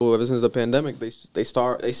people ever since the pandemic. They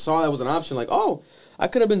saw that was an option. Like, oh, I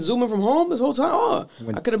could have been Zooming from home this whole time. Oh,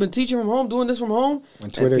 I could have been teaching from home, doing this from home.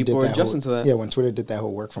 When Twitter and people did were adjusting to that. Yeah, when Twitter did that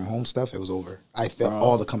whole work from home stuff, it was over. I felt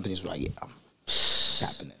all the companies were like, yeah, it's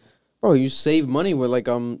happening. Bro, you save money with like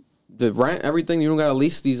the rent, everything. You don't gotta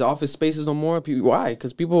lease these office spaces no more. Why?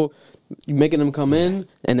 Because people, you making them come in,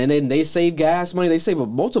 and then they save gas money. They save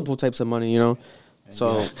multiple types of money. You know.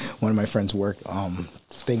 So one of my friends work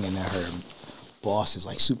thing, and her boss is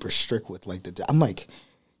like super strict with like I'm like,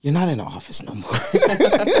 you're not in the office no more.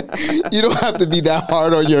 You don't have to be that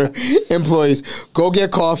hard on your employees. Go get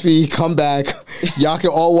coffee, come back. Y'all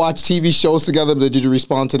can all watch TV shows together. But did you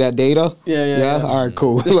respond to that data? Yeah. All right,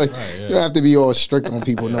 cool. Like you don't have to be all strict on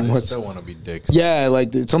people no more. I still want to be dicks. Yeah,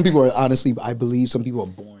 like some people are honestly, I believe some people are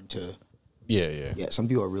born to. Yeah. Some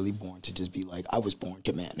people are really born to just be like, I was born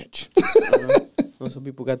to manage. Some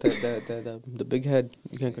people got the big head.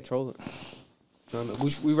 You can't control it.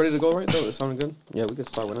 We ready to go right though? It sounded good. Yeah, we can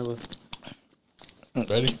start whenever.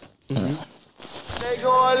 Ready? Mm-hmm. They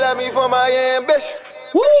gon' let me for my ambition.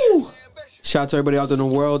 Woo! Shout out to everybody out there in the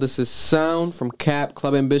world. This is Sound from Cap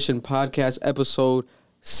Club Ambition Podcast, episode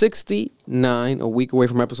 69, a week away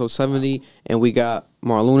from episode 70, and we got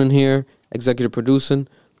Marlon in here, executive producing,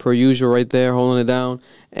 per usual, right there, holding it down.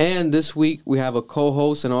 And this week, we have a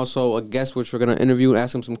co-host and also a guest, which we're going to interview and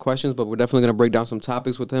ask him some questions, but we're definitely going to break down some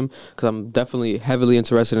topics with him because I'm definitely heavily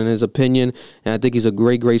interested in his opinion, and I think he's a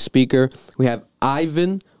great, great speaker. We have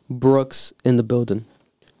Ivan Brooks in the building.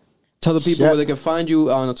 Tell the people where they can find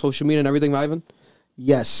you on social media and everything, Ivan.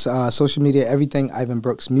 Yes, social media, everything, Ivan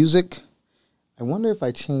Brooks Music. I wonder if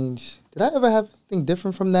I changed. Did I ever have anything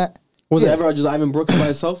different from that? Was it ever just Ivan Brooks by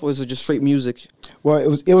itself, or was it just straight music?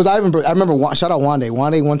 Well, it was Ivan Brooks. I remember, shout out Wande.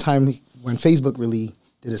 Wande one time when Facebook really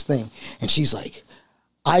did his thing, and she's like,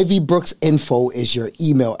 Ivy Brooks Info is your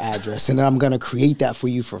email address, and then I'm going to create that for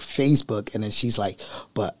you for Facebook. And then she's like,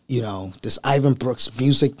 but, you know, this Ivan Brooks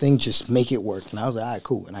music thing, just make it work. And I was like, all right,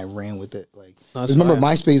 cool. And I ran with it. Like, remember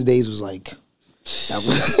MySpace days was like, that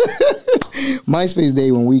was MySpace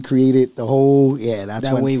day when we created the whole, that's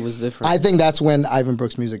that when. wave was different. I think that's when Ivan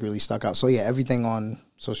Brooks music really stuck out. So, yeah, everything on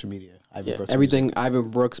social media. Everything music. Ivan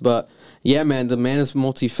Brooks, but yeah, man, the man is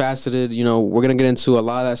multifaceted. You know, we're gonna get into a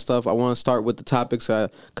lot of that stuff. I want to start with the topics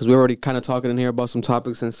because we're already kind of talking in here about some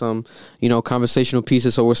topics and some, you know, conversational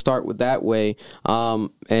pieces. So we'll start with that way.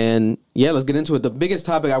 And yeah, let's get into it. The biggest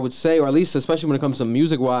topic I would say, or at least especially when it comes to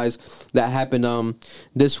music wise, that happened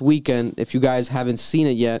this weekend. If you guys haven't seen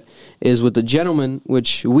it yet, is with the gentleman,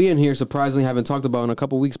 which we in here surprisingly haven't talked about in a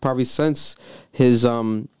couple weeks, probably since his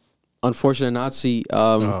unfortunate Nazi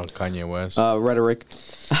Kanye West rhetoric.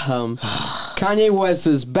 Kanye West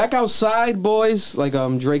is back outside, boys. Like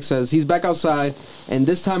Drake says, he's back outside, and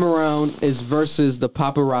this time around is versus the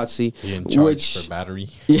paparazzi. Being charged for battery.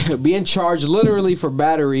 Yeah, being charged literally for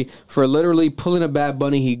battery, for literally pulling a Bad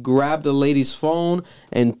Bunny. He grabbed a lady's phone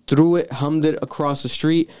and hummed it across the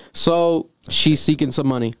street. So she's seeking some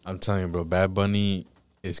money. I'm telling you, bro, Bad Bunny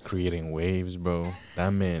is creating waves, bro.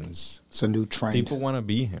 That man's... It's a new trend. People want to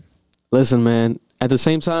be him. Listen, man, at the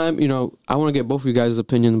same time, you know, I want to get both of you guys'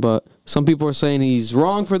 opinion, but some people are saying he's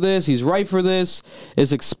wrong for this, he's right for this,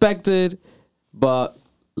 it's expected, but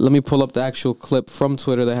let me pull up the actual clip from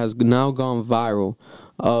Twitter that has now gone viral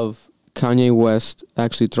of Kanye West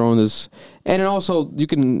actually throwing this. And then also, you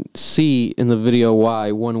can see in the video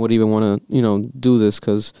why one would even want to, you know, do this,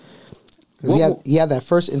 because... he had that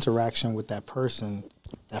first interaction with that person...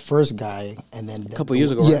 That first guy, and then... A couple years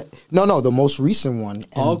ago, yeah. Right? No, the most recent one.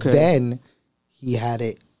 And then he had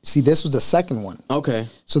it... See, this was the second one. Okay.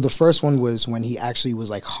 So the first one was when he actually was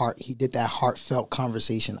like he did that heartfelt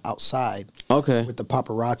conversation outside. Okay. With the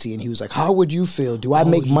paparazzi, and he was like, how would you feel? Do I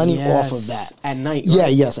make money off of that? At night, right? Yeah,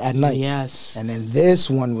 yes, at night. Yes. And then this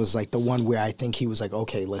one was like the one where I think he was like,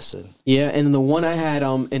 okay, listen. Yeah, and the one I had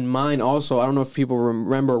in mind also, I don't know if people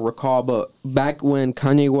recall, but back when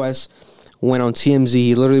Kanye West... went on TMZ,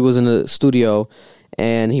 he literally was in the studio,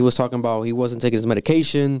 and he was talking about he wasn't taking his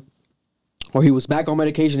medication, or he was back on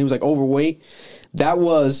medication, he was like overweight. That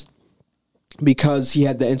was because he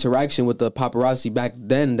had the interaction with the paparazzi back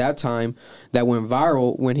then, that time, that went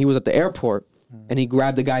viral when he was at the airport, and he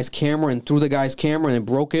grabbed the guy's camera and threw the guy's camera and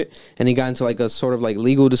broke it, and he got into like a sort of like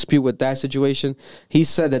legal dispute with that situation. He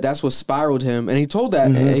said that that's what spiraled him, and he told that,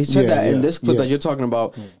 he said that in this clip that you're talking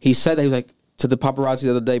about, he said that he was like, to the paparazzi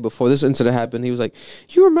the other day before this incident happened, he was like,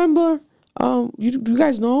 you remember, you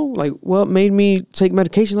guys know, like, what made me take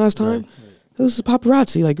medication last time? It was the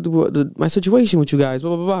paparazzi, like, my situation with you guys,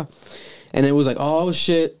 blah, blah, blah. And it was like, oh,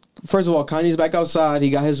 shit. First of all, Kanye's back outside.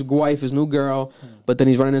 He got his wife, his new girl, but then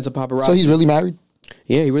he's running into paparazzi. So he's really married?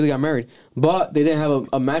 Yeah, he really got married, but they didn't have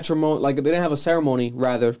a matrimony, like they didn't have a ceremony,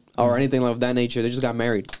 rather, or anything of that nature. They just got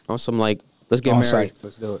married on some like, let's get On married. site.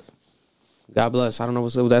 Let's do it. God bless. I don't know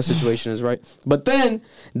what that situation is, right? But then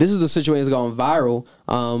this is the situation that's gone viral.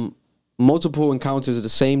 Multiple encounters at the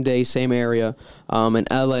same day, same area, in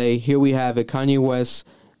LA. Here we have it. Kanye West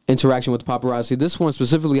interaction with paparazzi. This one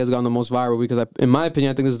specifically has gone the most viral because, in my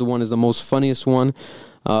opinion, I think this is the one is the most funniest one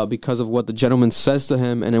because of what the gentleman says to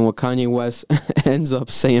him, and then what Kanye West ends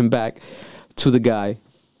up saying back to the guy.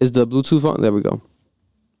 Is the Bluetooth on? There we go.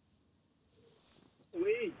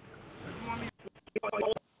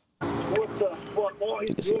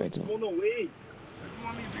 You can see right there.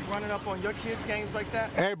 Running up on your kids' games like that?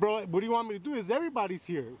 Hey, bro, what do you want me to do? Is everybody's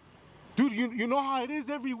here. Dude, you know how it is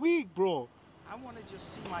every week, bro. I want to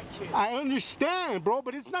just see my kids. I understand, bro,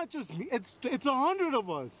 but it's not just me. It's 100 of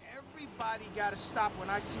us. Everybody got to stop when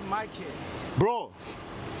I see my kids. Bro,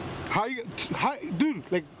 dude,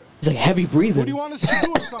 like... He's like heavy breathing. What do you want us to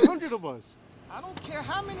do? It's 100 of us. I don't care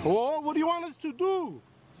how many. Well, what do you want us to do?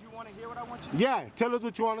 Do you want to hear what I want you to do? Yeah, tell us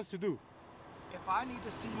what you want us to do. If I need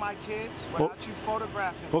to see my kids without you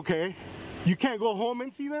photographing. Okay. You can't go home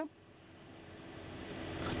and see them?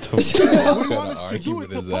 What kind of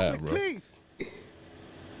argument is that, bro? Place.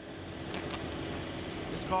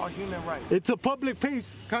 It's called human rights. It's a public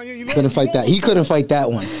place. Kanye, you know, Couldn't fight that. He couldn't fight that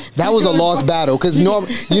one. That was a lost battle because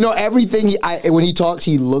everything when he talks,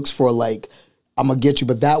 he looks for like, I'm gonna get you.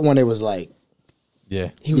 But that one, it was like, he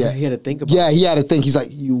had to think about. Yeah, he had to think. He's like,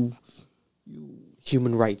 you.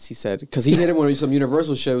 Human rights, he said, because he hit him on some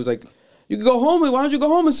Universal show. He was like, "You can go home. Why don't you go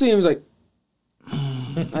home and see him?" He's like,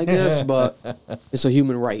 "I guess, but it's a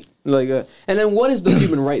human right." Like, and then what is the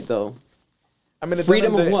human right though? I mean,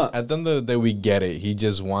 freedom of what? At the end of the day, we get it. He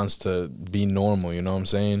just wants to be normal. You know what I'm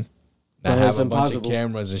saying? Not But have it's a bunch of impossible.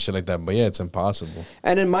 cameras and shit like that. But yeah, it's impossible.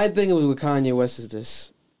 And then my thing with Kanye West is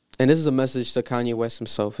this, and this is a message to Kanye West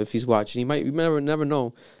himself if he's watching. You never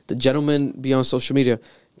know. The gentleman be on social media.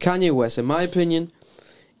 Kanye West, in my opinion,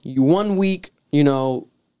 one week,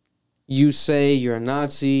 you say you're a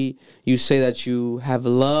Nazi, you say that you have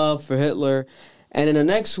love for Hitler, and in the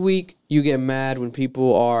next week, you get mad when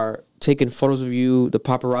people are taking photos of you, the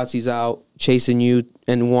paparazzi's out, chasing you,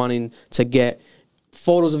 and wanting to get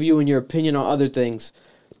photos of you and your opinion on other things.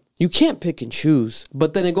 You can't pick and choose.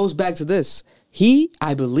 But then it goes back to this. He,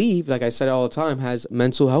 I believe, like I said all the time, has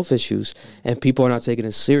mental health issues, and people are not taking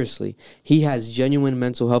it seriously. He has genuine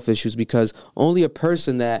mental health issues because only a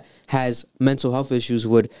person that has mental health issues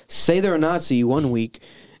would say they're a Nazi one week,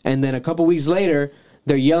 and then a couple weeks later,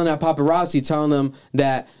 they're yelling at paparazzi, telling them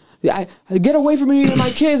that, get away from me and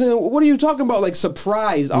my kids, and what are you talking about? Like,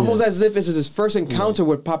 surprised, almost as if this is his first encounter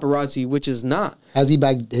with paparazzi, which is not. Has he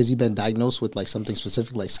been diagnosed with like something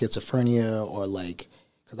specific, like schizophrenia or like...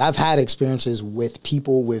 Because I've had experiences with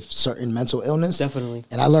people with certain mental illness. Definitely.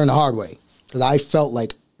 And I learned the hard way. Because I felt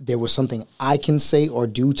like there was something I can say or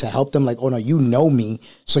do to help them. Like, oh, no, you know me,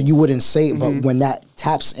 so you wouldn't say it. But when that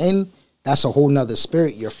taps in, that's a whole nother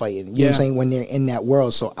spirit you're fighting. You know what I'm saying? When they're in that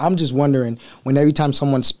world. So I'm just wondering, when every time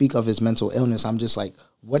someone speak of his mental illness, I'm just like,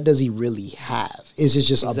 what does he really have? Is it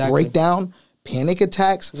just a breakdown? Panic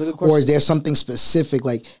attacks? Or is there something specific?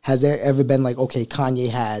 Like, has there ever been like, okay, Kanye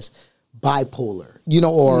has bipolar,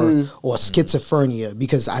 or schizophrenia?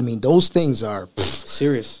 Because I mean, those things are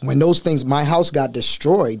serious. When those things, my house got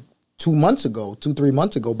destroyed 3 months ago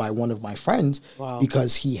by one of my friends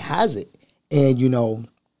because he has it. And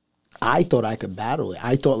I thought I could battle it.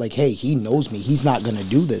 I thought like, hey, he knows me. He's not going to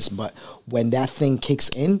do this. But when that thing kicks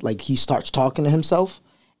in, like he starts talking to himself,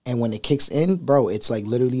 and when it kicks in, bro, it's like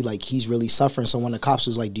literally like he's really suffering. So when the cops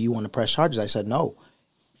was like, do you want to press charges? I said, no.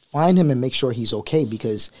 Find him and make sure he's okay,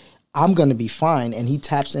 because I'm going to be fine. And he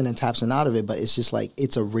taps in and taps in out of it. But it's just like,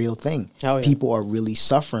 it's a real thing. Yeah. People are really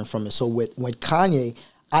suffering from it. So with Kanye,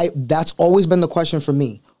 that's always been the question for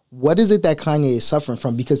me. What is it that Kanye is suffering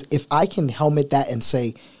from? Because if I can helmet that and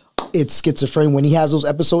say it's schizophrenia when he has those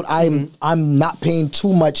episodes, I'm not paying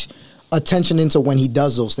too much attention into when he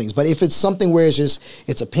does those things. But if it's something where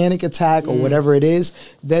it's a panic attack or whatever it is,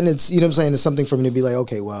 then it's, it's something for me to be like,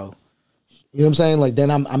 okay, well, you know what I'm saying? Like,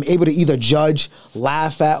 then I'm able to either judge,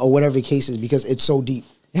 laugh at, or whatever the case is, because it's so deep.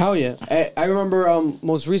 Hell yeah. I remember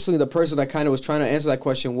most recently the person that kind of was trying to answer that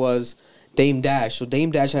question was Dame Dash. So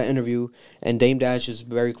Dame Dash had an interview, and Dame Dash is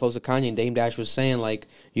very close to Kanye, and Dame Dash was saying, like,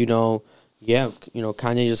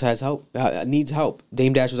 Kanye just has help, needs help.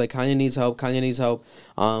 Dame Dash was like, Kanye needs help.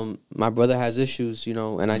 My brother has issues,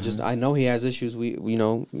 and I know he has issues.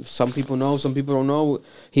 Some people know, some people don't know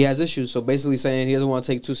he has issues. So basically saying he doesn't want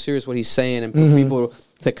to take too serious what he's saying and put people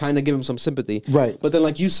to kind of give him some sympathy. Right. But then,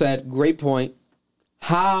 like you said, great point.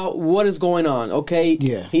 what is going on? Okay,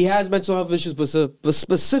 Yeah. he has mental health issues, but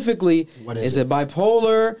specifically, What is is it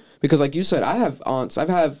bipolar? Because like you said, I have aunts, I've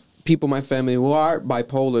had people in my family who are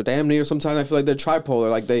bipolar, damn near. Sometimes I feel like they're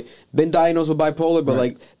tripolar, like they've been diagnosed with bipolar, but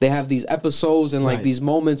like they have these episodes and like Right. these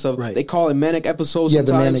moments of, Right. they call it manic episodes Yeah, the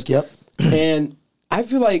sometimes. manic, yep. And I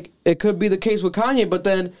feel like it could be the case with Kanye, but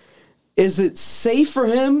then is it safe for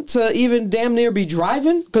him to even damn near be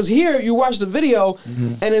driving? Because here you watch the video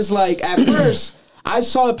and it's like, at first, I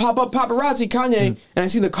saw it pop up paparazzi Kanye and I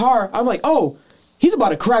seen the car. I'm like, oh, he's about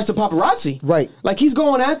to crash the paparazzi. Right. Like he's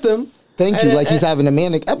going at them. Thank And- you. Like he's and- having a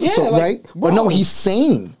manic episode, like, right? But no, bro. he's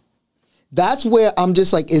sane. That's where I'm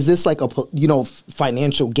just like, is this like a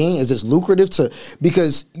financial gain? Is this lucrative to?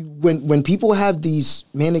 Because when people have these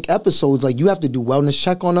manic episodes, like you have to do wellness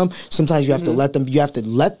check on them. Sometimes you have to let them. You have to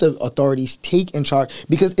let the authorities take in charge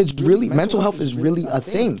because it's really mental health is really a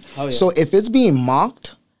thing. Oh, yeah. So if it's being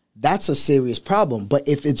mocked, that's a serious problem. But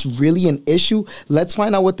if it's really an issue, let's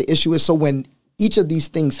find out what the issue is. So when each of these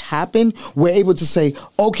things happen, we're able to say,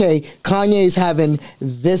 okay, Kanye is having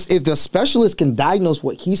this. If the specialist can diagnose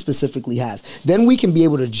what he specifically has, then we can be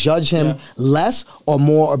able to judge him less or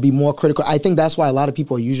more or be more critical. I think that's why a lot of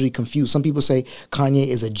people are usually confused. Some people say Kanye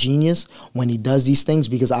is a genius when he does these things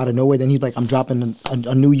because out of nowhere, then he's like, I'm dropping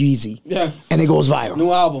a new Yeezy. Yeah. And it goes viral.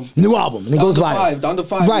 New album. And it goes viral. Down to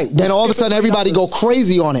 5. Right. Then all of a sudden everybody go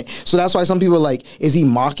crazy on it. So that's why some people are like, is he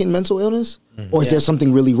mocking mental illness? Or is there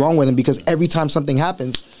something really wrong with him? Because every time something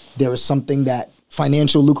happens, there is something that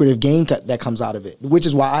financial lucrative gain that comes out of it. Which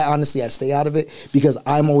is why I stay out of it because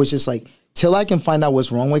I'm always just like, till I can find out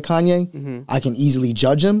what's wrong with Kanye, I can easily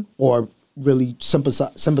judge him or really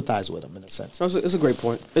sympathize with him in a sense. No, it's a great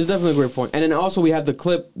point. It's definitely a great point. And then also we have the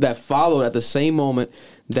clip that followed at the same moment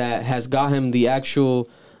that has got him the actual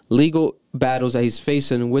legal battles that he's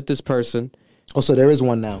facing with this person. Oh, so there is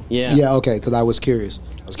one now. Yeah. Yeah, okay, because I was curious.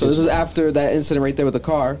 So this is after that incident right there with the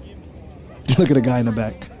car. Look at the guy in the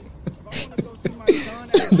back.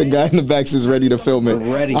 The guy in the back is ready to film it.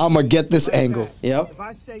 Ready. I'm going to get this angle. Yep. If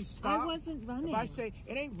I say stop, I wasn't running. If I say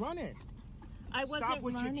it ain't running, I wasn't stop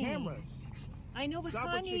with running. your cameras. I know, but Stop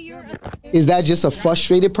with Kanye, your you're. Is that just a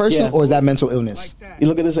frustrated person Yeah. or is that mental illness? Like that. You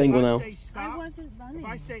look at this If angle I now. say stop, I wasn't running. If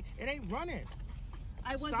I say it ain't running,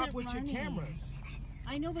 I wasn't stop with running. your cameras.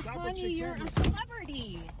 I know, but Stop with Kanye, your you're a cameras.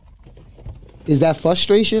 celebrity. Is that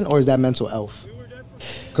frustration or is that mental health?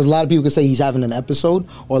 Because a lot of people can say he's having an episode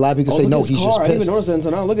or a lot of people say look no, at his he's car. just I didn't even pissed. notice that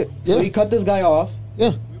until now. Look at. Yeah. So he cut this guy off.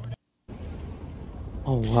 Yeah.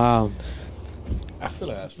 Oh wow. I feel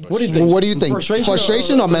like that's What do you frustrating. think? Well, what do you think? Frustration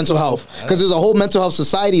Frustration or or mental health? Because there's a whole mental health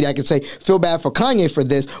society that could say, feel bad for Kanye for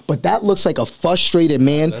this, but that looks like a frustrated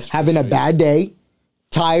man That's having a frustrating. bad day,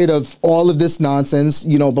 tired of all of this nonsense,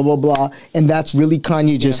 blah, blah, blah. And that's really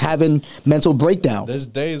Kanye just having mental breakdown. There's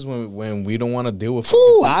days when we don't want to deal with.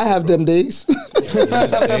 Ooh, fucking I have them days. people.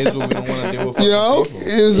 There's days when we don't want to deal with. you know? fucking You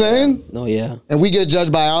people. know what I'm saying? No, yeah. And we get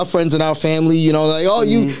judged by our friends and our family, like, oh,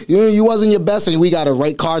 you wasn't your best, and we got to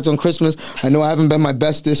write cards on Christmas. I know I haven't been my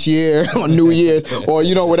best this year on New Year's, or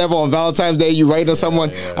whatever on Valentine's Day. You write to someone.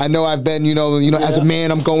 yeah. I know I've been, as a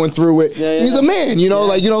man, I'm going through it. Yeah, yeah. He's a man,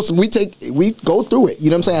 so we go through it. You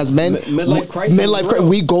know what I'm saying? As men, Midlife crisis is real.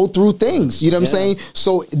 we go through things. You know what I'm Yeah. saying?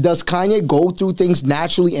 So does Kanye go through things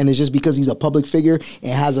naturally, and it's just because he's a public figure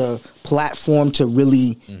and has a platform to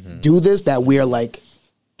really do this that we're like.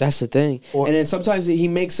 That's the thing. Or- And then sometimes he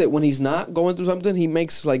makes it when he's not going through something. He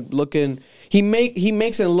makes like looking. He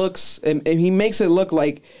makes it looks and he makes it look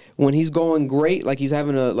like when he's going great, like he's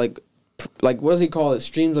having a like what does he call it?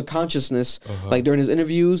 Streams of consciousness, like during his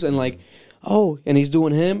interviews and like. Oh, and he's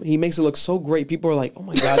doing him. He makes it look so great. People are like, "Oh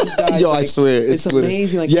my god, this guy!" Yo, I like, swear, it's it's literally-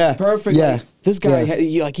 amazing. Like, Yeah, it's perfect. yeah, Like, this guy,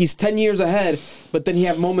 yeah. like, he's 10 years ahead. But then he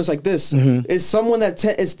have moments like this. Mm-hmm. Is someone that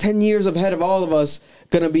is 10 years ahead of all of us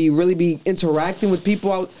gonna really be interacting with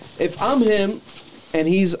people out? If I'm him, and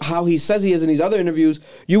he's how he says he is in these other interviews,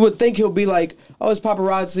 you would think he'll be like, "Oh, it's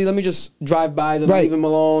paparazzi. Let me just drive by them, Right. leave him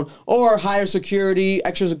alone," or hire security,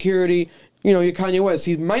 extra security. You're Kanye West.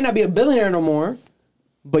 He might not be a billionaire no more.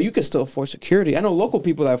 But you can still afford security. I know local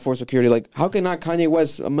people that afford security. Like, how can not Kanye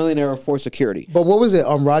West, a millionaire, afford security? But what was it?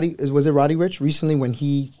 Was it Roddy Rich recently when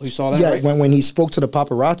he? You saw that, Yeah, right? when he spoke to the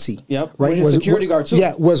paparazzi. Yep. Right. With his security guard, too.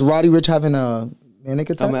 Yeah. Was Roddy Rich having a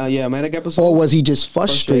manic attack? Yeah, manic episode. Or was he just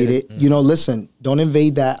frustrated? Frustrated. Listen, don't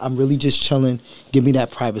invade that. I'm really just chilling. Give me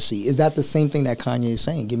that privacy. Is that the same thing that Kanye is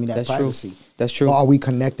saying? Give me that That's true. privacy. That's true. Or are we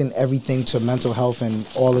connecting everything to mental health and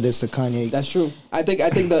all of this to Kanye? That's true. I think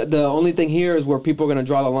the only thing here is where people are gonna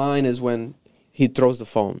draw the line is when he throws the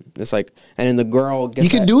phone. It's like, and then the girl gets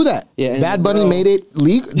You could do that. Yeah, and Bad the Bunny girl- made it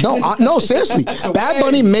legal. No, no, seriously. Bad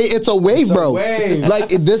Bunny made it's a wave, a bro. wave. Like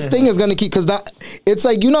this thing is gonna keep because that. It's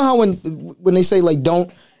like you know how when they say like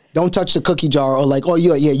don't touch the cookie jar or like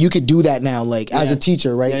yeah you could do that now like as a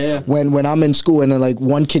teacher, right? Yeah. When I'm in school and then like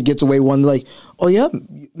one kid gets away, one like oh yeah,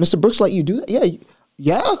 Mr. Brooks let you do that?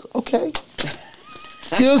 Yeah, okay.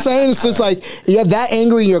 You know what I'm saying? It's just like you're that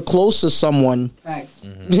angry. You're close to someone. Facts.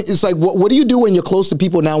 It's like, what do you do when you're close to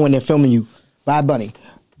people now when they're filming you? Bad Bunny.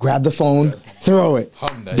 Grab the phone, throw it.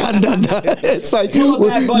 Hum that Dun, dun, dun. It's like,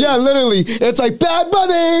 Bad Bunny. yeah, literally. It's like, Bad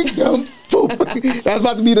Bunny. Boop. That's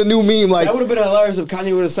about to be the new meme. Like, That would have been hilarious if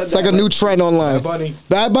Kanye would have said it's like a new trend online. Bad Bunny.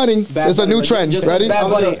 Bad Bunny. It's a new trend. Just Ready? Bad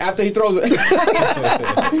Bunny after he throws it.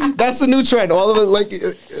 That's the new trend. All of it, like,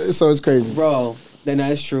 so it's crazy. Bro, then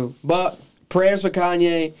that's true. But prayers for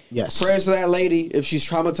Kanye. Yes. Prayers for that lady if she's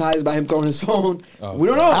traumatized by him throwing his phone. We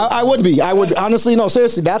don't know. I would be. I would honestly no.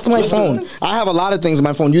 Seriously, that's my phone. I have a lot of things in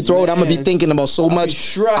my phone. You throw it, I'm gonna be Man. thinking about so I'll be much.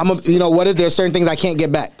 stressed. What if there's certain things I can't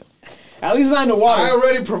get back? At least not in the water. I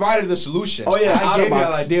already provided the solution. Oh, yeah, I gave you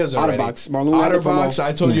OtterBox. ideas already. OtterBox. Marlon had the OtterBox. promo.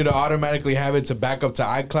 I told you to automatically have it to back up to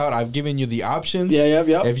iCloud. I've given you the options. Yeah,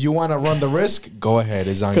 yep. If you want to run the risk, go ahead.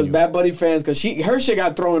 It's on Because you. Bad Bunny fans, because her shit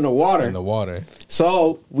got thrown in the water. In the water.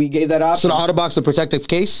 So we gave that option. So the OtterBox, the protective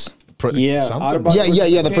case. Yeah, Something. OtterBox.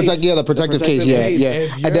 Yeah, the protective case. Yeah, If yeah.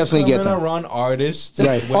 you're I definitely get gonna that. run artists.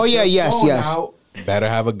 Right. with Oh, yeah, your yes, phone yes. out, better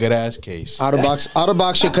have a good ass case.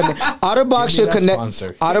 OtterBox should connect. OtterBox Give should me that connect.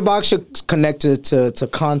 sponsor. OtterBox should connect to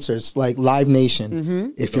concerts like Live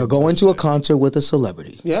Nation. If you're going to a concert with a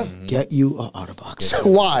celebrity, Yeah. get you a OtterBox.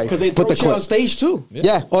 Why? Because they throw shit on stage too.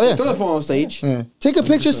 Yeah. Oh yeah. Throw the phone on stage. Yeah. Take a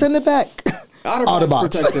picture, send it back. OtterBox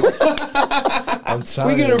protected. I'm We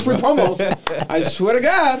sorry. get a free promo. I swear to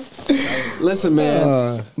God. Listen,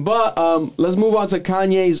 man. But let's move on to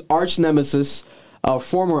Kanye's arch nemesis,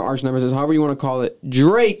 former arch nemesis, however you want to call it.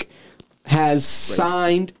 Drake has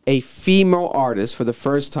signed a female artist for the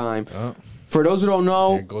first time. Oh. For those who don't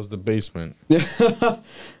know, Here goes the basement. the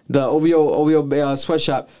OVO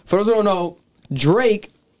sweatshop. For those who don't know, Drake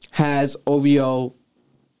has OVO,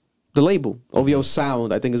 the label, OVO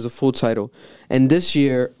Sound, I think is the full title. And this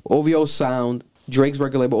year, OVO Sound, Drake's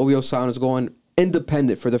record label, OVO Sound, is going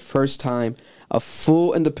independent for the first time. A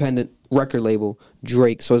full independent record label,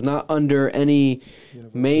 Drake. So it's not under any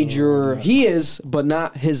major. He is, but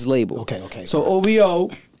not his label. Okay. So OVO.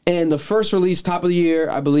 And the first release, top of the year,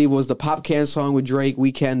 I believe, was the Pop Can song with Drake,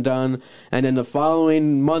 Weekend Done. And then the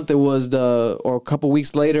following month, or a couple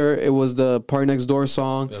weeks later, it was the Party Next Door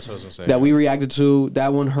song That's what I was gonna say, that yeah. we reacted to.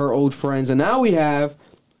 That one, Her Old Friends. And now we have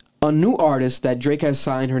a new artist that Drake has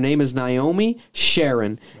signed. Her name is Naomi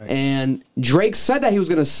Sharon. And Drake said that he was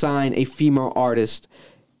going to sign a female artist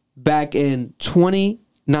back in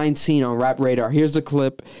 2019 on Rap Radar. Here's the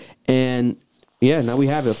clip. And yeah, now we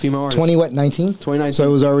have it, a female artist. 19? 2019. So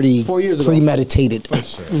it was already 4 years ago. premeditated.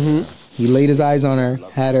 He laid his eyes on her,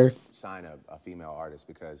 had her. Sign a female artist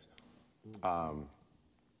because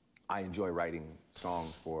I enjoy writing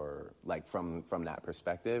songs for like from that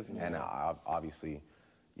perspective, and obviously,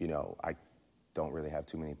 you know, I don't really have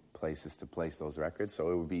too many places to place those records, so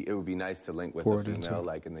it would be nice to link with a female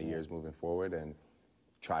like in the years moving forward and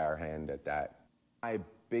try our hand at that. My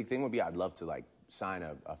big thing would be I'd love to like sign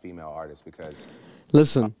a female artist because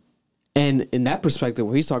Listen, and in that perspective,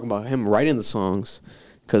 where he's talking about him writing the songs,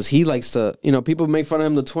 because he likes to, people make fun of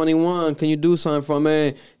him, the 21, can you do something for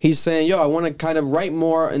me? He's saying, yo, I want to kind of write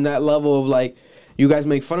more in that level of like, you guys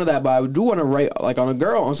make fun of that, but I do want to write like on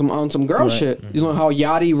some girl shit. You know how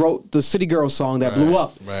Yachty wrote the City Girl song that blew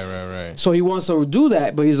up. Right. So he wants to do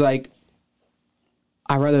that, but he's like,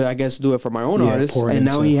 I'd rather, I guess, do it for my own artist. pour it And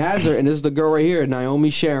now into he it. has her, and this is the girl right here, Naomi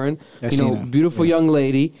Sharon. I seen her. Beautiful young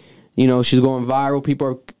lady. She's going viral. People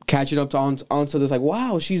are catching up onto this, like,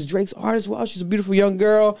 wow, she's Drake's artist. Wow, she's a beautiful young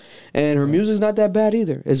girl. And her music's not that bad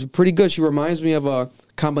either. It's pretty good. She reminds me of a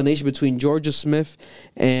combination between Georgia Smith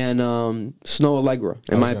and Snow Allegra,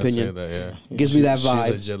 in my opinion. Gives me that vibe.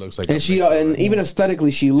 She legit looks like and a she, mix of and her. even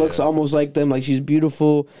aesthetically, she looks almost like them. Like, she's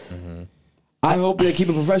beautiful. I hope they keep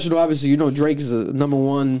it professional. Obviously, Drake is a number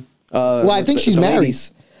one. Well, I think she's the married.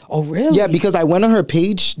 ladies. Oh, really? Yeah, because I went on her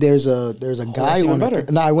page. There's a guy even on her.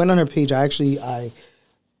 better. No, I went on her page. I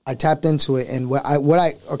tapped into it, and what I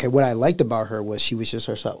liked about her was she was just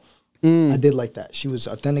herself. I did like that. She was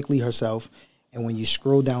authentically herself. And when you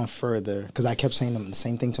scroll down further, because I kept saying the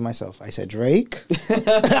same thing to myself. I said Drake.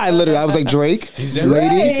 I was like Drake. He's in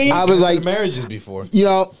ladies. Drake. I was He's been like in marriages before.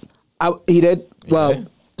 he did well. did?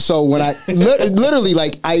 So when I literally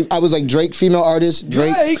like I was like Drake, female artist,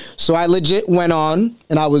 Drake. So I legit went on,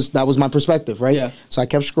 and that was my perspective, right? Yeah. So I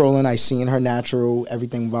kept scrolling. I seen her natural,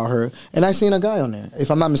 everything about her, and I seen a guy on there.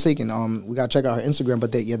 If I'm not mistaken, we gotta check out her Instagram.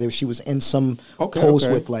 But she was in some post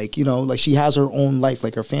with like like she has her own life,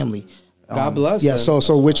 like her family. God bless. Yeah. them.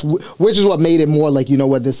 So which is what made it more like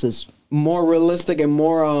what this is. More realistic and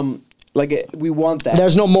more we want that.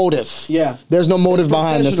 There's no motive. Yeah. There's no motive It's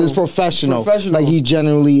behind this. It's professional. Professional. Like he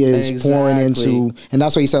generally is pouring Exactly. into, and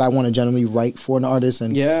that's why he said I want to generally write for an artist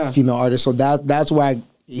and female artist. So that's why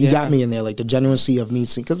he got me in there, like the genuineness of me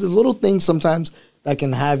seeing, because there's little things sometimes that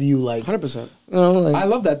can have you like 100%. Like, I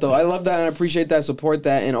love that though. I love that and I appreciate that, support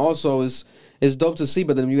that, and also it's dope to see.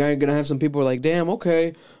 But then you're gonna have some people who are like, damn,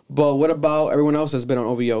 okay. But what about everyone else that's been on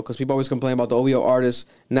OVO? Because people always complain about the OVO artists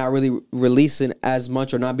not really releasing as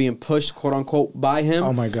much or not being pushed, quote unquote, by him.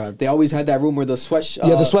 Oh my God! They always had that rumor, the sweatshop.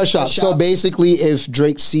 the sweatshop. So basically, if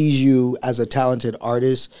Drake sees you as a talented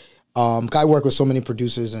artist, I work with so many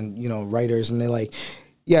producers and writers, and they're like,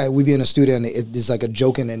 yeah, we be in a studio and it's like a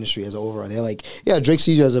joke in the industry as overall. They're like, yeah, Drake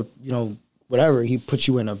sees you as a whatever. He puts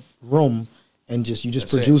you in a room. And you just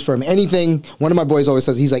produce for him. Anything, one of my boys always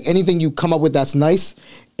says, he's like, anything you come up with that's nice,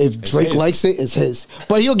 if Drake likes it, it's his.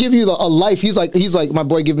 But he'll give you a life. He's like, my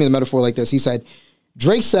boy gave me the metaphor like this. He said,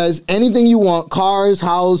 Drake says, anything you want, cars,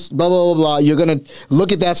 house, blah, blah, blah, blah. You're going to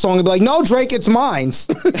look at that song and be like, no, Drake, it's mine.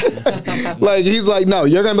 Like, he's like, no,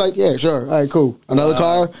 you're going to be like, yeah, sure. All right, cool. Another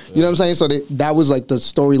car. You know what I'm saying? So that was like the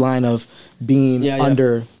storyline of being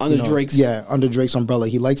under Drake's. Yeah, under Drake's umbrella.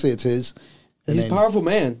 He likes it, it's his. He's a powerful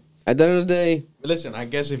man. At the end of the day, listen, I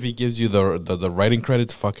guess if he gives you the writing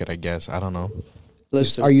credits, fuck it. I guess I don't know.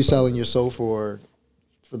 listen. Are you selling your soul for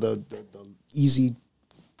the easy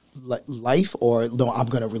life, or no? I'm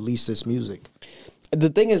gonna release this music. The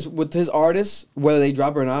thing is, with his artists, whether they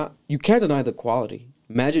drop or not, you can't deny the quality.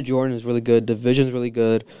 Magic Jordan is really good. Division's really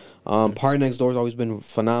good. Party Next Door's always been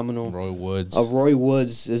phenomenal. Roy Woods. Roy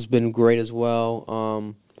Woods has been great as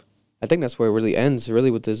well. I think that's where it really ends.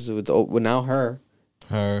 Really, with this, with now her.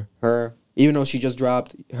 Even though she just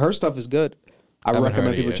dropped, her stuff is good. I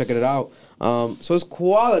recommend people checking it out. So it's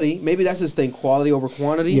quality. Maybe that's his thing, quality over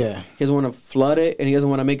quantity. Yeah. He doesn't want to flood it, and he doesn't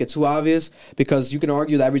want to make it too obvious, because you can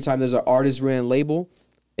argue that every time there's an artist-ran label,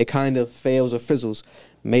 it kind of fails or fizzles.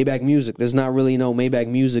 Maybach Music, there's not really no Maybach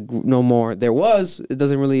Music no more. There was, it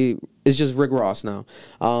doesn't really, it's just Rick Ross now.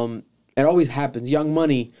 It always happens. Young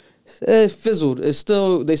Money, it fizzled. It's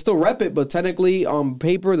still, they still rep it, but technically on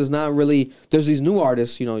paper, there's not really. There's these new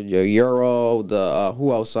artists, your Euro, the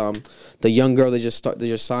who else? The young girl they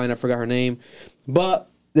just signed. I forgot her name, but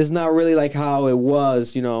there's not really like how it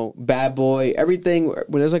was. Bad Boy. Everything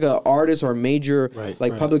when there's like an artist or a major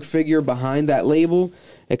public figure behind that label,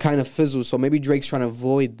 it kind of fizzles. So maybe Drake's trying to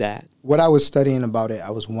avoid that. What I was studying about it,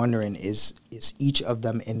 I was wondering is each of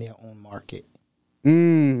them in their own market.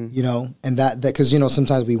 And that because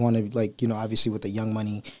sometimes we want to obviously with the Young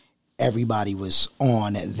Money, everybody was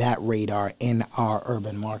on that radar in our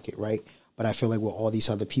urban market, right? But I feel like with all these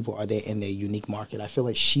other people, are they in their unique market? I feel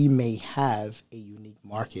like she may have a unique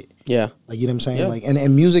market. Yeah, like you know what I'm saying. Yeah. Like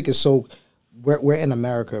and music is so we're in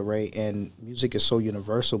America, right? And music is so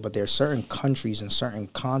universal, but there are certain countries and certain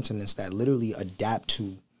continents that literally adapt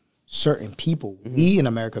to certain people. Mm-hmm. We in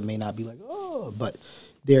America may not be like but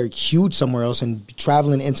they're huge somewhere else. And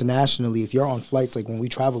traveling internationally, if you're on flights, like when we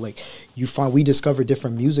travel, like we discover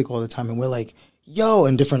different music all the time, and we're like,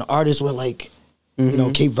 and different artists, we're like,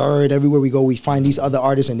 Cape Verde, everywhere we go, we find these other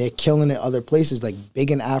artists and they're killing it other places, like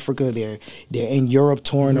big in Africa, they're in Europe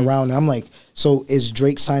touring around. And I'm like, so is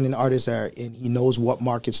Drake signing artists and he knows what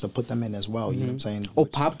markets to put them in as well? You know what I'm saying? Oh,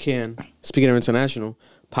 Popcan. Speaking of international,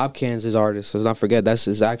 Popcan's his artist. Let's not forget, that's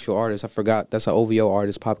his actual artist. I forgot. That's an OVO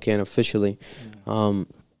artist, Popcan officially.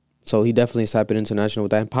 So he definitely is tapping international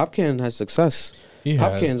with that. And Popcan has success.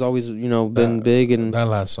 Popcan's always, been big. And that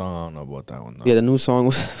last song, I don't know about that one, though. Yeah, the new song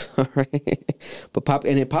was alright. But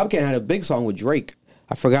Popcan had a big song with Drake.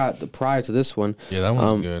 I forgot prior to this one. Yeah, that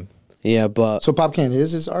one's good. Yeah, but so Popcan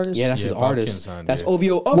is his artist. Yeah, that's his artist. That's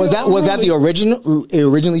OVO. Was that the original? It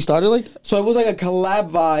originally started like that. So it was like a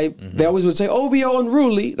collab vibe. Mm-hmm. They always would say OVO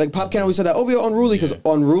Unruly. Like Popcan always said that OVO Unruly because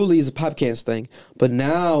Unruly is a Popcan's thing. But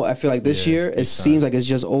now I feel like this year it seems like it's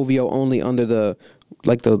just OVO only under the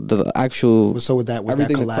actual. So was that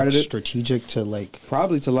collab accredited? Strategic to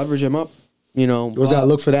probably to leverage him up? Was that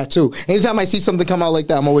look for that too? Anytime I see something come out like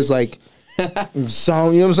that, I'm always like.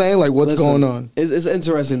 Sound, you know what I'm saying? Like, what's Listen, going on? It's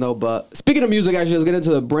interesting though. But speaking of music, actually, let's get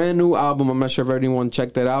into the brand new album. I'm not sure if anyone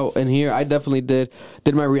checked that out. And here, I definitely did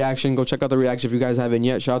my reaction. Go check out the reaction if you guys haven't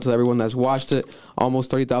yet. Shout out to everyone that's watched it.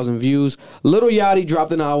 Almost 30,000 views. Lil Yachty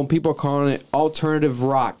dropped an album. People are calling it alternative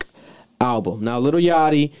rock album. Now, Lil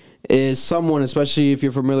Yachty is someone, especially if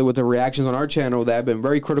you're familiar with the reactions on our channel, that I've been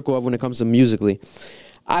very critical of when it comes to musically.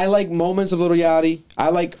 I like moments of Lil Yachty. I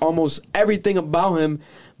like almost everything about him.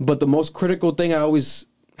 But the most critical thing I always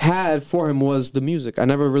had for him was the music. I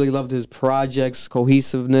never really loved his projects,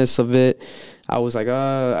 cohesiveness of it. I was like,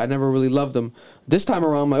 I never really loved them. This time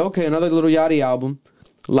around, I'm like, okay, another Lil Yachty album.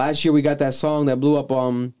 Last year we got that song that blew up,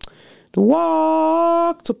 The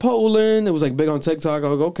Walk to Poland. It was like big on TikTok. I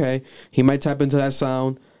was like, okay, he might tap into that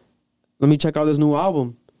sound. Let me check out this new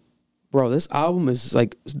album. Bro, this album is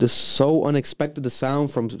like so unexpected. The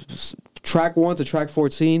sound from track 1 to track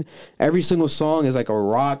 14. Every single song is like a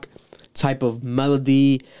rock type of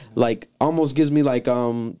melody. Like almost gives me like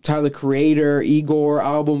Tyler Creator, Igor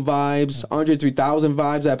album vibes, Andre 3000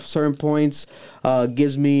 vibes at certain points.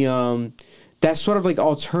 Gives me that sort of like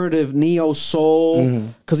alternative neo soul.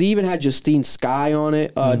 Because he even had Justine Skye on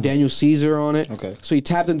it, Daniel Caesar on it. Okay. So he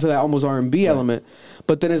tapped into that almost R&B element.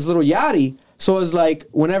 But then his Lil Yachty. So it's like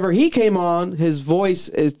whenever he came on, his voice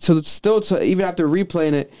is even after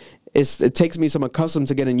replaying it, it takes me some accustomed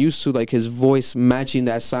to getting used to like his voice matching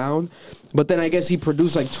that sound. But then I guess he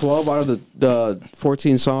produced like 12 out of the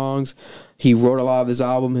 14 songs. He wrote a lot of this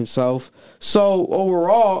album himself. So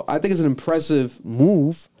overall, I think it's an impressive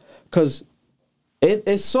move because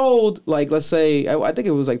it sold like, let's say, I think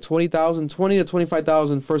it was like 20 to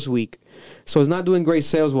 25,000 first week. So it's not doing great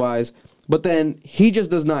sales wise. But then he just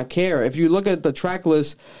does not care. If you look at the track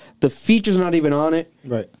list, the features are not even on it.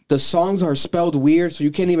 Right. The songs are spelled weird, so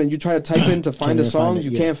you can't even. You try to type in to find the songs,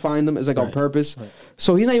 you can't find them. It's like on purpose. Right.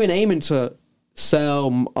 So he's not even aiming to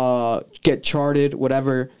sell, get charted,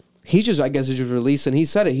 whatever. He just, I guess, is just released, and he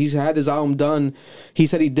said it. He's had his album done. He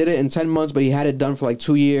said he did it in 10 months, but he had it done for like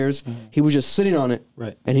 2 years. He was just sitting on it,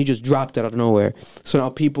 and he just dropped it out of nowhere. So now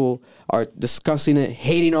people are discussing it,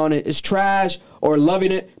 hating on it. It's trash or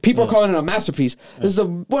loving it. People are calling it a masterpiece. This is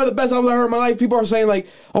one of the best albums I heard in my life. People are saying like,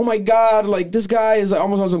 "Oh my God, like this guy is like,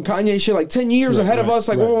 almost on some Kanye shit, like 10 years ahead of us."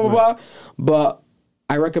 Like blah blah blah. But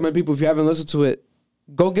I recommend people, if you haven't listened to it,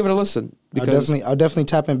 go give it a listen. Because I'll definitely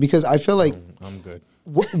tap in because I feel like I'm good.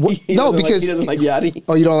 No, because he doesn't like Yachty.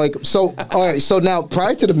 Oh, you don't like him. So all right. So now,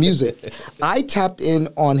 prior to the music, I tapped in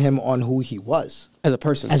on him on who he was as a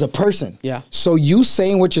person. As a person, yeah. So you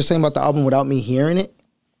saying what you're saying about the album without me hearing it,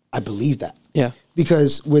 I believe that. Yeah.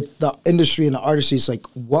 Because with the industry and the artistry, it's like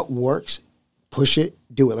what works, push it,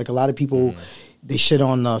 do it. Like a lot of people, they shit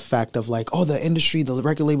on the fact of like, oh, the industry, the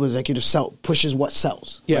record label executive pushes what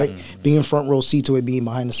sells. Yeah. Right? Being front row seat to it, being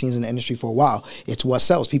behind the scenes in the industry for a while, it's what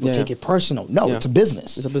sells. People take it personal. No, it's a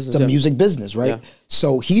business. It's a business. It's a music business, right? Yeah.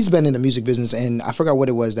 So he's been in the music business, and I forgot what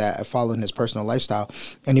it was that I followed in his personal lifestyle,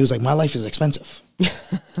 and he was like, my life is expensive.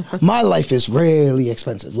 My life is really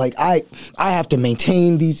expensive. Like I have to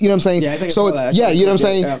maintain these, you know what I'm saying? Yeah, I think so you know what I'm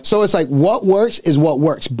saying? Yeah. So it's like what works is what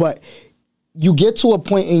works, but you get to a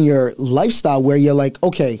point in your lifestyle where you're like,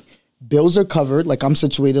 okay, bills are covered, like I'm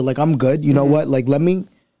situated, like I'm good. You know what? Like let me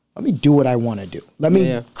do what I want to do. Let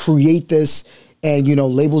me create this, and you know,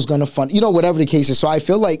 label's gonna fund, you know, whatever the case is. So I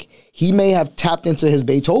feel like he may have tapped into his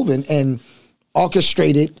Beethoven and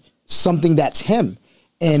orchestrated something that's him.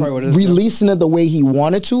 And releasing it the way he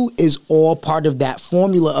wanted to is all part of that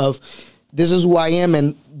formula of this is who I am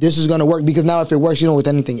and this is going to work. Because now if it works, you know, with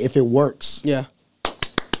anything, if it works,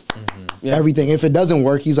 everything. If it doesn't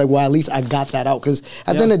work, he's like, well, at least I got that out. Because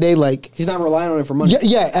at the end of the day, like... he's not relying on it for money.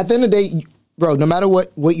 Yeah, at the end of the day, bro, no matter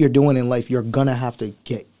what you're doing in life, you're going to have to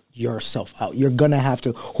get yourself out. You're gonna have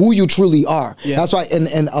to who you truly are. That's why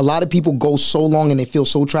and a lot of people go so long and they feel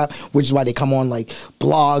so trapped, which is why they come on like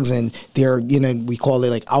blogs and they're, you know, we call it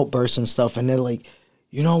like outbursts and stuff, and they're like,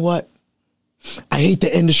 you know what, I hate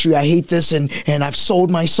the industry, I hate this, and I've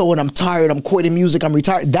sold my soul and I'm tired, I'm quitting music, I'm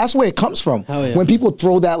retired. That's where it comes from. When people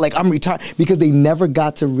throw that like I'm retired, because they never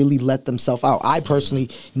got to really let themselves out. I personally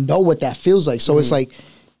know what that feels like. So it's like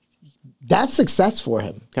that's success for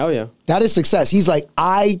him. Hell yeah. That is success. He's like,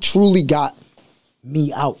 I truly got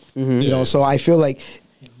me out. You know, so I feel like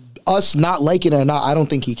us not liking it or not, I don't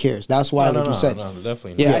think he cares. That's why, like you said. No,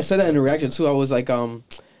 definitely. Yeah, I said that in the reaction too. I was like,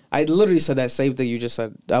 I literally said that same thing you just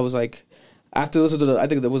said. I was like, after listening to I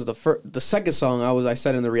think that was the second song I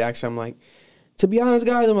said in the reaction, I'm like, to be honest,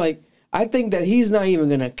 guys, I'm like, I think that he's not even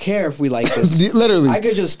gonna care if we like this. Literally. I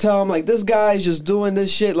could just tell him like, this guy's just doing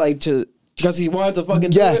this shit like to because he wanted to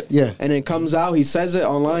fucking do Yeah, it. yeah. And then comes out, he says it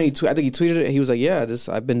online. I think he tweeted it. He was like, "Yeah,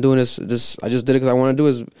 I've been doing this. I just did it because I want to do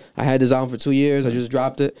it. I had this album for 2 years. I just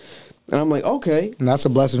dropped it." And I'm like, okay. And that's a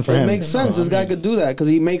blessing for It him. makes sense. This guy could do that because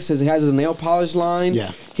he has his nail polish line.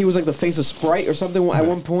 Yeah. He was like the face of Sprite or something at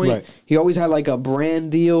one point. right. He always had like a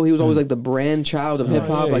brand deal. He was always like the brand child of hip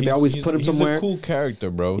hop. Like they always put him somewhere. He's a cool character,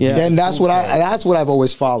 bro. Yeah. And that's what I've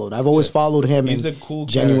always followed. I've always followed him He's a and cool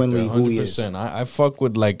genuinely character, who he is. 100%. I fuck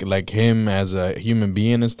with like him as a human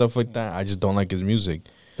being and stuff like that. I just don't like his music.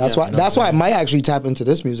 That's why. That's why I might actually tap into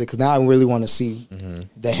this music because now I really want to see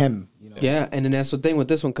the him. You know? Yeah, and then that's the thing with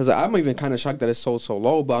this one because I'm even kind of shocked that it's sold so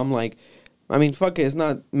low. But I'm like, I mean, fuck it, it's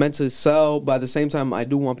not meant to sell. But at the same time, I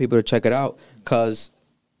do want people to check it out because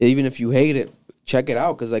even if you hate it, check it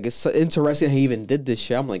out because like it's so interesting how he even did this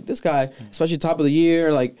shit. I'm like, this guy, especially top of the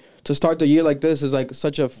year, like to start the year like this is like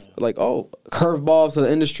such a curveball to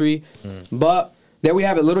the industry. But there we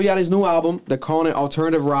have it, Lil Yachty's new album. They're calling it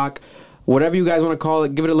alternative rock. Whatever you guys want to call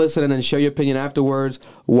it, give it a listen and then share your opinion afterwards.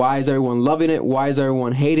 Why is everyone loving it? Why is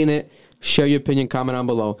everyone hating it? Share your opinion, comment down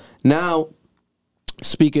below. Now,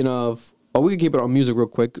 speaking of, we can keep it on music real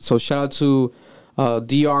quick. So shout out to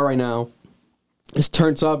DR right now. It's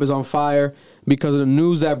turned up, it's on fire because of the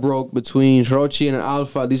news that broke between Rochi and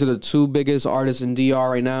Alpha. These are the two biggest artists in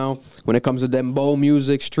DR right now when it comes to dembow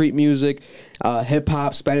music, street music, hip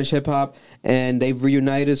hop, Spanish hip hop, and they've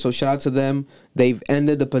reunited. So shout out to them. They've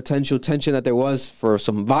ended the potential tension that there was for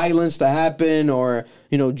some violence to happen or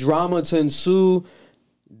drama to ensue.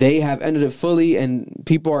 They have ended it fully, and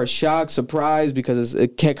people are shocked, surprised because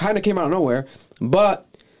it kind of came out of nowhere, but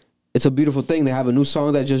it's a beautiful thing. They have a new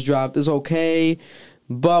song that just dropped. It's okay.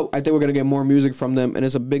 But I think we're going to get more music from them. And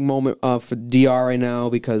it's a big moment for DR right now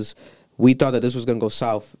because we thought that this was going to go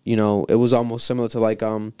south. It was almost similar to like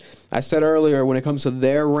I said earlier, when it comes to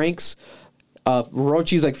their ranks,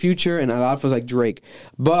 Rochi's like Future and Alpha's like Drake.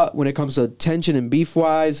 But when it comes to tension and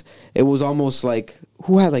beef-wise, it was almost like,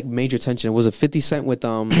 who had like major tension? Was it 50 Cent with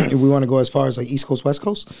If we want to go as far as like East Coast, West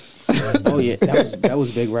Coast? Oh, yeah. That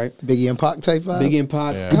was big, right? Biggie and Pac type vibe? Biggie and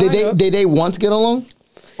Pac. Yeah. Did they once get along?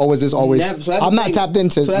 Or was this always... Never. So that's I'm the not thing. tapped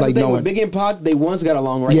into So that's like the thing. knowing. With Biggie and Pac, they once got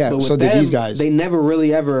along, right? Yeah, But with so did them, these guys. They never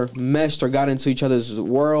really ever meshed or got into each other's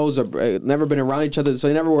worlds or never been around each other. So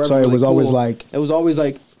they never were ever So it really was always cool. like- It was always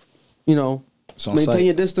like, It's on maintain site.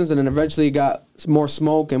 your distance, and then eventually it got more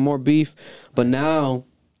smoke and more beef. But now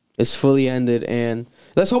it's fully ended, and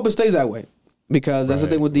let's hope it stays that way. Because that's the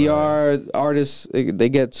thing with DR artists, they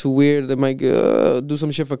get too weird. They might do some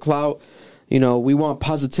shit for clout. We want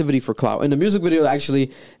positivity for clout. In the music video,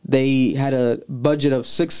 actually, they had a budget of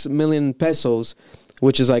 6 million pesos,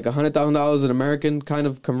 which is like $100,000 in American kind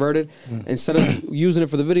of converted. Instead of using it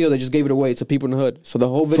for the video, they just gave it away to people in the hood. So the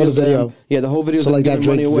whole video, the video. the whole video is So like that giving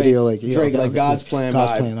Drake money away. video, like, yeah, Drake, okay, like okay, God's cool. plan.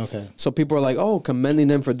 God's vibe. plan, okay. So people are like, commending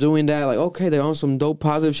them for doing that. Like, okay, they're on some dope,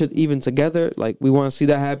 positive shit even together. Like, we want to see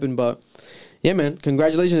that happen, but. Yeah, man.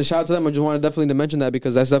 Congratulations and shout out to them. I just wanted definitely to mention that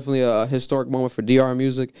because that's definitely a historic moment for DR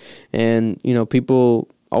music. And, people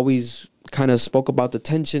always kind of spoke about the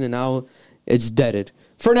tension and now it's deaded.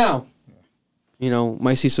 For now.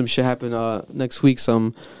 Might see some shit happen next week.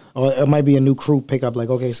 Or it might be a new crew pick up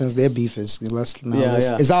like, okay, since their beef is,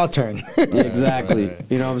 it's our turn. Yeah, exactly. Right.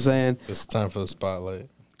 You know what I'm saying? It's time for the spotlight.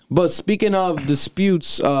 But speaking of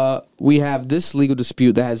disputes, we have this legal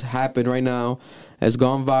dispute that has happened right now, has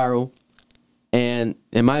gone viral. And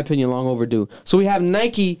in my opinion, long overdue. So we have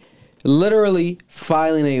Nike literally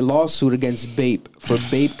filing a lawsuit against Bape for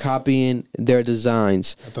Bape copying their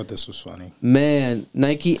designs. I thought this was funny. Man,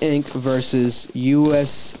 Nike Inc. versus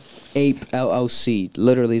US Ape LLC.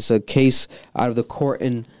 Literally, it's a case out of the court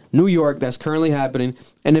in New York that's currently happening.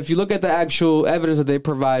 And if you look at the actual evidence that they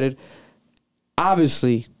provided,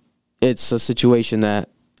 obviously, it's a situation that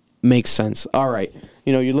makes sense. All right.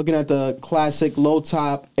 You're looking at the classic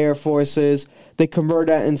low-top Air Forces. They convert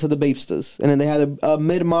that into the Bapestas. And then they had a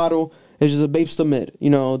mid-model. It's just a Bapesta mid.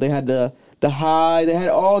 They had the high. They had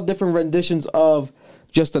all different renditions of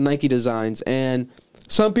just the Nike designs. And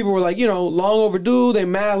some people were like, long overdue. They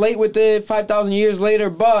mad late with it, 5,000 years later.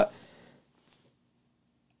 But,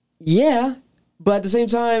 yeah. But at the same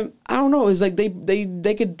time, I don't know. It's like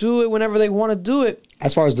they could do it whenever they want to do it.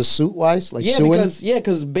 As far as the suit wise, like Yeah, suing?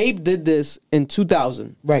 because Bape did this in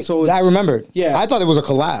 2000. Right. So I remembered. Yeah. I thought it was a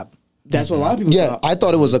collab. That's what a lot of people Yeah, thought. I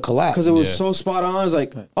thought it was a collab. Because it was Yeah. so spot on. It's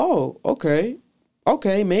like, oh, okay,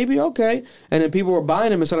 maybe, okay. And then people were buying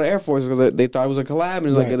them instead of Air Force because they thought it was a collab.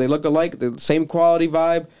 And like Right. they look alike, the same quality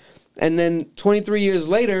vibe. And then 23 years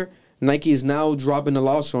later, Nike is now dropping the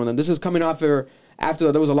lawsuit on them. This is coming after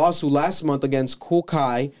there was a lawsuit last month against Kool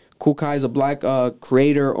Kai. Cool Kai is a black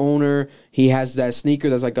creator, owner. He has that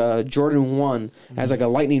sneaker that's like a Jordan 1, has like a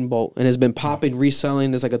lightning bolt, and has been popping,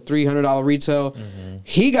 reselling. There's like a $300 retail.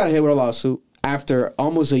 He got hit with a lawsuit after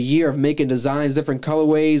almost a year of making designs, different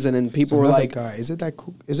colorways, and then people were like, guy. Is it that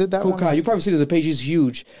cool? Is it that Cool one? Kai. You probably see there's a page. He's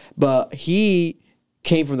huge, but he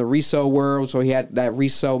came from the resale world, so he had that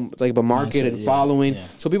resale like a market and following. Yeah.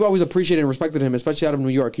 So people always appreciated and respected him, especially out of New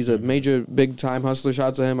York. He's a major, big time hustler. Shout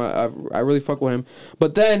out to him. I really fuck with him.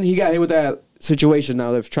 But then he got hit with that situation.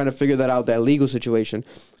 Now they're trying to figure that out, that legal situation,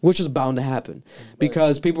 which is bound to happen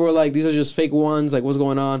because people were like, these are just fake ones. Like, what's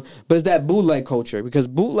going on? But it's that bootleg culture because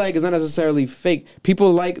bootleg is not necessarily fake.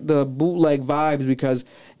 People like the bootleg vibes because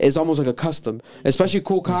it's almost like a custom. Especially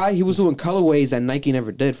Cool Kai, he was doing colorways that Nike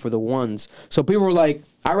never did for the ones. So people were like,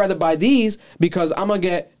 I'd rather buy these because I'm gonna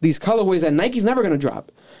get these colorways that Nike's never gonna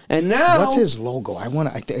drop. And now, what's his logo? I want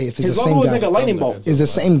to. If it's his the same logo guy, is like a lightning bolt. Is the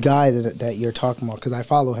same guy that you're talking about? Because I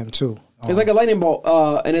follow him too. It's like a lightning bolt,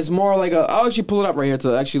 and it's more like a. I'll actually pull it up right here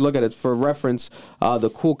to actually look at it for reference.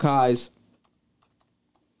 The Cool Kais,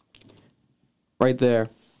 right there.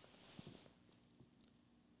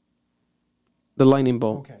 The lightning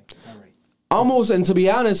bolt. Okay, all right. Almost, and to be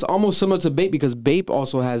honest, almost similar to Bape because Bape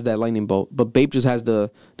also has that lightning bolt, but Bape just has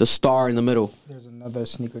the star in the middle. There's another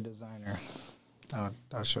sneaker designer.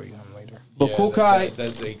 I'll show you him later. But Cool Kai,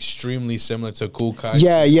 that's extremely similar to Cool Kai.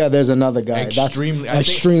 Yeah. There's another guy. Extremely, That's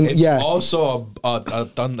extreme. It's yeah. also a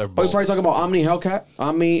Thunderbolt. oh, you're probably talking about Omni Hellcat.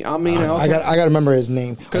 Omni and Hellcat. I got to remember his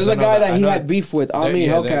name. Because there's a guy that he had beef with, Omni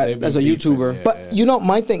Hellcat, as a YouTuber. Yeah. But you know,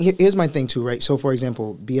 my thing here's my thing too, right? So for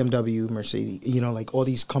example, BMW, Mercedes, you know, like all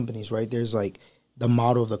these companies, right? There's like the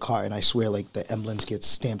model of the car, and I swear, like the emblems get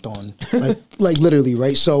stamped on, like literally,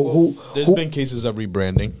 right? So There's been cases of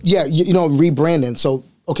rebranding. Yeah, you know, rebranding. So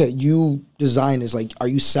okay, you design is like, are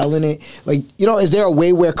you selling it? Like, you know, is there a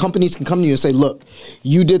way where companies can come to you and say, look,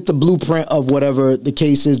 you did the blueprint of whatever the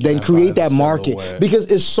case is, then create that market? Because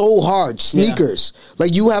it's so hard. Sneakers. Yeah.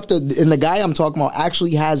 Like, you have to, and the guy I'm talking about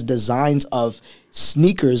actually has designs of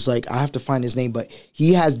sneakers. Like, I have to find his name, but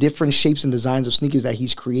he has different shapes and designs of sneakers that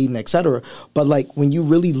he's creating, etc. But like, when you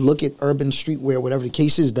really look at urban streetwear, whatever the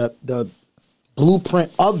case is, the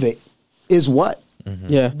blueprint of it is what?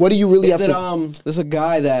 Mm-hmm. Yeah. What do you really have to... There's a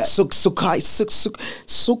guy that... Sukai.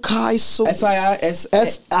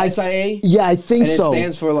 SIA? Yeah, I think and so. It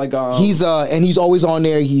stands for like... he's he's always on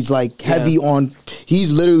there. He's like heavy on...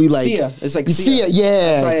 He's literally like... Sia. It's like Sia.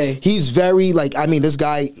 Yeah. SIA. He's very like... I mean, this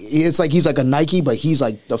guy, it's like he's like a Nike, but he's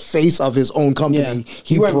like the face of his own company. Yeah.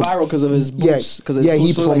 He went viral because of his boots. Yeah,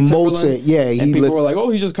 he promotes it. Yeah. And people were like,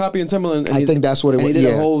 oh, he's just copying Timberland. And I think that's what it was. And he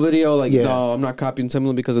did a whole video like, no, I'm not copying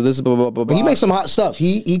Timberland because of this, blah, blah, blah, blah. But he makes some hot stuff.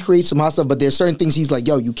 He creates some hot stuff, but there's certain things he's like,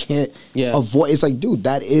 yo, you can't avoid. It's like, dude,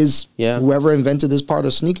 that is whoever invented this part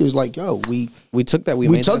of sneakers. Like, yo, we took that.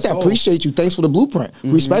 We took that. Appreciate you. Thanks for the blueprint.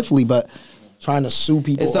 Mm-hmm. Respectfully, but trying to sue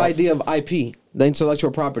people. It's the idea of IP, the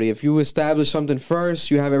intellectual property. If you establish something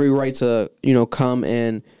first, you have every right to, come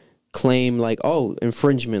and claim like, oh,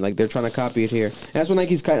 infringement, like they're trying to copy it here. And that's what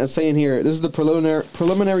Nike's kind of saying here. This is the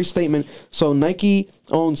preliminary statement. So Nike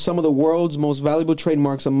owns some of the world's most valuable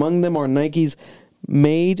trademarks. Among them are Nike's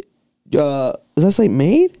made. Does that say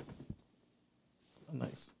made?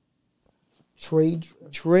 Nice. Trade.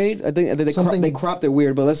 I think they cropped it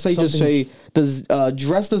weird, but let's say just say the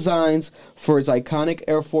dress designs for its iconic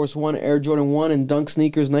Air Force One, Air Jordan 1, and Dunk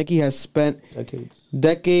sneakers. Nike has spent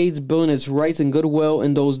decades building its rights and goodwill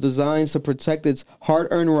in those designs to protect its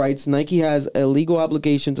hard-earned rights. Nike has a legal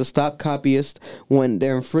obligation to stop copyists when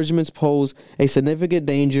their infringements pose a significant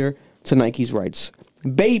danger to Nike's rights.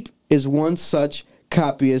 Bape is one such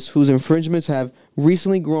copyist whose infringements have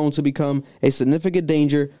recently grown to become a significant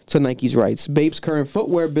danger to Nike's rights. Bape's current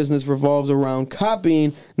footwear business revolves around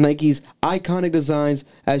copying Nike's iconic designs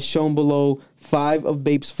as shown below. 5 of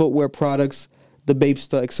Bape's footwear products, the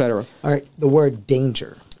Bapesta, etc. All right, the word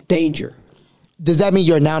danger. Danger. Does that mean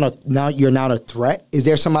you're now a threat? Is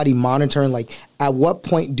there somebody monitoring? Like, at what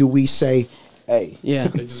point do we say, hey? Yeah.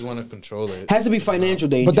 They just want to control it. Has to be financial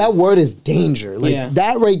danger. But that word is danger. Like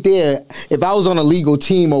that right there, if I was on a legal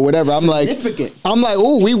team or whatever, I'm like,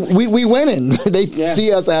 oh, we winning. They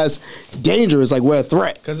see us as dangerous, like we're a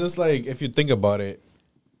threat. Because it's like, if you think about it,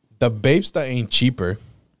 the Bapesta ain't cheaper.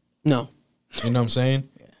 No. You know what I'm saying?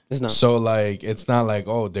 It's not. So, like, it's not like,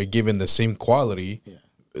 oh, they're giving the same quality. Yeah.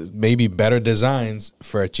 Maybe better designs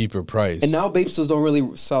for a cheaper price. And now Bapestas don't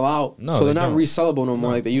really sell out. No, so they're not resellable no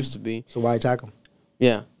more like they used to be. So why attack them?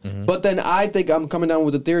 Yeah. Mm-hmm. But then I think I'm coming down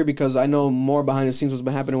with the theory because I know more behind the scenes what's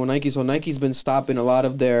been happening with Nike. So Nike's been stopping a lot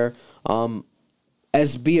of their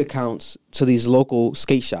SB accounts to these local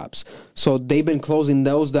skate shops. So they've been closing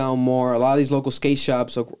those down more. A lot of these local skate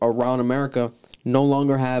shops around America no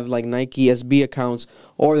longer have like Nike SB accounts,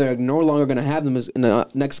 or they're no longer going to have them in the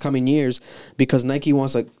next coming years because Nike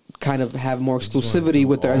wants to kind of have more exclusivity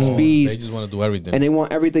with their SBs. They just want to do everything. And they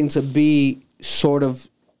want everything to be sort of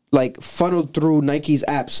like funneled through Nike's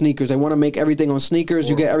app, sneakers. They want to make everything on sneakers.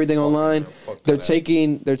 You get everything online. They're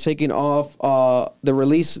taking off the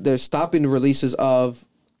release. They're stopping the releases of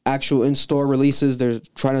actual in-store releases. They're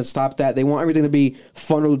trying to stop that. They want everything to be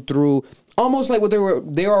funneled through, almost like what they were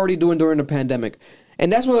already doing during the pandemic.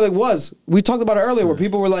 And that's what it was. We talked about it earlier, where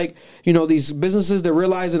people were like, you know, these businesses, they're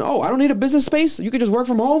realizing, oh, I don't need a business space. You can just work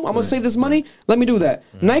from home. I'm going to save this money. Let me do that.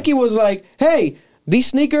 Nike was like, hey, these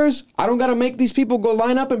sneakers, I don't got to make these people go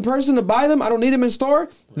line up in person to buy them. I don't need them in store.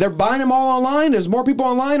 They're buying them all online. There's more people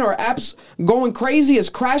online. Our app's going crazy. It's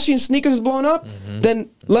crashing. Sneakers blowing up. Then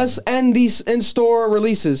let's end these in-store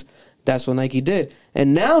releases. That's what Nike did.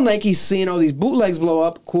 And now Nike's seeing all these bootlegs blow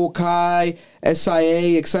up, Cool Kai,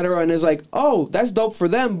 SIA, etc. And it's like, oh, that's dope for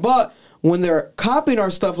them. But when they're copying our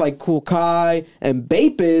stuff like Cool Kai and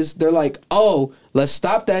Bape is, they're like, oh, let's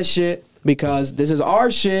stop that shit because this is our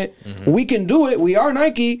shit. We can do it. We are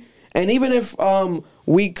Nike. And even if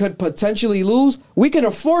we could potentially lose, we can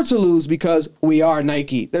afford to lose because we are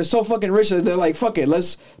Nike. They're so fucking rich that they're like, fuck it,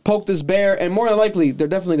 let's poke this bear. And more than likely, they're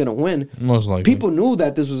definitely going to win. Most likely. People knew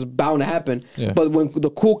that this was bound to happen. Yeah. But when the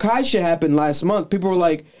Cool Kai shit happened last month, people were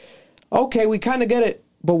like, okay, we kind of get it.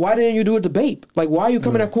 But why didn't you do it to Bape? Like, why are you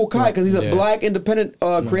coming at Cool Kai? Because he's a black independent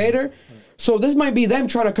creator. So this might be them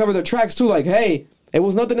trying to cover their tracks too. Like, hey, it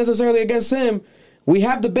was nothing necessarily against him. We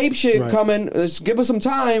have the Bape shit coming. Let's give us some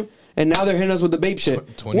time. And now they're hitting us with the Bape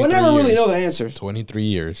shit. We'll never really know the answers. 23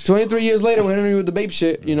 years. 23 years later, we're hitting you with the Bape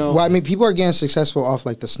shit, you know. Well, I mean, people are getting successful off,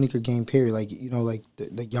 like, the sneaker game period. Like, you know, like,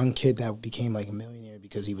 the young kid that became, like, a millionaire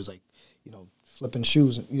because he was, like, you know, flipping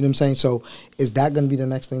shoes. You know what I'm saying? So is that going to be the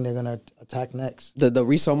next thing they're going to attack next? The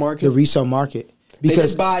resale market? The resale market.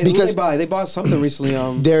 Because they bought something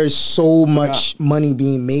recently. There's so much money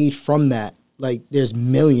being made from that. Like, there's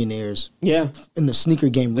millionaires in the sneaker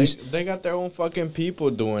game. They got their own fucking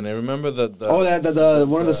people doing it. Remember the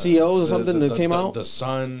one of the CEOs or something that came out? The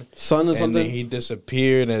son or something? And then he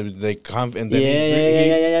disappeared and they come and then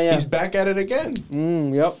yeah. he's back at it again.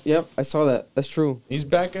 Yep. I saw that. That's true. He's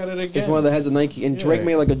back at it again. He's one of the heads of Nike. And Drake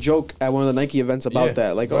made like a joke at one of the Nike events about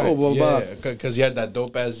that. Like, oh, blah, blah. Because he had that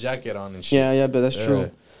dope-ass jacket on and shit. Yeah, but that's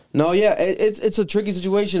true. No, it's a tricky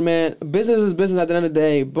situation, man. Business is business at the end of the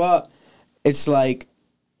day, but it's like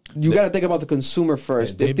you got to think about the consumer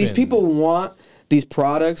first. If these people want these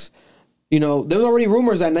products, you know, there's already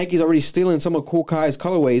rumors that Nike's already stealing some of Cool Kai's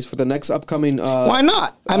colorways for the next upcoming. Why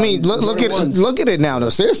not? I mean, look at it now. No,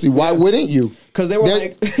 seriously, why wouldn't you? Because they were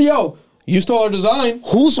like, "Yo, you stole our design.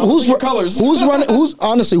 Who's colors? Who's running?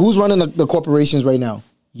 Who's running the corporations right now?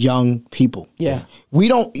 Young people. Yeah. We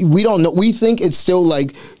don't know. We think it's still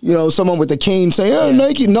like, you know, someone with a cane saying, "Oh,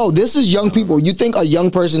 Nike." No, this is young people. You think a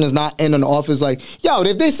young person is not in an office like, yo,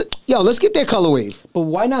 if they say, yo, let's get their colorway. But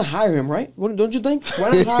why not hire him, right? Don't you think?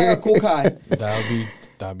 Why not hire Cool Kai?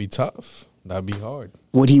 That'd be tough. That'd be hard.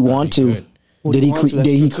 Would he want to? Did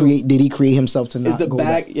he create himself to not is the go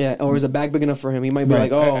bag that? or is the bag big enough for him? He might be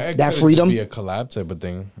like, oh, that freedom. Be a collab type of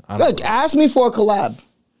thing. Look, ask me for a collab.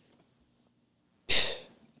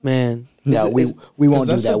 Man, no, we won't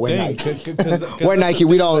do that. We're Nike. We're Nike.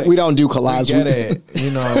 We don't do collabs. We get it. You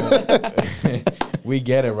know, we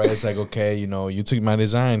get it, right? It's like, okay, you know, you took my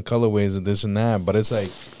design, colorways, and this and that. But it's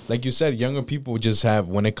like you said, younger people just have,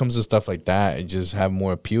 when it comes to stuff like that, it just have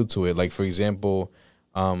more appeal to it. Like, for example,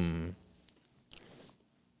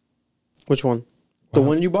 which one? The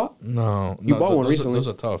one you bought? No, you bought one recently. Those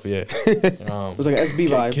are tough. Yeah, it was like an SB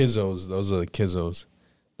vibe. Kizzos. Those are the Kizzos.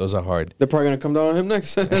 Those are hard. They're probably gonna come down on him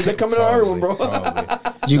next. They're coming on everyone, bro.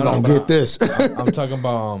 You gonna get this? I'm talking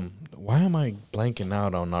about. Why am I blanking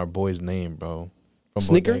out on our boy's name, bro? From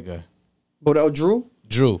Sneaker? Bodega.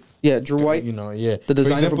 Drew. Yeah, Drew White. You know, yeah. The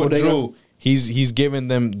designer for Bodega. Drew, he's giving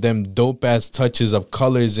them dope ass touches of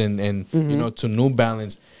colors and you know, to New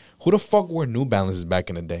Balance. Who the fuck wore New Balances back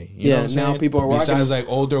in the day? You know what I'm saying? Now people are rocking. Besides like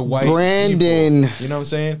older white Brandon. people, you know what I'm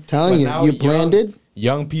saying? Telling you branded.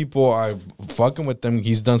 Young people are fucking with them.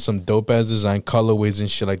 He's done some dope ass design colorways and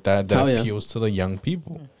shit like that appeals to the young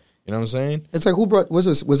people. You know what I'm saying? It's like, who brought was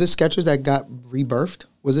this Skechers that got rebirthed?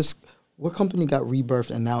 What company got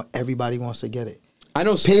rebirthed and now everybody wants to get it? I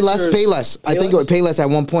know Pay less, Skechers- pay less. I think it would pay less at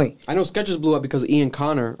one point. I know Skechers blew up because of Ian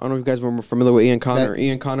Connor. I don't know if you guys were familiar with Ian Connor.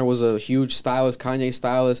 Ian Connor was a huge stylist, Kanye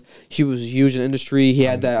stylist. He was huge in the industry. He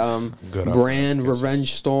had that Good brand,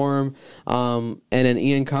 Revenge Storm. And then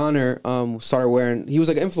Ian Connor started wearing, he was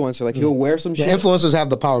like an influencer. Like he'll wear some Yeah, shit. influencers have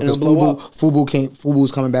the power And because it'll blow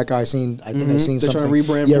Fubu's coming back. I think I've seen They're something. trying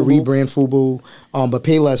to rebrand Yeah, Fubu. rebrand Fubu. But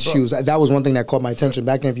Payless shoes. That was one thing that caught my attention.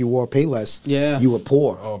 Back then, if you wore Payless, Yeah. you were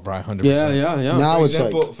poor. Oh, Brian, 100%. Yeah. Now For it's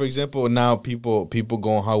example, like, for example, now people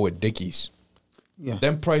going hard with Dickies. Yeah.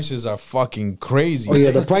 Them prices are fucking crazy. oh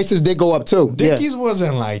yeah, the prices did go up too. Dickies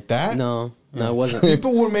wasn't like that. No, it wasn't.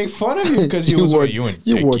 People would make fun of you because you wore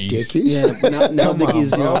Dickies. Yeah, but now Come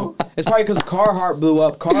Dickies, on, you know, bro. it's probably because Carhartt blew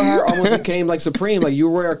up. Carhartt almost became like Supreme. Like you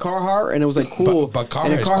wear a Carhartt and it was like cool. But Carhartt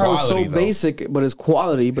and then is Carhartt was so quality, though. basic, but it's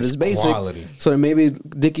quality, but it's basic. quality. So then maybe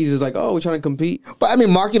Dickies is like, oh, we're trying to compete. But I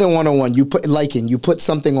mean, marketing 101. You put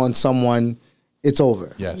something on someone, it's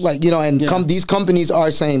over. Yes. Like, you know, and Yeah. these companies are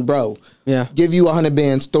saying, bro, Yeah. give you 100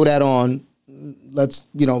 bands, throw that on. Let's,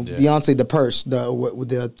 you know, Yeah. Beyonce the purse, the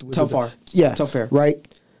Telfar. yeah, Telfair. right.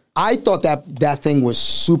 I thought that thing was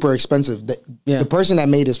super expensive. The person that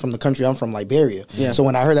made this from the country I'm from, Liberia. Yeah. So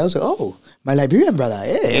when I heard that, I was like, oh, my Liberian brother.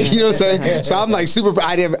 Hey. You know what I'm saying? So I'm like super.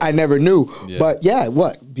 I never knew. Yeah. But yeah,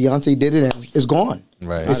 what Beyonce did it and it's gone.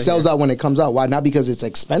 Right. It sells out when it comes out. Why? Not because it's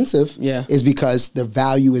expensive. Yeah. It's because the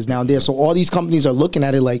value is now there. So all these companies are looking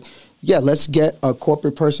at it like, yeah, let's get a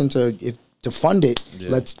corporate person to fund it. Yeah.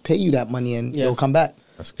 Let's pay you that money and Yeah. it'll come back.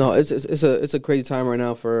 No, it's a crazy time right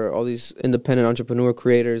now for all these independent entrepreneur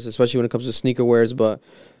creators, especially when it comes to sneaker wares. But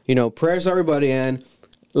you know, prayers to everybody. And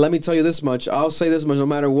let me tell you this much: I'll say this much: no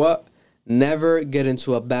matter what, never get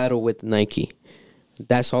into a battle with Nike.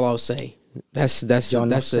 That's all I'll say. That's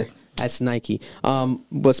it. That's Nike.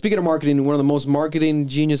 But speaking of marketing, one of the most marketing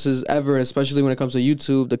geniuses ever, especially when it comes to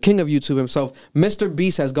YouTube, the king of YouTube himself, Mr.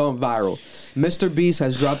 Beast has gone viral. Mr. Beast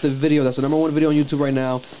has dropped a video that's the #1 video on YouTube right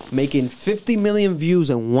now, making 50 million views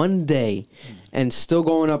in one day and still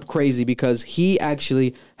going up crazy because he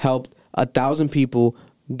actually helped 1,000 people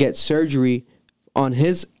get surgery on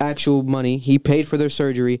his actual money. He paid for their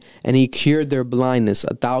surgery and he cured their blindness,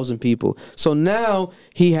 1,000 people. So now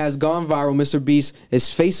he has gone viral. Mr. Beast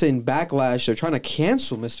is facing backlash. They're trying to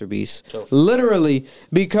cancel Mr. Beast. Literally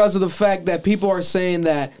because of the fact that people are saying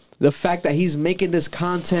that the fact that he's making this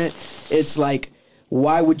content, it's like,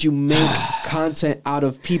 why would you make content out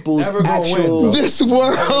of people's Never gonna win, actual... bro. This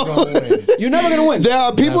world. You're never going to win. There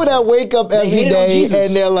are people that wake up every hate it on day Jesus.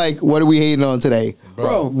 and they're like, what are we hating on today?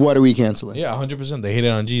 Bro. What are we canceling? Yeah, 100%. They hate it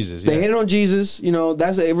on Jesus. They yeah. hate it on Jesus. You know,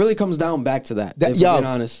 it really comes down back to that. That- if we're yo, being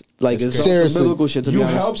honest. Like, it's it's crazy. some Seriously. biblical shit, to be You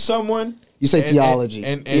honest. help someone. You say theology.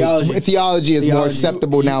 Theology. Theology is more Theology.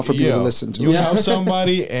 acceptable now for people to listen to. You help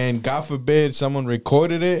somebody, and God forbid someone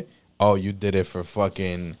recorded it. Oh, you did it for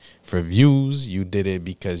views. You did it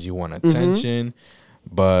because you want attention.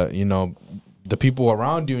 But you know, the people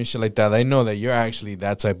around you and shit like that, they know that you're actually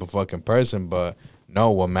that type of fucking person. But no,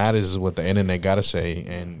 what matters is what the internet gotta say.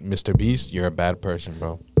 And Mr. Beast, you're a bad person,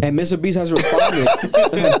 bro. And Mr. Beast has responded.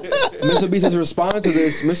 Mr. Beast has responded to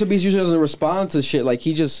this. Mr. Beast usually doesn't respond to shit. Like,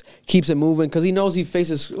 he just keeps it moving because he knows he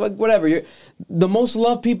faces, like, whatever. The most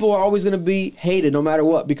loved people are always going to be hated no matter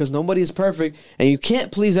what because nobody is perfect. And you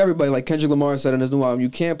can't please everybody. Like Kendrick Lamar said in his new album, you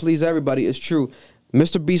can't please everybody. It's true.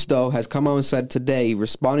 Mr. Beast, though, has come out and said today,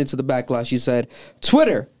 responding to the backlash, he said,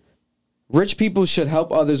 Twitter, rich people should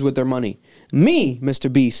help others with their money. Me,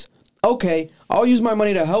 Mr. Beast. Okay, I'll use my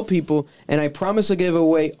money to help people, and I promise to give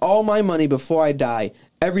away all my money before I die.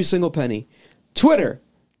 Every single penny. Twitter,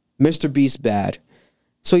 Mr. Beast bad.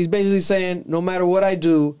 So he's basically saying, no matter what I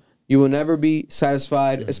do, you will never be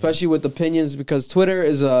satisfied, especially with opinions, because Twitter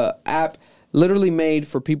is a app literally made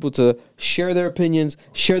for people to share their opinions,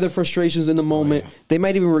 share their frustrations in the moment. They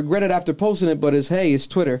might even regret it after posting it, but it's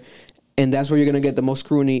Twitter. And that's where you're going to get the most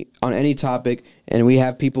scrutiny on any topic. And we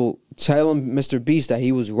have people telling Mr. Beast that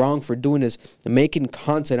he was wrong for doing this and making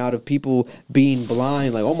content out of people being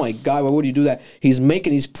blind. Like, oh my God, why would you do that? He's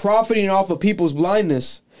profiting off of people's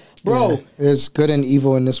blindness. Bro. Yeah. There's good and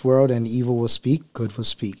evil in this world, and evil will speak, good will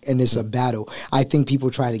speak. And it's a battle. I think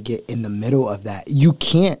people try to get in the middle of that. You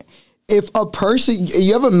can't. If a person,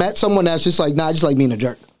 you ever met someone that's just like, nah, I just like being a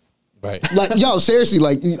jerk. Right. Like, yo, seriously,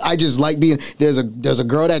 like, I just like being, there's a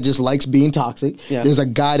girl that just likes being toxic. Yeah. There's a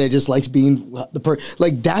guy that just likes being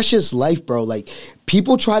like, that's just life, bro. Like,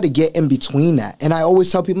 people try to get in between that. And I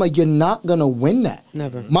always tell people, like, you're not going to win that.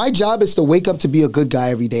 Never. My job is to wake up to be a good guy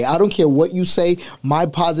every day. I don't care what you say. My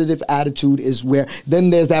positive attitude is where, then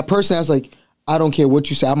there's that person that's like, I don't care what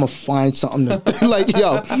you say. I'm gonna find something to like,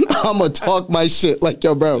 yo. I'm gonna talk my shit, like,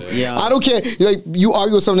 yo, bro. Yeah. I don't care. Like, you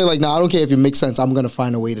argue with something like, no, I don't care if it makes sense. I'm gonna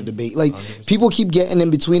find a way to debate. Like, 100%. people keep getting in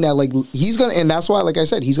between that. Like, he's gonna, and that's why, like I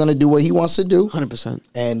said, he's gonna do what he wants to do. 100%.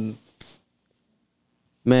 And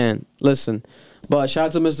Man, listen. But shout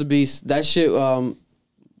out to Mr. Beast. That shit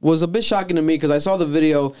was a bit shocking to me because I saw the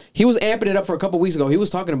video. He was amping it up for a couple weeks ago. He was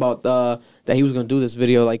talking about that he was going to do this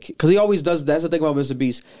video. Like, because he always does. That's the thing about Mr.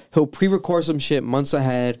 Beast. He'll pre-record some shit months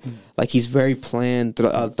ahead. Like, he's very planned,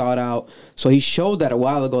 thought out. So he showed that a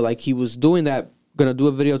while ago. Like, he was doing that, going to do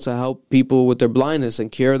a video to help people with their blindness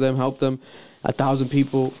and cure them, help them. 1,000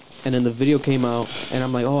 people. And then the video came out. And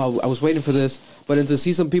I'm like, oh, I was waiting for this. But then to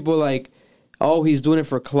see some people like, oh, he's doing it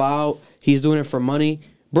for clout. He's doing it for money.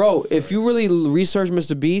 Bro, if you really research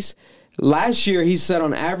Mr. Beast, last year he said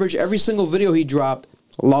on average every single video he dropped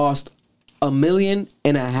lost $1.5 million,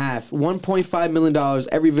 $1.5 million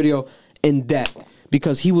every video in debt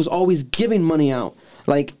because he was always giving money out.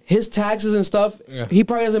 Like his taxes and stuff, he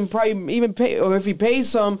probably doesn't even pay, or if he pays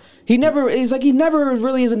some, he never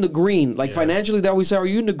really is in the green. Like financially, they always say, "Are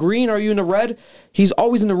you in the green? Are you in the red?" He's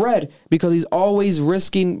always in the red because he's always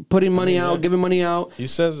risking putting money out, giving money out. He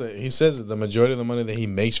says that the majority of the money that he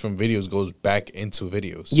makes from videos goes back into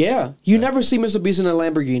videos. Yeah, you never see Mr. Beast in a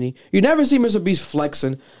Lamborghini. You never see Mr. Beast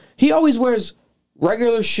flexing. He always wears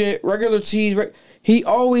regular shit, regular tees. He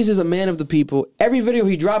always is a man of the people. Every video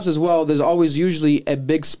he drops as well, there's always usually a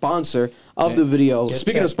big sponsor of the video.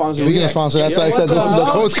 Speaking of sponsors. Speaking of sponsor, that's why I said this is a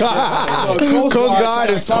Coast Guard. Coast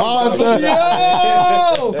Guard is sponsor.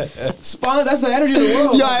 Yo! That's the energy of the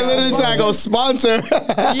world. Yo, I literally said I go sponsor.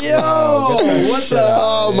 Yo! What the?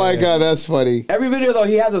 Oh my God, that's funny. Every video, though,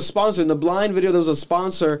 he has a sponsor. In the blind video, there was a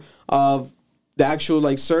sponsor of the actual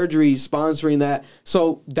like surgery sponsoring that.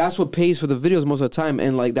 So that's what pays for the videos most of the time,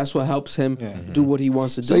 and like that's what helps him do what he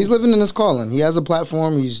wants to do. So he's living in his calling. He has a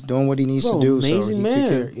platform. He's doing what he needs to do. Amazing so he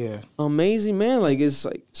man. Amazing man. Like it's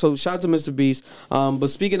like so. Shout out to Mr. Beast. But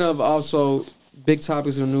speaking of also big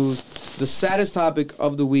topics in the news, the saddest topic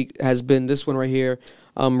of the week has been this one right here.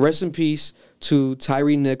 Rest in peace to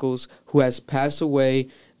Tyree Nichols, who has passed away.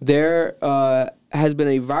 There has been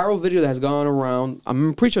a viral video that has gone around.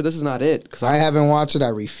 I'm pretty sure this is not it. I haven't watched it. I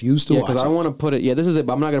refuse to watch it. Because I want to put it. Yeah, this is it,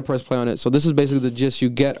 but I'm not going to press play on it. So this is basically the gist you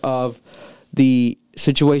get of the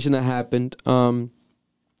situation that happened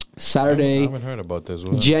Saturday. I haven't heard about this.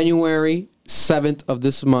 January 7th of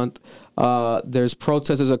this month. There's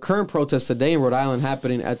protests. There's a current protest today in Rhode Island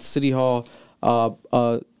happening at City Hall.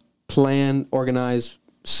 Planned, organized,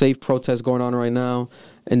 safe protest going on right now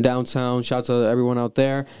in downtown. Shout out to everyone out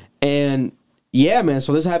there. And yeah, man,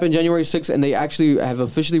 so this happened January 6th, and they actually have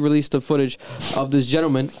officially released the footage of this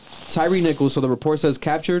gentleman, Tyree Nichols. So the report says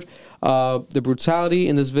captured the brutality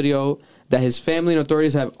in this video that his family and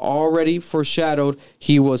authorities have already foreshadowed.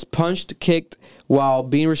 He was punched, kicked while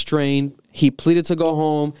being restrained. He pleaded to go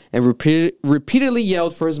home and repeatedly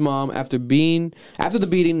yelled for his mom. After the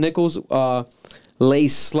beating, Nichols lay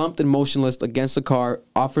slumped and motionless against the car.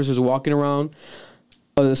 Officers walking around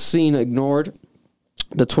the scene ignored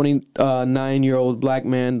the 29-year-old black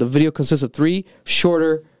man. The video consists of 3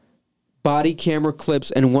 shorter body camera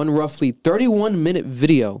clips and one roughly 31-minute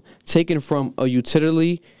video taken from a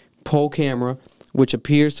utility pole camera, which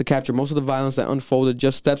appears to capture most of the violence that unfolded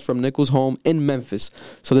just steps from Nichols' home in Memphis.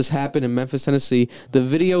 So this happened in Memphis, Tennessee. The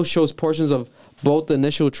video shows portions of both the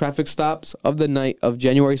initial traffic stops of the night of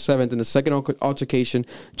January 7th and the second altercation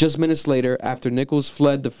just minutes later after Nichols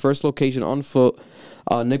fled the first location on foot.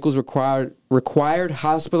 Nichols required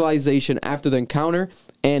hospitalization after the encounter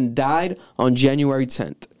and died on January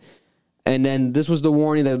 10th. And then this was the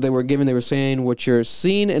warning that they were given. They were saying what you're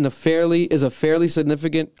seeing is a fairly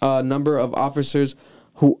significant number of officers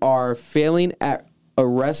who are failing at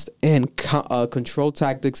arrest and control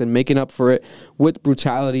tactics and making up for it with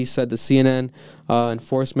brutality, said the CNN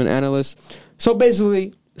enforcement analyst. So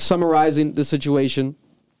basically, summarizing the situation.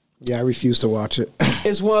 Yeah, I refuse to watch it.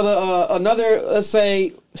 It's one of the another, let's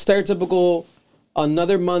say, stereotypical.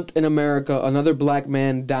 Another month in America, another black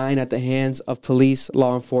man dying at the hands of police,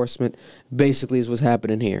 law enforcement, basically is what's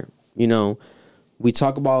happening here. You know, we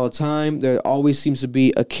talk about all the time, there always seems to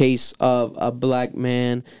be a case of a black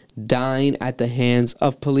man dying at the hands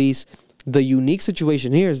of police. The unique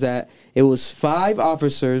situation here is that it was 5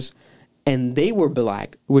 officers and they were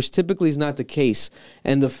black, which typically is not the case.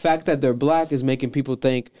 And the fact that they're black is making people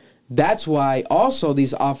think that's why also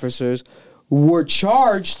these officers were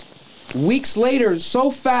charged weeks later, so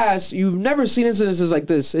fast. You've never seen incidences like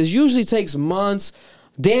this. It usually takes months,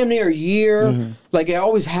 damn near a year. Like it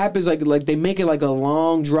always happens. Like they make it like a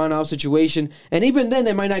long drawn out situation, and even then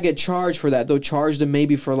they might not get charged for that. They'll charge them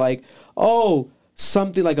maybe for like,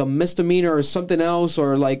 something like a misdemeanor or something else,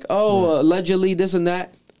 or like allegedly this and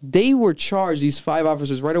that. They were charged, these 5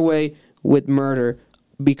 officers, right away with murder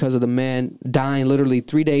because of the man dying literally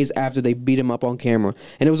 3 days after they beat him up on camera.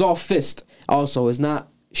 And it was all fist. Also, it's not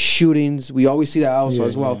shootings. We always see that also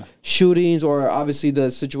as well. Shootings, or obviously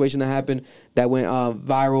the situation that happened that went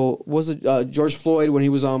viral. Was it George Floyd when he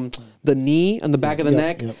was the knee on the back of the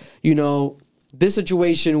neck? You know, this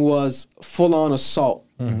situation was full on assault.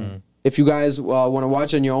 If you guys want to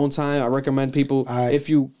watch it in your own time, I recommend people, if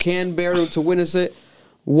you can bear to witness it,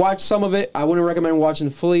 watch some of it. I wouldn't recommend watching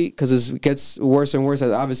fully because it gets worse and worse,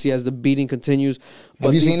 obviously, as the beating continues. But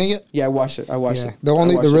Have you seen it yet? Yeah, I watched it. The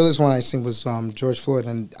realest one I think was George Floyd,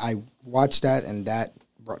 and I watched that, and that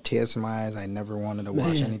brought tears to my eyes. I never wanted to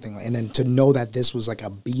watch anything. And then to know that this was like a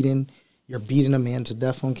beating, you're beating a man to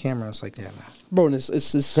death on camera. It's like, bro, it's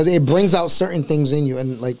because it brings out certain things in you,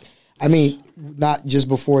 and like, I mean, not just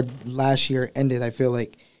before last year ended. I feel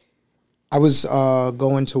like I was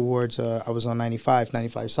going towards. I was on 95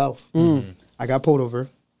 South. I got pulled over,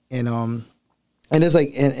 and it's like,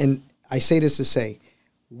 and I say this to say,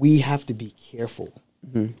 we have to be careful.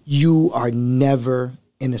 You are never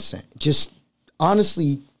innocent. Just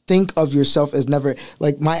honestly think of yourself as never.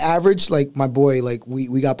 Like my average, like my boy, like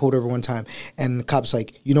we got pulled over one time, and the cop's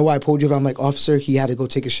like, you know why I pulled you over? I'm like, officer, he had to go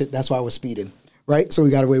take a shit. That's why I was speeding, right? So we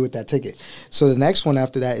got away with that ticket. So the next one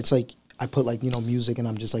after that, it's like, I put like, music and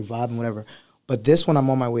I'm just like vibing, whatever. But this one, I'm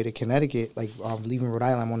on my way to Connecticut, like I'm leaving Rhode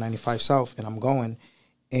Island, I'm on 95 South, and I'm going,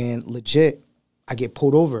 and legit, I get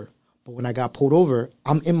pulled over. But when I got pulled over,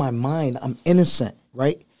 I'm in my mind, I'm innocent,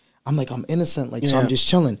 right? I'm like, I'm innocent, like, so I'm just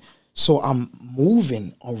chilling. So I'm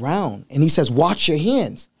moving around, and he says, watch your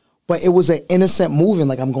hands. But it was an innocent moving,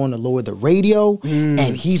 like I'm going to lower the radio,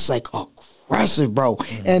 and he's like aggressive, bro.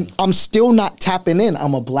 And I'm still not tapping in.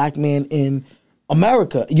 I'm a black man in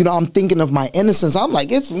America. I'm thinking of my innocence. I'm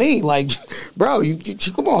like, it's me. Like, bro, you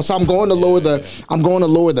come on. So I'm going to lower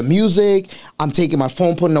the music. I'm taking my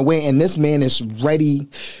phone, putting it away, and this man is ready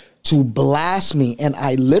to blast me. And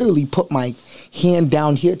I literally put my hand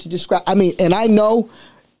down here to describe. I mean, and I know,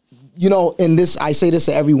 in this, I say this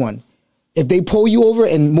to everyone. If they pull you over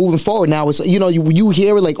and moving forward now, it's, you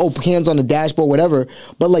hear it like, oh, hands on the dashboard, whatever.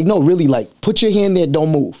 But like, no, really, like, put your hand there,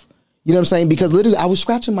 don't move. You know what I'm saying? Because literally, I was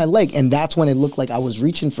scratching my leg, and that's when it looked like I was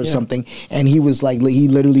reaching for something. And he was like, he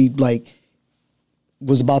literally like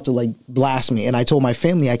was about to like blast me. And I told my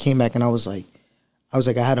family, I came back and I was like,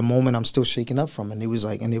 I had a moment I'm still shaking up from. And they was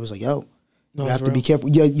like, yo, you have to be careful.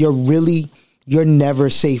 You're never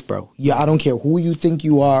safe, bro. Yeah, I don't care who you think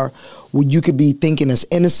you are. What you could be thinking is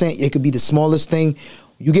innocent. It could be the smallest thing.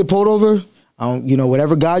 You get pulled over,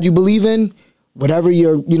 whatever God you believe in, whatever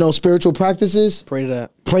your, spiritual practices. Pray to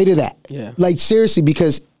that. Pray to that. Yeah. Like, seriously,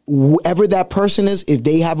 because whoever that person is, if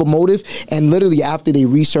they have a motive, and literally after they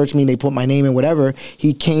researched me and they put my name in, whatever,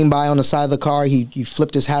 he came by on the side of the car, he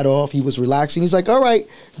flipped his hat off, he was relaxing. He's like, all right,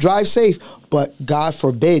 drive safe. But God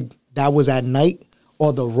forbid that was at night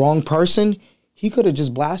or the wrong person, he could have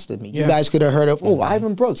just blasted me. Yeah. You guys could have heard of,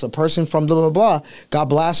 Ivan Brooks, a person from blah, blah, blah, got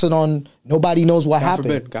blasted on nobody knows what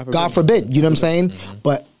happened. God forbid. You know what I'm saying?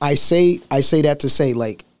 But I say that to say,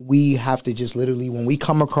 like, we have to just literally, when we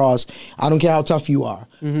come across, I don't care how tough you are,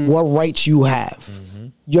 what rights you have,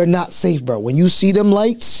 you're not safe, bro. When you see them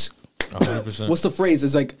lights. 100%. What's the phrase?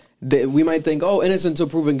 It's like, we might think, innocent until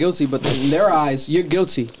proven guilty, but in their eyes, you're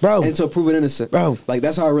guilty, bro, until proven innocent, bro. Like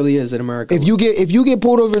that's how it really is in America. If you get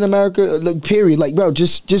pulled over in America, like, period, like, bro,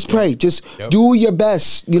 just pray, just do your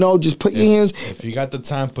best, just put your hands. If you got the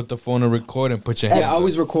time, put the phone and record and put your hands. Yeah,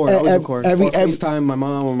 always record. Every FaceTime my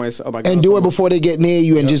mom or my and do it before they get near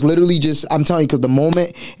you, and just literally I'm telling you, because the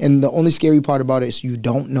moment, and the only scary part about it is you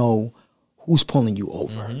don't know who's pulling you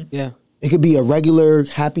over. Yeah, it could be a regular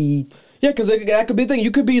happy. Yeah, because that could be a thing.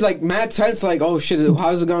 You could be like mad tense, like, oh shit,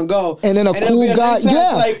 how's it gonna go? And then a cool guy,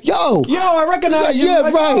 like, yo, I recognize you. Yeah,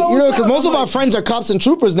 like, right. Because most of our friends are cops and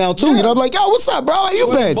troopers now too. I'm like, yo, what's up, bro? How you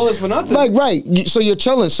been? Bullets for nothing. Like, right. So you're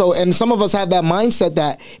chilling. So, and some of us have that mindset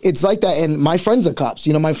that it's like that. And my friends are cops.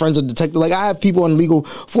 My friends are detectives. Like, I have people in legal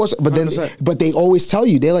force, but 100%. But they always tell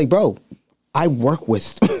you, they're like, bro, I work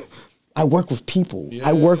with people. Yeah,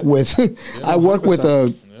 I work with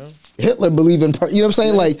Hitler believing, you know what I'm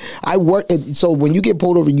saying? Like, I work, so when you get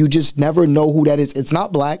pulled over, you just never know who that is. It's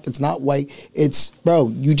not black, it's not white, it's, bro,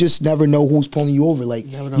 you just never know who's pulling you over. Like,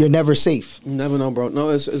 you're never safe. Never know, bro. No,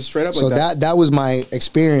 it's straight up so like that. So that was my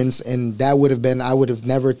experience, and that would have been, I would have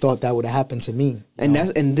never thought that would have happened to me. And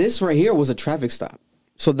this right here was a traffic stop.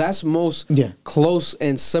 So that's most Yeah. close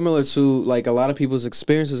and similar to like a lot of people's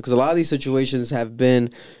experiences, because a lot of these situations have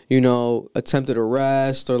been, attempted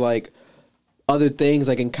arrest or like other things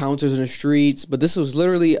like encounters in the streets. But this was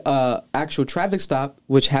literally a actual traffic stop,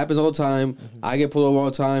 which happens all the time. I get pulled over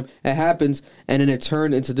all the time. It happens, and then it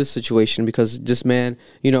turned into this situation because this man,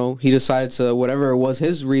 he decided to, whatever it was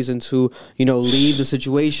his reason to, leave the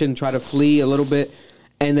situation, try to flee a little bit,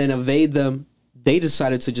 and then evade them. They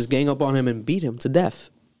decided to just gang up on him and beat him to death.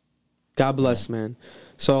 God bless, man.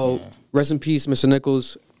 So, rest in peace, Mr.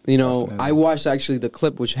 Nichols. I watched actually the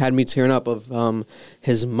clip, which had me tearing up, of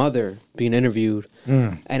his mother being interviewed.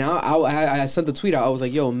 And I sent the tweet out. I was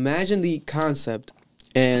like, yo, imagine the concept.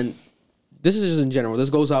 And this is just in general. This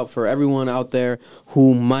goes out for everyone out there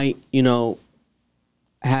who might,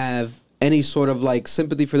 have any sort of like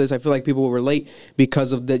sympathy for this. I feel like people will relate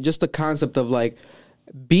because of just the concept of like,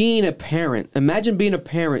 being a parent. Imagine being a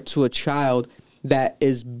parent to a child that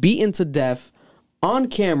is beaten to death on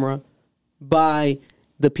camera by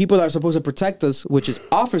the people that are supposed to protect us, which is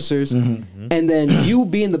officers, and then you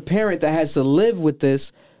being the parent that has to live with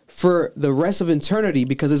this for the rest of eternity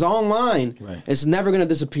because it's online. Right. It's never going to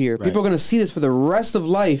disappear. Right. People are going to see this for the rest of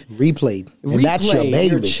life. Replayed. And that's your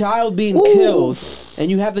baby. Your child being killed,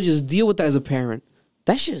 and you have to just deal with that as a parent.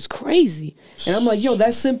 That shit is crazy. And I'm like, yo,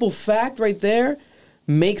 that simple fact right there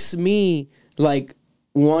makes me like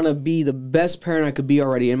want to be the best parent I could be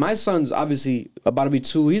already. And my son's obviously about to be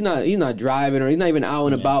 2. He's not driving or he's not even out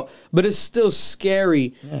and about, but it's still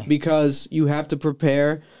scary because you have to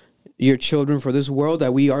prepare your children for this world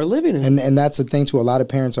that we are living in. And that's the thing too. A lot of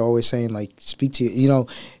parents are always saying like, speak to you.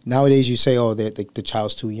 Nowadays you say, oh, the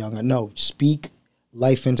child's too young. No, speak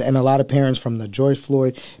life into. And a lot of parents from the George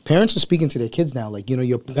Floyd, parents are speaking to their kids now. Like,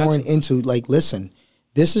 you're pouring into like, listen,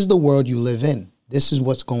 this is the world you live in. This is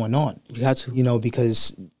what's going on. You got to.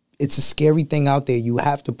 Because it's a scary thing out there. You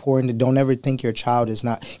have to pour into. Don't ever think your child is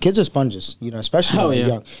not. Kids are sponges, especially when they're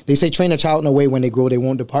young. They say train a child in a way when they grow, they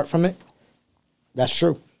won't depart from it. That's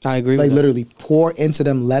true. I agree with like that. Literally pour into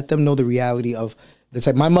them. Let them know the reality of the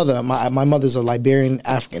type. My mother's a Liberian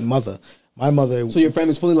African mother. My mother. So your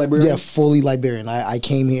family's fully Liberian? Yeah, fully Liberian. I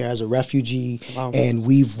came here as a refugee, and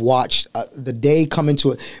we've watched the day coming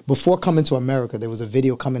to it. Before coming to America, there was a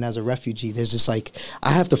video coming as a refugee. There's this like,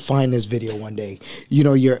 I have to find this video one day.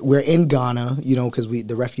 We're in Ghana, because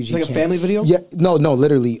the refugee. It's like a family video? Yeah, no,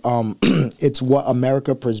 literally. It's what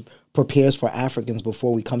America prepares for Africans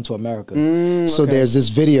before we come to America. So there's this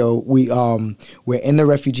video. We're in the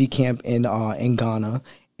refugee camp in Ghana,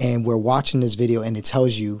 and we're watching this video, and it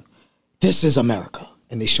tells you, this is America.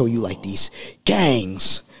 And they show you like these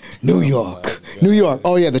gangs. New York.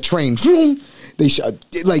 Oh yeah, the train. They show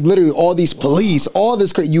like literally all these police, all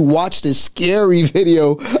this. You watch this scary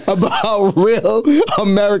video about how real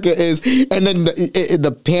America is. And then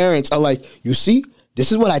the parents are like, you see,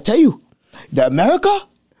 this is what I tell you. The America,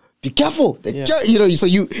 be careful. So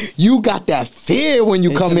you got that fear when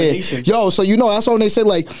you come in. Yo, so that's why when they say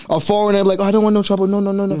like a foreigner, like, oh, I don't want no trouble.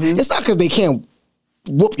 No. It's not because they can't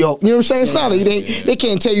whoop yo, you know what I'm saying? It's not like they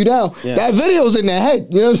can't tear you down. That video's in their head.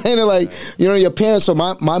 You know what I'm saying? They're like, your parents. So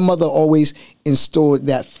my mother always instilled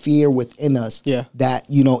that fear within us. Yeah. That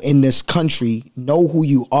in this country, know who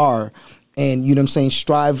you are, and you know what I'm saying,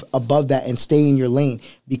 strive above that and stay in your lane,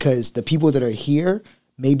 because the people that are here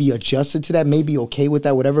may be adjusted to that, may be okay with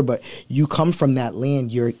that, whatever. But you come from that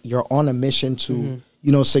land. You're on a mission to.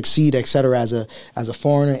 Succeed, et cetera, as a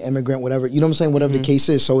foreigner, immigrant, whatever, you know what I'm saying, whatever the case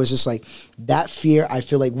is. So it's just like that fear, I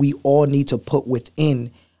feel like we all need to put within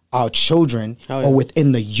our children or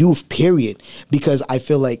within the youth, period. Because I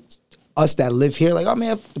feel like us that live here, like, oh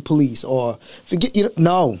man, the police, or forget,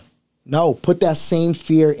 no, put that same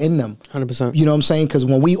fear in them. 100%. You know what I'm saying? Because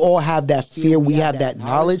when we all have that fear, we have that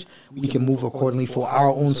knowledge, we can move accordingly for our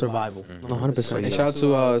own survival. 100%. And shout out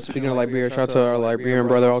to, speaking of Liberia, shout out to our Liberian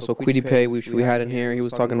brother, also Quiddy Pay, which we had in here. He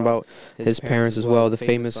was talking about his parents as well. The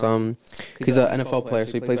famous, he's an NFL player,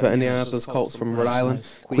 so he plays for Indianapolis Colts from Rhode Island,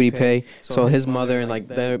 Quiddy Pay. So his mother and like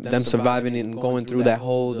them surviving and going through that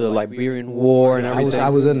whole the Liberian War and everything. I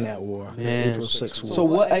was in that war, Man. April 6th war.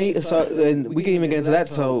 So and we can even get into that.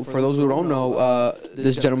 So for those who don't know,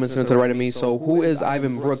 this gentleman sitting to the right of me. So who is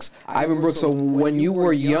Ivan Brooks? Ivan Brooks. So when you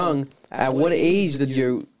were young, at what age did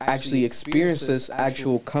you actually experience this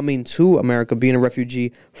actual coming to America, being a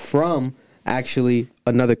refugee from actually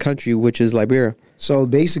another country, which is Liberia? So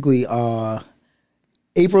basically,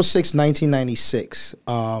 April 6, 1996,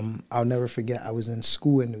 I'll never forget, I was in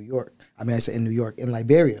school in New York. In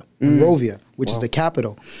Liberia, Monrovia, which is the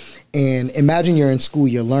capital. And imagine you're in school,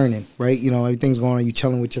 you're learning, right? Everything's going on, you're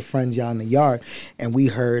chilling with your friends, y'all in the yard. And we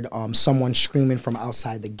heard someone screaming from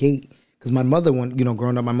outside the gate, Because my mother, when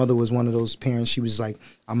growing up, my mother was one of those parents. She was like,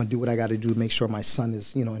 I'm gonna do what I got to do to make sure my son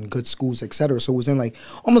is, in good schools, etc. So it was in like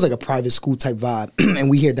almost like a private school type vibe.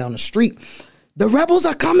 And we hear down the street, the rebels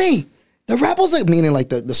are coming. The rebels are, meaning like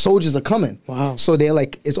the soldiers are coming. Wow. So they're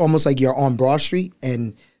like, it's almost like you're on Broad Street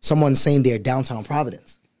and someone's saying they're downtown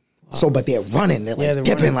Providence. So, but they're running. They're like Yeah, they're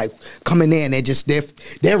dipping, running. like coming in.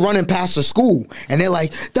 They're running past the school, and they're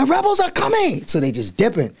like, the rebels are coming. So they just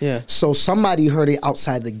dipping. Yeah. So somebody heard it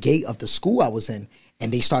outside the gate of the school I was in, and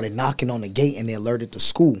they started knocking on the gate, and they alerted the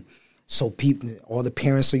school. So people, all the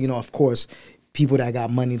parents, so of course, people that got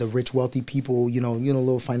money, the rich, wealthy people, a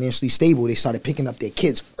little financially stable, they started picking up their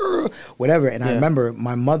kids, whatever. And I Yeah. remember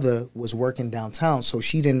my mother was working downtown, so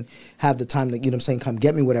she didn't have the time to, come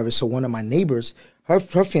get me, whatever. So one of my neighbors, her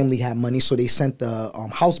family had money, so they sent the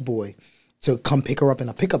houseboy to come pick her up in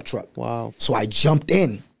a pickup truck. Wow. So I jumped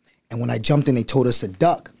in, and when I jumped in, they told us to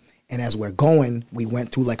duck. And as we're going, we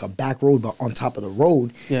went through like a back road, but on top of the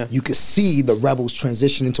road, Yeah. you could see the rebels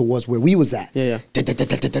transitioning towards where we was at. Yeah.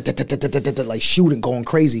 Like shooting, going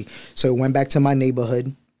crazy. So we went back to my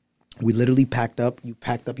neighborhood. We literally packed up. You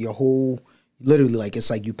packed up your whole, literally, like it's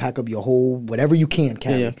like you pack up your whole, whatever you can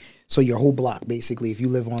carry. Yeah. So your whole block, basically. If you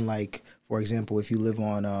live on like, for example, if you live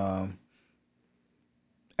on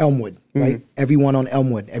Elmwood, right? Everyone on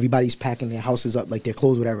Elmwood, everybody's packing their houses up, like their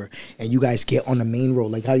clothes, whatever. And you guys get on the main road,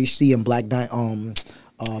 like how you see in Blood Diamond.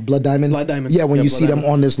 Blood Diamond. Yeah, when Yeah, you Blood see them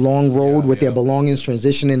Diamond. on this long road with their belongings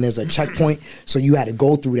transitioning, there's a checkpoint, so you had to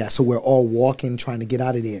go through that. So we're all walking, trying to get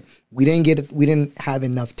out of there. We didn't have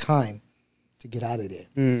enough time to get out of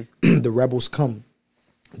there. The rebels come,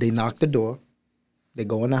 they knock the door, they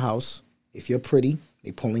go in the house. If you're pretty,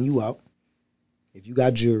 they pulling you out. If you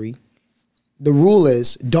got jewelry, the rule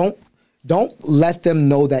is don't let them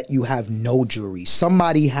know that you have no jewelry.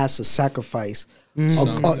 Somebody has to sacrifice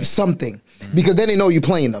something because then they know you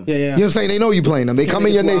playing them. Yeah, yeah. You know what I'm saying? They know you playing them. They come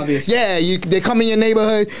in your make it too neighborhood. obvious. Yeah, they come in your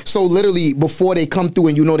neighborhood. So literally before they come through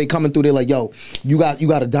and they coming through, they're like, yo, you got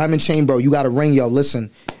a diamond chain, bro. You got a ring, yo.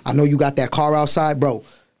 Listen, I know you got that car outside, bro.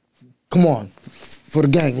 Come on. For the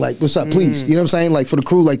gang, like, what's up, please? You know what I'm saying? Like, for the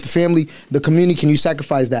crew, like, the family, the community, can you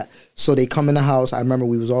sacrifice that? So they come in the house. I remember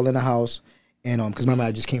we was all in the house, and, because remember,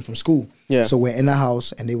 I just came from school. Yeah. So we're in the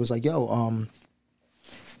house, and they was like, yo,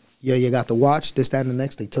 yeah, you got the watch, this, that, and the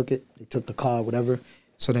next. They took it. They took the car, whatever.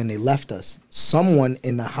 So then they left us. Someone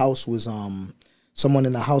in the house was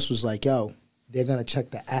like, yo, they're going to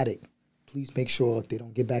check the attic. Please make sure they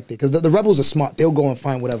don't get back there. Because the rebels are smart. They'll go and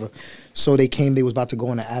find whatever. So they came. They was about to go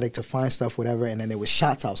in the attic to find stuff, whatever. And then there was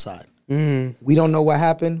shots outside. We don't know what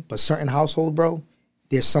happened, but certain household, bro,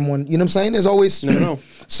 there's someone, you know what I'm saying? There's always No.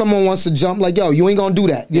 someone wants to jump like, yo, you ain't going to do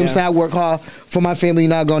that. You know what I'm saying? I work hard for my family. You're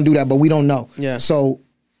not going to do that, but we don't know. Yeah. So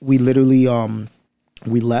we literally,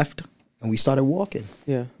 we left and we started walking.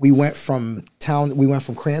 Yeah. We went from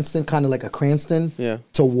Cranston, kind of like a Cranston, Yeah.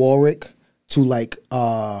 to Warwick, to like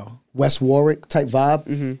West Warwick type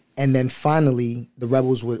vibe, and then finally the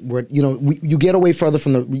rebels were you get away further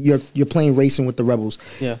from you're playing racing with the rebels.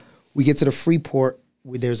 Yeah. We get to the Freeport.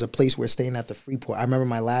 There's a place we're staying at the Freeport. I remember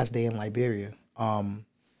my last day in Liberia.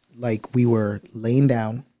 Like we were laying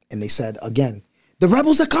down, and they said again, the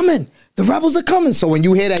rebels are coming. The rebels are coming. So when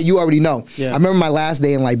you hear that, you already know. Yeah. I remember my last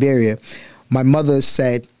day in Liberia. My mother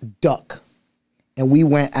said duck, and we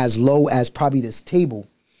went as low as probably this table.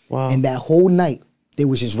 Wow. And that whole night, they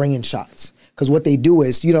was just ringing shots. Because what they do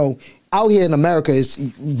is, out here in America, is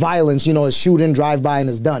violence, it's shooting, drive by, and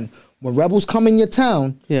it's done. When rebels come in your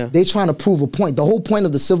town, Yeah. they trying to prove a point. The whole point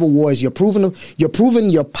of the Civil War is you're proving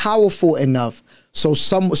you're powerful enough so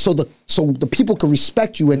the people can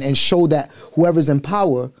respect you and show that whoever's in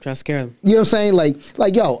power. Try to scare them. You know what I'm saying?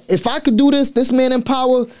 Like yo, if I could do this man in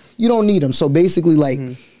power, you don't need him. So basically, like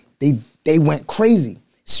they went crazy,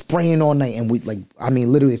 spraying all night, and we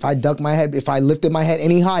literally, if I lifted my head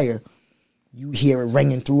any higher, you hear it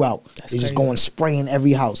ringing throughout. They're just crazy. going spraying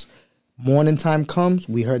every house. Morning time comes,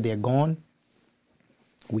 we heard they're gone.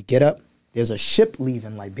 We get up. There's a ship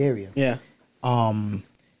leaving Liberia. Yeah.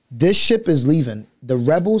 This ship is leaving. The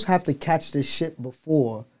rebels have to catch this ship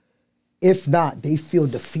before. If not, they feel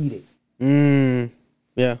defeated.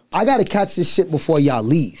 Yeah. I got to catch this shit before y'all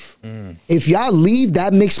leave. If y'all leave,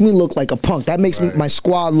 that makes me look like a punk. That makes my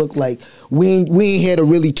squad look like we ain't here to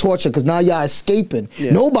really torture, because now y'all escaping.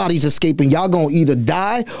 Yeah. Nobody's escaping. Y'all going to either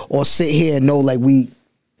die or sit here and know like we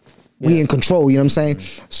in control. You know what I'm saying?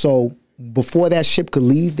 So before that ship could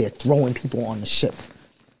leave, they're throwing people on the ship.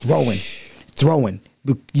 Throwing.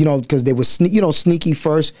 Because they were sneaky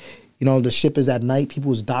first. The ship is at night. People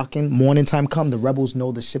was docking. Morning time come. The rebels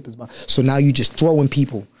know the ship is about. So now you just throwing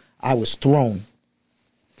people. I was thrown.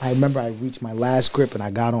 I remember I reached my last grip and I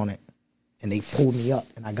got on it. and they pulled me up,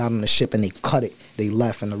 and I got on the ship, and they cut it. They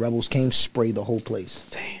left, and the rebels came, sprayed the whole place.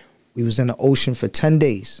 Damn. We was in the ocean for 10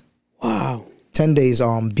 days. Wow. 10 days.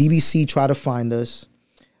 BBC tried to find us.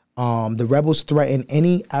 The rebels threatened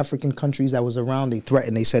any African countries that was around. They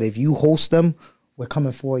threatened. They said, if you host them, we're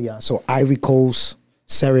coming for y'all. So Ivory Coast,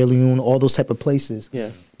 Sierra Leone, all those type of places.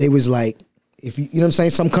 Yeah. They was like, if you know what I'm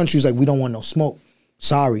saying? Some countries like, we don't want no smoke.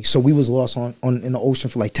 Sorry. So we was lost on in the ocean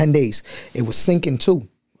for like 10 days. It was sinking too.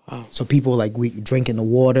 Wow. So people like, we drinking the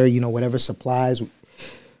water, you know, whatever supplies.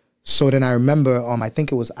 So then I remember, I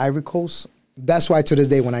think it was Ivory Coast. That's why to this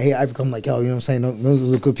day when I hear Ivory Coast, I'm like, yo, you know what I'm saying?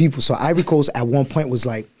 Those are good people. So Ivory Coast at one point was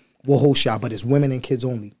like, we'll host y'all, but it's women and kids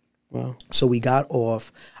only. Wow. So we got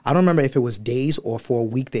off. I don't remember if it was days or for a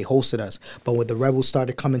week they hosted us. But when the rebels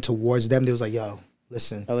started coming towards them, they was like, yo,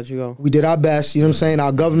 listen. I'll let you go. We did our best, you know what I'm saying?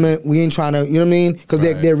 Our government, we ain't trying to, you know what I mean? Because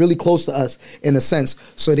they're really close to us in a sense.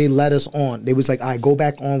 So they let us on. They was like, all right, go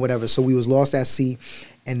back on, whatever. So we was lost at sea.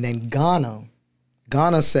 And then Ghana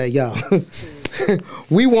said, yo,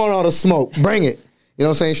 we want all the smoke. Bring it. You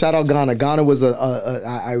know what I'm saying? Shout out Ghana. Ghana was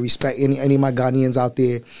I respect any of my Ghanaians out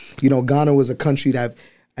there. You know, Ghana was a country that,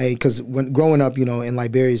 because when growing up, you know, in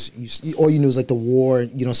Liberia, all you knew was like the war,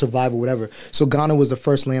 you know, survival, whatever. So Ghana was the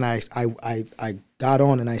first land I got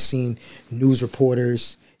on, and I seen news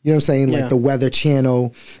reporters, you know what I'm saying? Like the Weather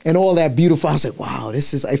Channel and all that beautiful. I was like, wow,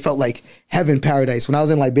 I felt like heaven, paradise. When I was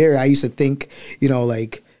in Liberia, I used to think, you know,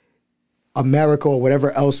 like America or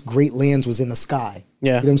whatever else great lands was in the sky.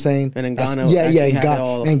 Yeah. You know what I'm saying? And in Ghana,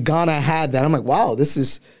 and Ghana had that. I'm like, wow,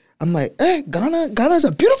 Ghana's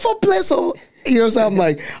a beautiful place. So, you know what I'm saying? I'm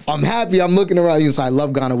like, I'm happy. I'm looking around you. So I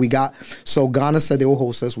love Ghana. So Ghana said they will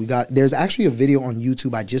host us. There's actually a video on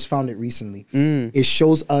YouTube. I just found it recently. It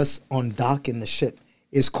shows us on docking the ship.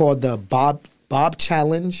 It's called the Bob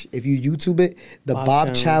Challenge. If you YouTube it, the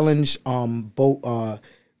Bob Challenge boat,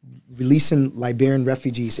 releasing Liberian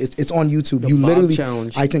refugees. It's on YouTube. Bob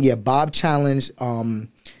Challenge. I think, Bob Challenge.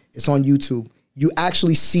 It's on YouTube. You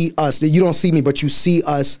actually see us. You don't see me, but you see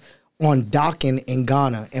us on docking in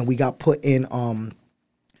Ghana, and we got put in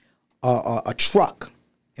a truck,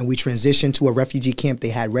 and we transitioned to a refugee camp they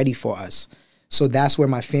had ready for us. So that's where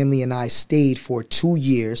my family and I stayed for 2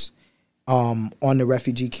 years on the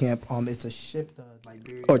refugee camp. It's a ship, the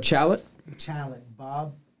Liberian. Oh, Chalet? Chalet.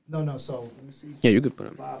 Bob. No. So let me see. Yeah, you could put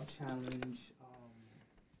him. Bob Challenge.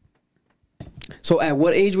 So at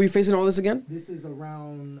what age were you facing all this again? This is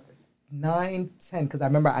around 9, 10, because I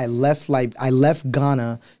remember I left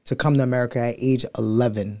Ghana to come to America at age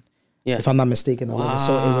 11. Yeah. If I'm not mistaken, 11. Wow.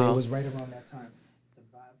 So it was right around that time. The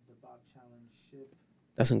Bob Challenge ship.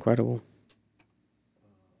 That's incredible.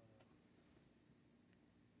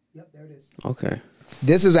 Yep, there it is. Okay.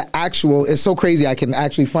 This is it's so crazy I can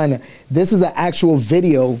actually find it. This is an actual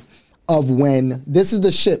video of when, this is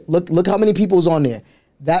the ship. Look how many people's on there.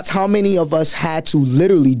 That's how many of us had to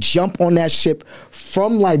literally jump on that ship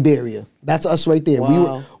from Liberia. That's us right there.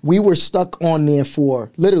 Wow. We were stuck on there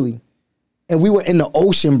for, literally, and we were in the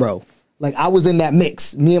ocean, bro. Like, I was in that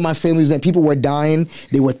mix. Me and my family was in, people were dying.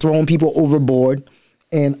 They were throwing people overboard.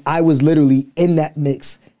 And I was literally in that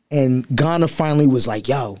mix. And Ghana finally was like,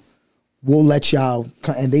 yo, we'll let y'all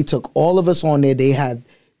come. And they took all of us on there. They had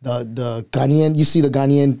the Ghanaian, you see the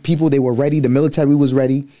Ghanaian people, they were ready. The military was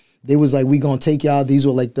ready. They was like, we gonna take y'all. These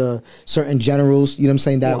were like the certain generals, you know what I'm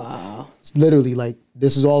saying? That literally, like,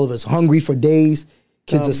 this is all of us. Hungry for days.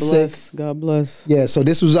 Kids are sick. God bless. Yeah, so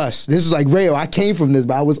this was us. This is like real. I came from this,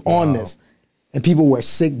 but I was on this. And people were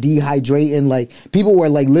sick, dehydrating. Like, people were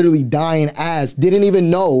like literally dying didn't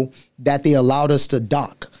even know that they allowed us to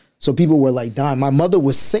dock. So people were like dying. My mother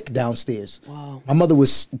was sick downstairs. Wow. My mother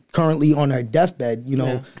was currently on her deathbed, you know.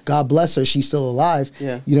 Yeah. God bless her. She's still alive.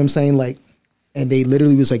 Yeah. You know what I'm saying? Like, and they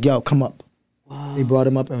literally was like, yo, come up. Wow. They brought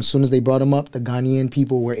him up. And as soon as they brought him up, the Ghanaian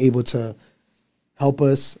people were able to help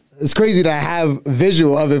us. It's crazy that I have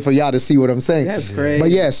visual of it for y'all to see what I'm saying. That's crazy.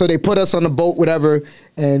 But yeah, so they put us on the boat, whatever,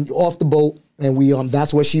 and off the boat. And we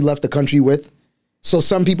that's what she left the country with. So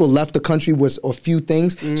some people left the country with a few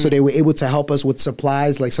things. So they were able to help us with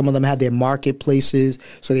supplies. Like, some of them had their marketplaces.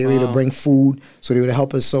 So they were able to bring food. So they would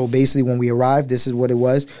help us. So basically when we arrived, this is what it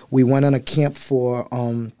was. We went on a camp for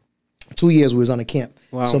 2 years. We was on a camp.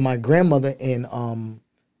 Wow. So my grandmother in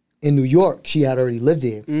New York, she had already lived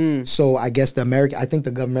there. So I guess the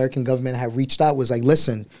American government had reached out, was like,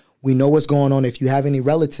 listen, we know what's going on. If you have any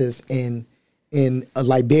relative in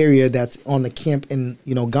Liberia that's on the camp in,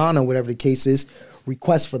 you know, Ghana, whatever the case is,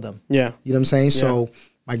 request for them. Yeah. You know what I'm saying? Yeah. So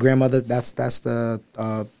my grandmother, that's the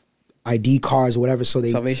ID cards, whatever. So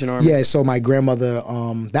they Salvation Army. Yeah. So my grandmother,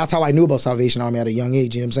 that's how I knew about Salvation Army at a young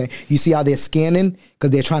age. You know what I'm saying? You see how they're scanning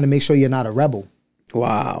because they're trying to make sure you're not a rebel.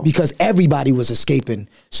 Wow. because everybody was escaping.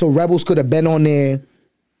 So rebels could have been on there,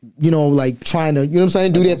 you know, like trying to, you know what I'm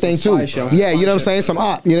saying, do Like their thing some spy too. show. Yeah, you know what I'm Spy saying, some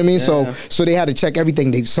op. You know what I mean? Yeah. So they had to check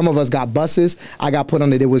everything. Some of us got buses. I got put on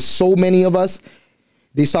there. There was so many of us.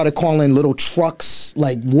 They started calling little trucks,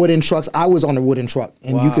 like wooden trucks. I was on a wooden truck,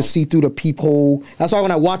 and you Wow. could see through the peephole. That's why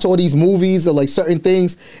when I watch all these movies or like certain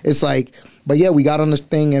things, it's like, but yeah, we got on this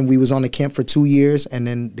thing and we was on the camp for 2 years, and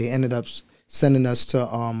then they ended up sending us to,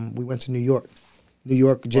 we went to New York,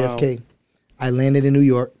 JFK. Wow. I landed in New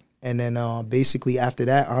York, and then basically after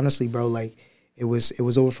that, honestly, bro, like it was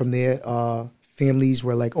over from there. Families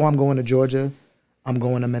were like, oh, I'm going to Georgia, I'm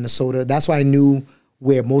going to Minnesota. That's why I knew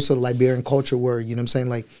where most of the Liberian culture were, you know what I'm saying?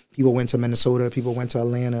 Like, people went to Minnesota, people went to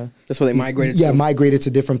Atlanta. That's where they migrated Yeah, to. migrated to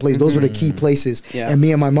different places. Those were the key places. Yeah. And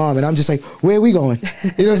me and my mom, and I'm just like, where are we going? You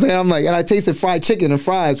know what I'm saying? I'm like, and I tasted fried chicken and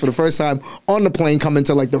fries for the first time on the plane coming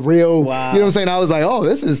to like the real, Wow. you know what I'm saying? I was like, oh,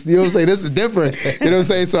 this is, you know what I'm saying? This is different. You know what I'm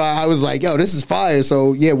saying? So I was like, yo, this is fire.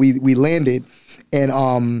 So yeah, we landed,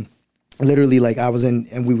 and literally like I was in,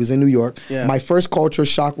 and we was in New York. Yeah. My first culture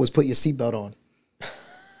shock was put your seatbelt on.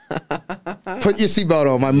 Put your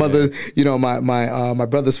seatbelt on. My mother, you know, my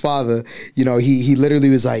brother's father, you know, he literally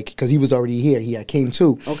was like, because he was already here, he had came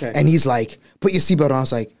too. Okay. And he's like, put your seatbelt on. I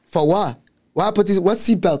was like, for what? Why I put this? What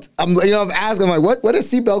seatbelt? I'm asking, I'm like, what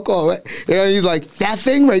is seatbelt called? You know, he's like, that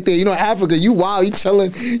thing right there. You know, Africa, you wild, you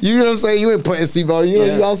chilling. You know what I'm saying? You ain't putting seatbelt. You know,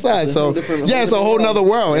 Yeah. you outside. It's a So whole different- yeah, it's a whole nother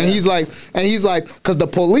world. Yeah. And he's like, because the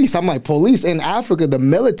police. I'm like, police in Africa, the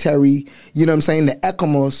military. You know what I'm saying? The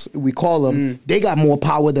ECOMOS, we call them. They got more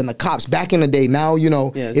power than the cops back in the day. Now, you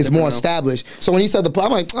know, Yeah, it's different more now. established. So when he said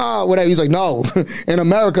I'm like, whatever. He's like, no, in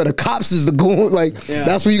America, the cops is the goon. Like, Yeah.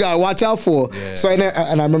 that's what you gotta watch out for. Yeah. So and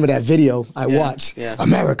I remember that video I Yeah, watched. yeah.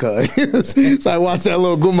 America. So I watched that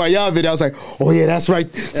little Kumbaya video. I was like, oh yeah, that's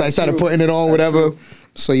right. So I started true. putting it on, whatever.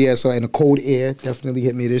 So yeah, so in the cold air definitely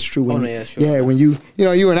hit me. It is true. When Oh, you- yeah, sure. yeah, when you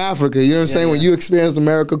know, you in Africa, you know what I'm saying? When yeah. you experience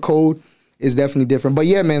America cold, it's definitely different. But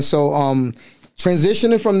yeah, man, so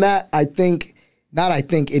transitioning from that,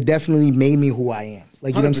 it definitely made me who I am.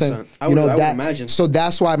 Like, you know what I'm saying? 100%. I would imagine. So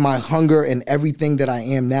that's why my hunger and everything that I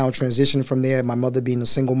am now, transitioning from there, my mother being a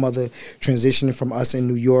single mother, transitioning from us in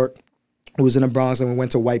New York, who was in the Bronx, and we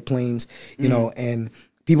went to White Plains, you know, and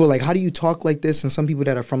people are like, how do you talk like this? And some people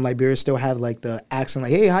that are from Liberia still have like the accent,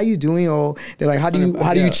 like, hey, how you doing? Or they're like, how do you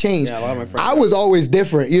Yeah. change? Yeah, a lot of my friends I do. was always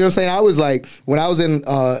different. You know what I'm saying? I was like, when I was in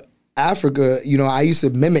Africa, you know, I used to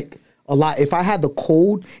mimic a lot. If I had the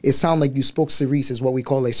code, it sounded like you spoke Cerise, is what we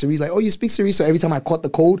call like Cerise. Like, oh, you speak Cerise. So every time I caught the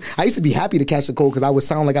code, I used to be happy to catch the code because I would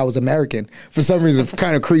sound like I was American. For some reason,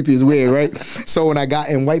 kind of creepy is weird, right? So when I got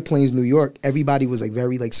in White Plains, New York, everybody was like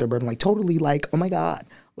very like suburban, like totally like, oh my God.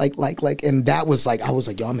 Like, and that was like, I was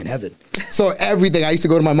like, yo, I'm in heaven. So everything, I used to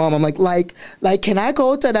go to my mom, I'm like, can I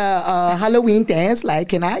go to the Halloween dance? Like,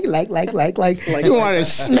 can I, like, you want to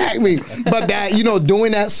smack me. But that, you know,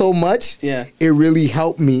 doing that so much, Yeah. it really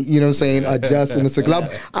helped me, you know what I'm saying, adjusting.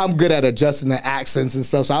 I'm good at adjusting the accents and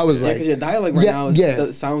stuff. So I was Yeah, like. because your dialect right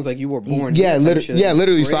now sounds like you were born. Yeah, here type shit.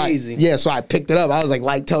 literally. Crazy. So I picked it up. I was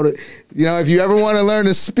like totally, you know, if you ever want to learn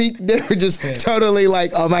to speak, they're just totally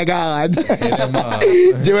like, oh my God. Hit 'em up.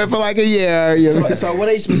 Do it for like a year. You know? So at what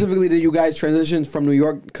age specifically did you guys transition from New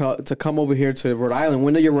York to come over here to Rhode Island?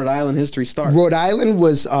 When did your Rhode Island history start? Rhode Island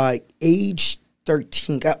was age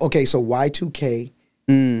 13. Okay, so Y2K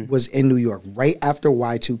was in New York. Right after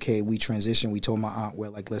Y2K, we transitioned. We told my aunt, we're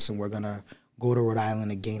like, listen, we're going to go to Rhode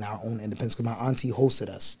Island and gain our own independence. Because my auntie hosted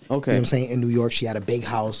us. Okay. You know what I'm saying? In New York, she had a big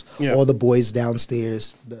house. Yeah. All the boys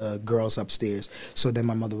downstairs, the girls upstairs. So then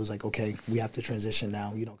my mother was like, okay, we have to transition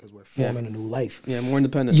now, you know, because we're forming a new life. Yeah, more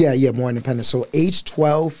independent. Yeah, more independent. So age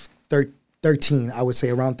 12, 13, I would say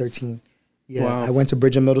around 13. Yeah, Wow. I went to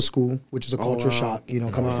Bridgham Middle School, which is a culture wow. shock, you know,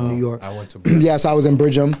 coming from New York. I went to Bridgham. Yes, I was in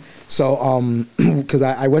Bridgham. So, because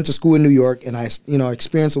I went to school in New York and I, you know,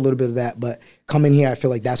 experienced a little bit of that. But coming here, I feel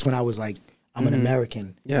like that's when I was like, I'm an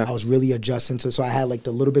American. Yeah. I was really adjusting to, so I had like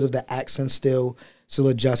the little bit of the accent still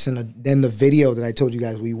adjusting. Then the video that I told you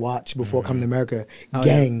guys we watched before coming to America,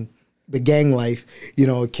 the gang life, you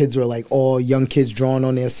know, kids were like all young kids drawing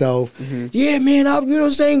on themselves. Yeah, man, you know what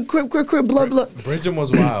I'm saying? Crip, blah, blah. Bridgham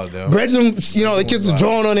was wild, though. Bridgham, you know, the kids were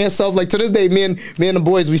drawing on themselves. Like to this day, me and the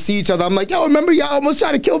boys, we see each other. I'm like, yo, remember y'all almost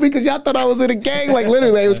tried to kill me because y'all thought I was in a gang? Like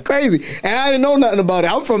literally, it was crazy. And I didn't know nothing about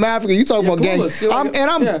it. I'm from Africa. You talking You're about gang? clueless. You're like-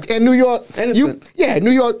 I'm yeah. in New York. Innocent.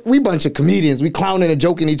 New York. We bunch of comedians. We clowning and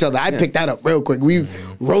joking each other. I picked that up real quick. We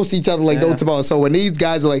roast each other like no tomorrow. So when these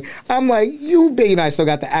guys are like, I'm like, you big, and I still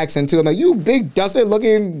got the accent too. I'm like, you big dusted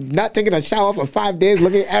looking, not taking a shower for 5 days,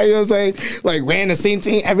 looking at you know what I'm saying? Like ran the same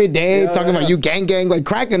team every day, talking about you gang, like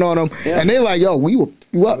cracking on them. And they're like, yo, we whoop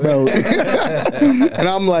you up, bro. And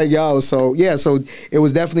I'm like, yo, so it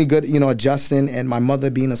was definitely good, you know, adjusting. And my mother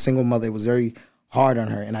being a single mother, it was very hard on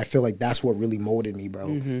her. And I feel like that's what really molded me,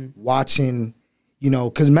 bro. Watching, you know,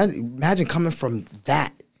 because imagine coming from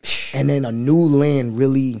that and then a new land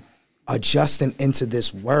really adjusting into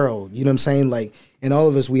this world. You know what I'm saying? Like, and all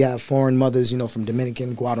of us, we have foreign mothers, you know, from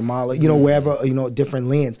Dominican, Guatemala, you know, wherever, you know, different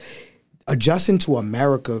lands. Adjusting to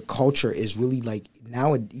America culture is really like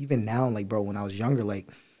now, even now, like, bro, when I was younger, like,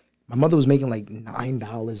 my mother was making like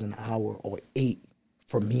 $9 an hour or $8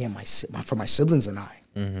 for me and for my siblings and I.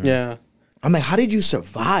 Yeah. I'm like, how did you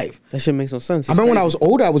survive? That shit makes no sense. I remember when I was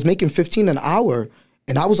older, I was making $15 an hour,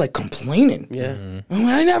 and I was like complaining. Yeah. I'm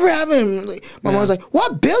like, I never have him. Like, my mom was like,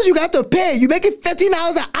 what bills you got to pay? You making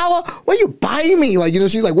 $15 an hour? What are you buying me? Like, you know,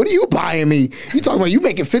 she's like, what are you buying me? You talking about you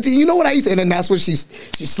making 15? You know what I used to? And then that's when she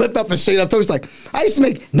slipped up and straight up told me, she's like, I used to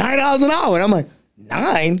make $9 an hour. And I'm like,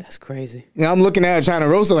 9? That's crazy. You know, I'm looking at her trying to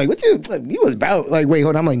roast her, like, what you was about? Like, wait,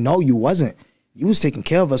 hold on. I'm like, no, you wasn't. You was taking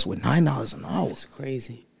care of us with $9 an hour. That's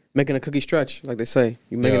crazy. Making a cookie stretch, like they say.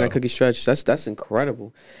 You making that cookie stretch. That's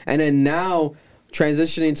incredible. And then now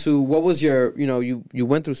transitioning to what was your, you know, you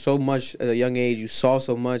went through so much at a young age. You saw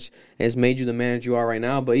so much, and it's made you the man that you are right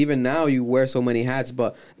now. But even now, you wear so many hats.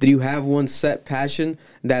 But did you have one set passion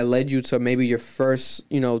that led you to maybe your first,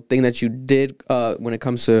 you know, thing that you did when it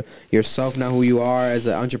comes to yourself, now who you are as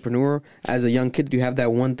an entrepreneur, as a young kid? Do you have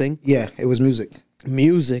that one thing? Yeah, it was music.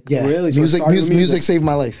 Music, Yeah, really? So it started with music saved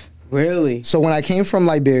my life. Really? So when I came from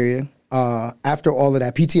Liberia, after all of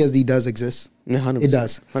that, PTSD does exist. 100%. It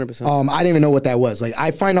does. 100%. I didn't even know what that was. Like,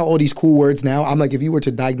 I find out all these cool words now. I'm like, if you were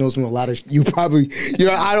to diagnose me with a lot of, you probably, you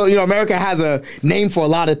know, I don't, you know, America has a name for a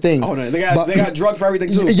lot of things. Oh, no, they got drug for everything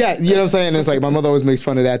too. Yeah, you know what I'm saying? It's like, my mother always makes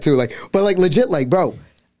fun of that too. Like, but like legit, like, bro,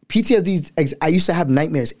 PTSD, I used to have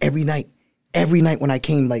nightmares every night when I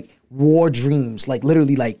came, like war dreams, like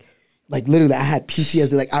literally, I had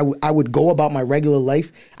PTSD. Like I would go about my regular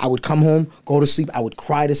life. I would come home, go to sleep. I would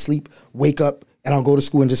cry to sleep, wake up, and I'll go to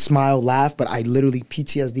school and just smile, laugh. But I literally,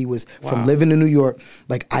 PTSD was from living in New York.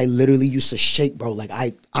 Like, I literally used to shake, bro. Like,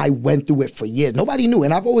 I went through it for years. Nobody knew.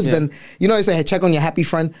 And I've always been, you know, I say, hey, check on your happy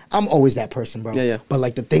friend. I'm always that person, bro. Yeah. But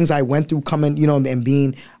like the things I went through coming, you know, and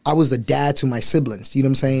being, I was the dad to my siblings. You know what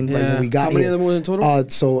I'm saying? Yeah. Like when we got How many here. of them were in total?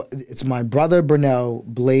 So it's my brother, Burnell,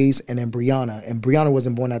 Blaze, and then Brianna. And Brianna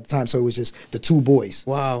wasn't born at the time, so it was just the 2 boys.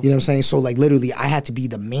 Wow. You know what I'm saying? So like literally, I had to be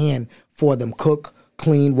the man for them, cook,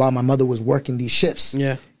 clean, while my mother was working these shifts.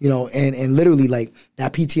 Yeah. You know, and literally like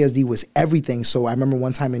that PTSD was everything. So I remember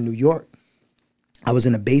one time in New York, I was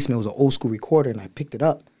in the basement. It was an old school recorder, and I picked it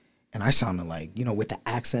up, and I sounded like, you know, with the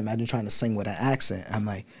accent. Imagine trying to sing with an accent. I'm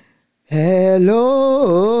like, hello,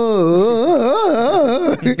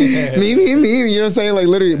 me, you know what I'm saying? Like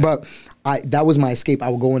literally, but that was my escape. I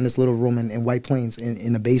would go in this little room in White Plains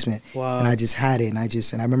in the basement, and I just had it, and I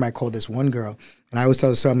remember I called this one girl, and I always tell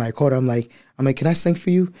her, so I called her, I'm like, can I sing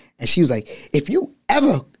for you? And she was like, if you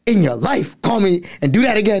ever in your life call me and do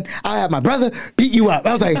that again, I'll have my brother beat you up.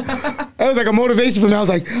 I was like, that was like a motivation for me. I was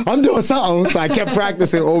like, I'm doing something. So I kept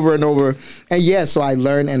practicing over and over. And yeah, so I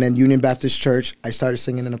learned, and then Union Baptist Church, I started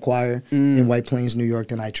singing in a choir in White Plains, New York.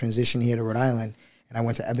 Then I transitioned here to Rhode Island, and I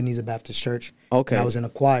went to Ebenezer Baptist Church. Okay. And I was in a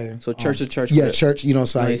choir. So church to church. Yeah, church, you know,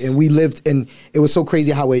 so Nice. and we lived, and it was so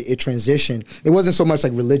crazy how it transitioned. It wasn't so much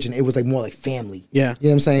like religion. It was like more like family. Yeah. You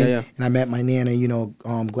know what I'm saying? Yeah. And I met my Nana, you know,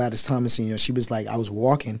 Gladys Thomas, and, you know, she was like, I was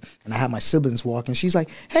walking, and I had my siblings walking. She's like,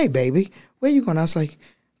 hey, baby, where you going? I was like,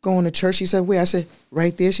 going to church. She said, where? I said,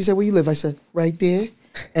 right there. She said, where you live? I said, right there.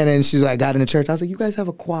 And then she's like, got in the church. I was like, you guys have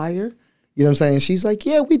a choir? You know what I'm saying? She's like,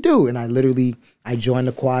 yeah, we do. And I joined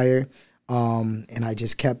the choir, and I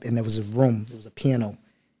just kept, and there was a room, there was a piano.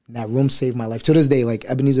 And that room saved my life. To this day, like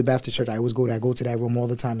Ebenezer Baptist Church, I always go there. I go to that room all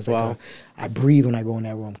the time. It's like I breathe when I go in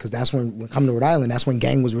that room, because that's when coming to Rhode Island, that's when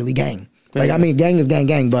gang was really gang. Like, I mean, gang is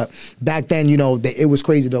gang, but back then, you know, it was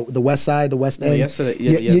crazy. The West Side, the West End. You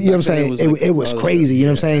know what I'm saying? It was crazy. You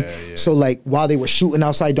know what I'm saying? Yeah. So, like, while they were shooting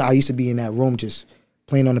outside, I used to be in that room just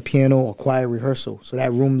playing on the piano or choir rehearsal. So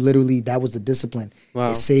that room, literally, that was the discipline.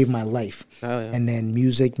 Wow. It saved my life. Oh, yeah. And then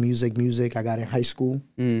music. I got in high school.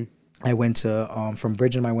 I went to, from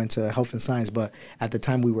Bridgham, I went to Health and Science, but at the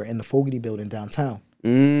time we were in the Fogarty building downtown.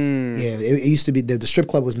 Yeah, it used to be, the strip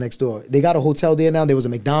club was next door. They got a hotel there now. There was a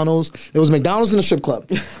McDonald's. There was a McDonald's in the strip club.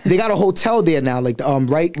 They got a hotel there now, like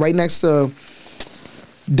right next to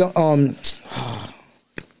the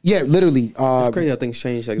Yeah, literally. It's crazy how things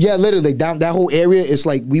change. Like, Yeah, literally down that whole area. It's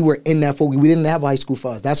like we were in that focus. We didn't have a high school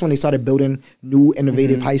for us. That's when they started building new,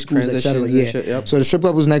 innovative high schools, etc. Transitions Yeah. and shit, yep. So the strip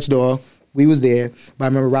club was next door. We was there, but I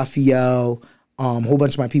remember Raphael, a whole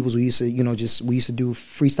bunch of my peoples. We used to, we used to do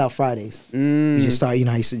freestyle Fridays. We just started,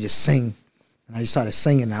 I used to just sing, and I just started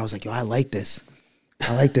singing. And I was like, yo, I like this.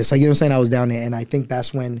 Like, you know what I'm saying? I was down there, and I think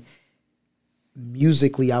that's when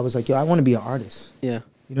musically I was like, yo, I want to be an artist. yeah.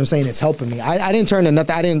 You know what I'm saying? It's helping me. I didn't turn to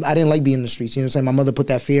nothing. I didn't like being in the streets. You know what I'm saying? My mother put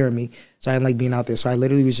that fear in me, so I didn't like being out there. So I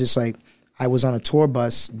literally was just like, I was on a tour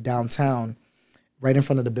bus downtown, right in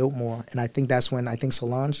front of the Biltmore, and I think that's when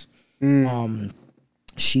Solange,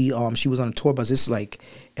 she was on a tour bus. This is like,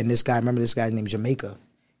 and this guy, I remember this guy named Jamaica.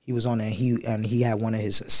 He was on there. He had one of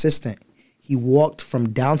his assistant. He walked from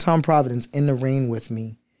downtown Providence in the rain with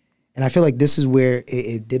me, and I feel like this is where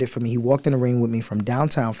it did it for me. He walked in the rain with me from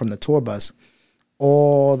downtown, from the tour bus,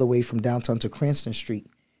 all the way from downtown to Cranston Street,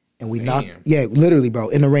 and we knocked. Yeah, literally, bro,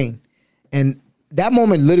 in the rain, and that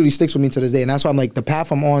moment literally sticks with me to this day. And that's why I'm like, the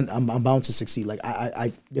path I'm on, I'm bound to succeed. Like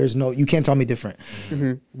there's no, you can't tell me different.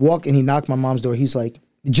 Walk, and he knocked my mom's door. He's like,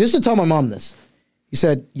 just to tell my mom this, he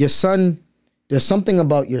said, your son, there's something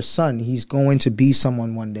about your son. He's going to be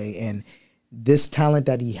someone one day, and this talent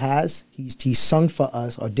that he has, he's sung for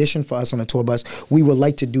us, auditioned for us on a tour bus. We would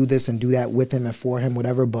like to do this and do that with him and for him,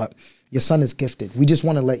 whatever, but your son is gifted. We just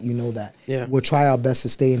want to let you know that. Yeah. We'll try our best to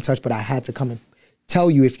stay in touch, but I had to come and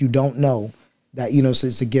tell you, if you don't know, that, so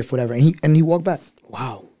it's a gift, whatever. And he walked back.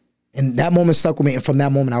 Wow. And that moment stuck with me. And from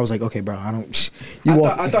that moment, I was like, okay, bro, I don't.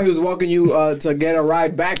 I thought he was walking you to get a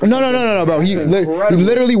ride back. Or No, bro. He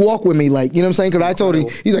literally walked with me, like, you know what I'm saying? Because I told him,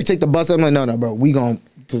 he's like, take the bus. I'm like, no, bro, we gon'.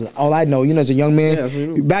 Because all I know, as a young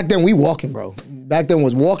man, back then we walking, bro. Back then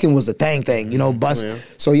walking was the thing, bus. Yeah.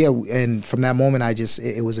 So yeah, and from that moment,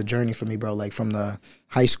 it was a journey for me, bro. Like from the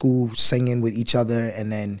high school singing with each other, and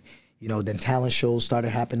then then talent shows started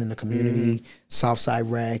happening in the community, Southside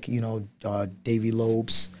Rec, Davy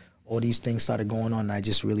Lopes, all these things started going on. And I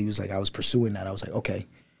just really was like, I was pursuing that. I was like, okay.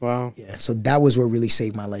 Wow. Yeah, so that was what really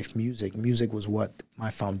saved my life. Music was what my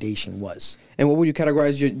foundation was. And what would you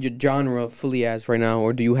categorize your genre fully as right now,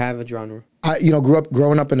 or do you have a genre? I,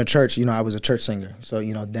 growing up in the church, I was a church singer. So,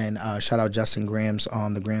 then shout out Justin Grams,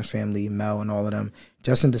 the Grams family, Mel and all of them.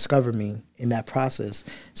 Justin discovered me in that process.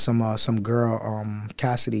 Some girl,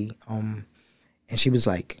 Cassidy, and she was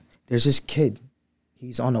like, there's this kid.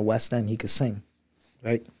 He's on the West End. He could sing,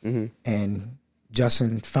 right? Mm-hmm. And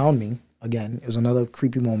Justin found me. Again, it was another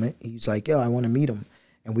creepy moment. He's like, yo, I want to meet him.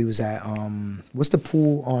 And we was at, what's the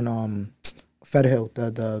pool on Federer Hill?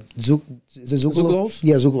 Is it Zookolos? Zookolos?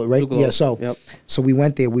 Yeah, Zookolos, right? Zookolos. Yeah, Yep. So we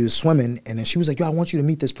went there, we was swimming, and then she was like, yo, I want you to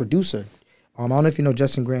meet this producer. I don't know if you know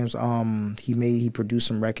Justin Grams. He produced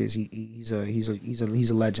some records. He's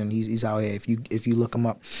a legend. He's out here. If you look him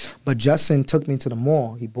up. But Justin took me to the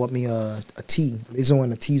mall. He bought me a tee. This is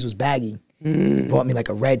when the tees was baggy. Bought me like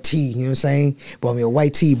a red tee, you know what I'm saying? Bought me a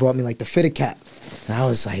white tee, bought me like the fitted cap. And I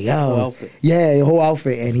was like, yo. Whole outfit. Yeah, the whole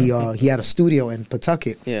outfit. And he had a studio in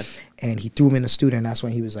Pawtucket. Yeah. And he threw me in the studio, and that's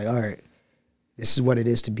when he was like, all right, this is what it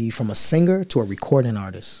is to be from a singer to a recording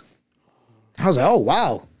artist. I was like, oh,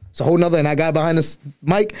 wow. It's a whole nother, and I got behind this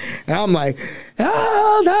mic, and I'm like,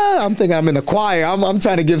 I'm thinking I'm in the choir. I'm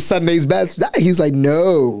trying to give Sunday's best. He's like,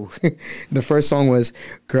 no. The first song was,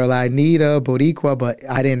 Girl, I Need a Boricua, but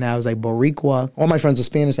I didn't. I was like, Boricua. All my friends were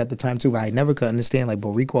Spanish at the time, too, but I never could understand, like,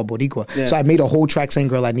 Boricua. Yeah. So I made a whole track saying,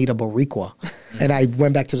 Girl, I Need a Boricua. And I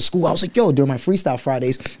went back to the school. I was like, yo, during my freestyle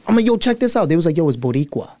Fridays, I'm like, yo, check this out. They was like, yo, it's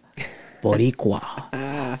Boricua.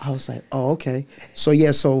 I was like, oh, okay. So,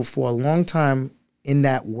 yeah, so for a long time, in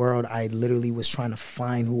that world, I literally was trying to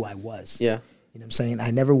find who I was. Yeah. You know what I'm saying?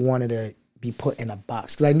 I never wanted to be put in a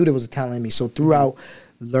box because I knew there was a talent in me. So throughout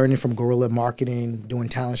learning from guerrilla marketing, doing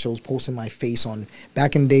talent shows, posting my face on,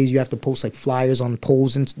 back in the days, you have to post like flyers on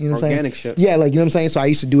poles and, you know what I'm saying? Organic shit. Yeah, like, you know what I'm saying? So I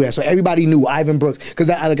used to do that. So everybody knew Ivan Brooks. Because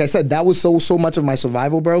like I said, that was so much of my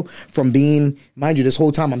survival, bro, from being, mind you, this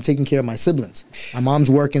whole time I'm taking care of my siblings. My mom's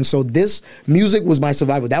working. So this music was my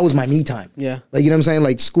survival. That was my me time. Yeah. Like, you know what I'm saying?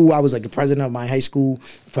 Like school, I was like the president of my high school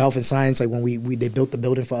for health and science. Like when they built the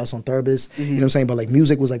building for us on Thurbis. You know what I'm saying? But like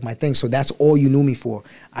music was like my thing. So that's all you knew me for.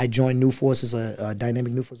 I joined New Force as a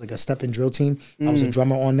dynamic New Force, like a step-in drill team. I was a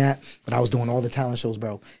drummer on that, but I was doing all the talent shows,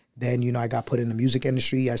 bro. Then, I got put in the music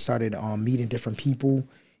industry. I started meeting different people,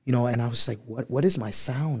 and I was like, what is my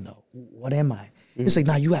sound though? What am I? It's like,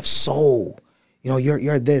 nah, you have soul.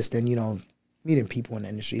 You're this. Then, meeting people in the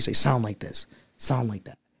industry, you say, sound like this, sound like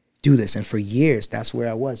that, do this. And for years, that's where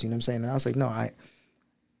I was, you know what I'm saying? And I was like, no,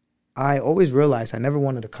 I always realized I never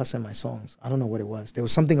wanted to cuss in my songs. I don't know what it was. There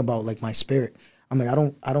was something about like my spirit. I'm like,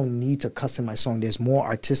 I don't need to cuss in my song. There's more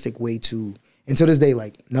artistic way to. And to this day,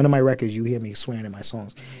 like, none of my records, you hear me swearing in my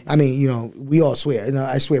songs. I mean, you know, we all swear. You know,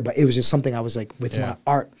 I swear, but it was just something I was like, with my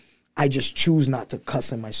art, I just choose not to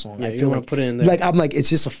cuss in my song. Yeah, I you feel wanna like, put it in there. like, I'm like, it's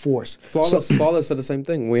just a force. Flawless, So- Flawless said the same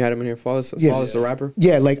thing. We had him in here. Flawless, Flawless, the rapper.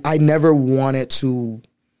 Yeah, like, I never wanted to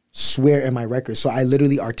swear in my records. So I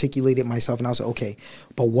literally articulated myself, and I was like, okay,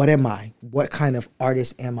 but what am I? What kind of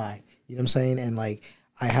artist am I? You know what I'm saying? And, like,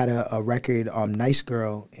 I had a record, Nice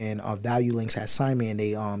Girl, and Value Links had signed me,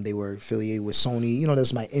 and they were affiliated with Sony. You know,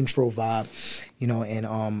 that's my intro vibe, you know,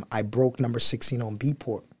 and I broke number 16 on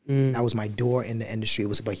Beatport. That was my door in the industry.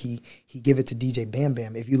 But he gave it to DJ Bam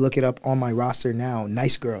Bam. If you look it up on my roster now,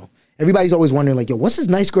 Nice Girl. Everybody's always wondering, like, yo, what's this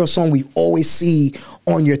Nice Girl song we always see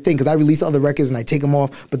on your thing? Because I release other records and I take them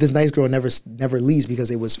off, but this Nice Girl never leaves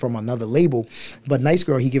because it was from another label. But Nice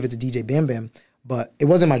Girl, he gave it to DJ Bam Bam. But it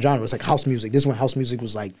wasn't my genre. It was like house music. This is when house music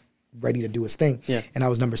was like ready to do its thing. Yeah. And I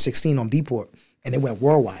was number 16 on Beatport, and it went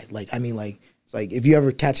worldwide. Like, I mean, like, it's like if you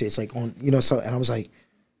ever catch it, it's like on, you know. So, and I was like,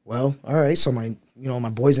 well, all right. So my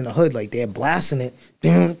boys in the hood, like, they're blasting it,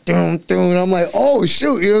 dun, dun, dun, and I'm like, oh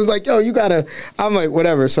shoot, you know, it's like, yo, you gotta. I'm like,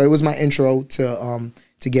 whatever. So it was my intro to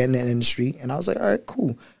get in the industry, and I was like, all right,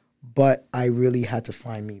 cool. But I really had to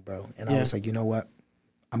find me, bro. And I was like, you know what,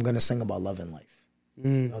 I'm gonna sing about love and life. You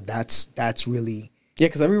know, that's really. Yeah,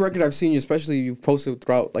 because every record I've seen you, especially you've posted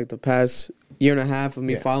throughout like the past year and a half of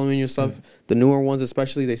me following your stuff, the newer ones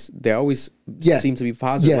especially, they always seem to be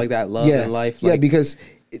positive like that, love and life. Like, because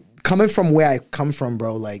coming from where I come from,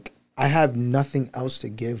 bro, like, I have nothing else to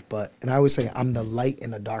give but, and I always say, I'm the light in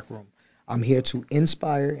the dark room. I'm here to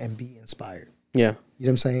inspire and be inspired. yeah. You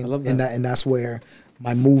know what I'm saying? I love that. And that's where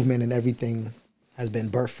my movement and everything has been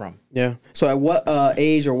birthed from. Yeah. So at what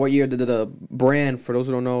age or what year did the brand, for those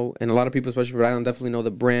who don't know, and a lot of people, especially for Island, definitely know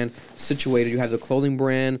the brand Situated. You have the clothing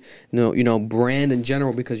brand, you know, brand in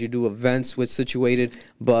general because you do events with Situated,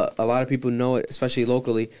 but a lot of people know it, especially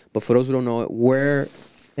locally. But for those who don't know it, where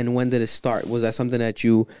and when did it start? Was that something that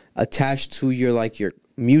you attached to your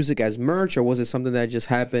music as merch, or was it something that just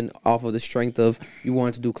happened off of the strength of you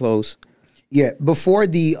wanted to do clothes? Yeah, before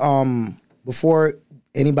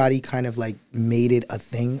anybody kind of like made it a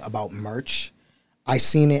thing about merch, I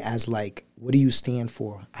seen it as like, what do you stand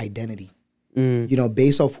for? Identity. You know,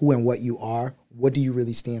 based off who and what you are, what do you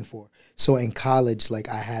really stand for? So in college, like,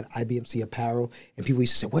 I had IBMC apparel, and people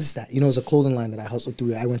used to say, what is that? You know, it's a clothing line that I hustled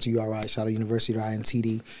through. I went to URI, shout out University of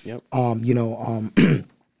INTD. Yep. You know,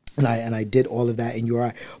 and I did all of that in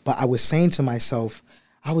URI. But I was saying to myself,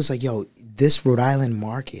 I was like, yo, this Rhode Island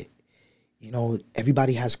market, you know,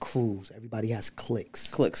 everybody has crews. Everybody has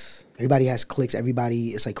cliques. Everybody has cliques.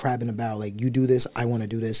 Everybody is like crab in a barrel. Like, you do this, I want to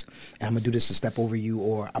do this, and I'm going to do this to step over you,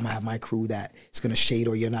 or I'm going to have my crew that is going to shade,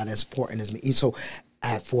 or you're not as important as me. So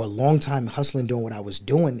for a long time, hustling, doing what I was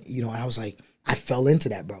doing, you know, and I was like, I fell into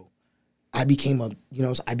that, bro. I became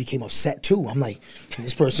upset too. I'm like,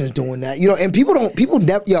 this person is doing that, you know. And people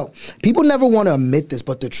never want to admit this,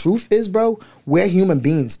 but the truth is, bro, we're human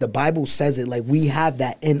beings. The Bible says it. Like, we have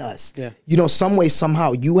that in us. Yeah. You know, some way,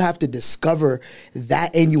 somehow, you have to discover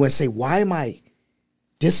that in you and say, why am I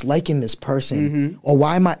disliking this person, or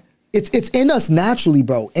why am I? It's in us naturally,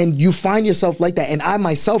 bro. And you find yourself like that. And I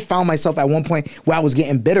myself found myself at one point where I was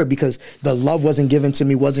getting bitter because the love wasn't given to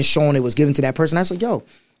me, wasn't shown. It was given to that person. I was like, yo,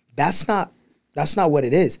 that's not what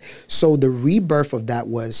it is. So the rebirth of that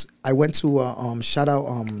was, I went to shout out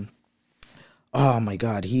oh my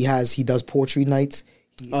God, he does poetry nights.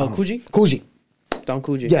 Kuji. Don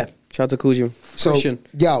Kuji. Yeah. Shout out to Kuji. So Christian.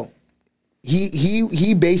 yo,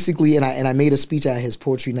 he basically, and I made a speech at his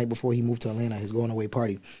poetry night before he moved to Atlanta, his going away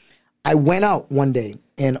party. I went out one day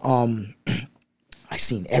and I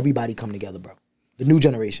seen everybody come together, bro. The new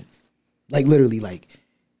generation. Like, literally, like,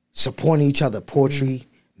 supporting each other, poetry,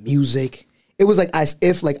 music. It was like as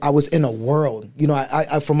if like I was in a world. You know,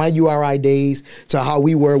 I from my URI days to how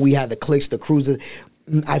we had the cliques, the cruises.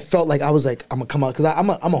 I felt like I was like, I'm gonna come out because I'm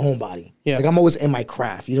a homebody. Yeah. Like, I'm always in my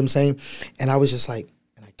craft. You know what I'm saying? And I was just like,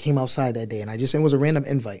 and I came outside that day, and it was a random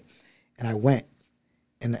invite, and I went,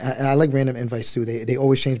 and I like random invites too. They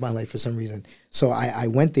always change my life for some reason. So I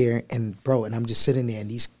went there, and bro, and I'm just sitting there, and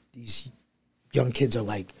these young kids are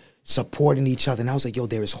like supporting each other, and I was like, yo,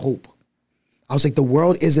 there is hope. I was like, the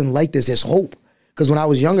world isn't like this. There's hope. Because when I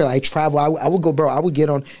was younger, I travel. I would go, bro. I would get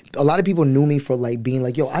on. A lot of people knew me for like being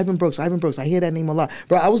like, yo, Ivan Brooks. I hear that name a lot,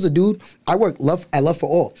 bro. I was the dude. I worked at Love for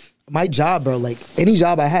All. My job, bro, like any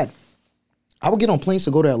job I had, I would get on planes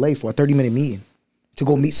to go to LA for a 30-minute meeting to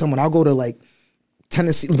go meet someone. I'll go to like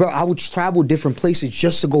Tennessee, bro. I would travel different places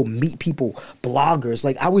just to go meet people, bloggers.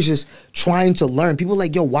 Like, I was just trying to learn. People were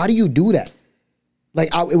like, yo, why do you do that? Like,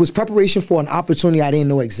 it was preparation for an opportunity I didn't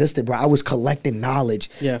know existed, bro. I was collecting knowledge.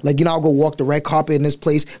 Yeah. Like, you know, I'll go walk the red carpet in this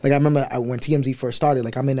place. Like, I remember when TMZ first started,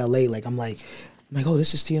 like, I'm in LA, like, I'm like, oh,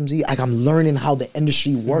 this is TMZ. Like, I'm learning how the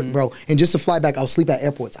industry worked, bro. And just to fly back, I'll sleep at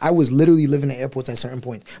airports. I was literally living at airports at certain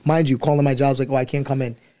points. Mind you, calling my jobs like, oh, I can't come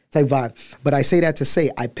in type vibe. But I say that to say,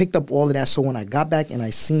 I picked up all of that. So when I got back and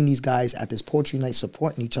I seen these guys at this poetry night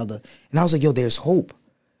supporting each other, and I was like, yo, there's hope.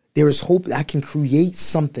 There is hope that I can create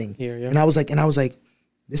something. Here, yeah. And I was like,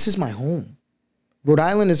 this is my home. Rhode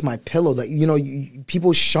Island is my pillow. Like, you know,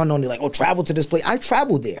 people shun on it, like, oh, travel to this place. I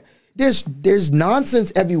traveled there. There's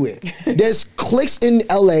nonsense everywhere. There's cliques in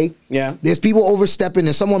LA. Yeah. There's people overstepping.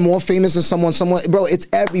 There's someone more famous than someone. Bro, it's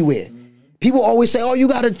everywhere. People always say, oh, you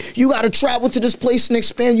gotta travel to this place and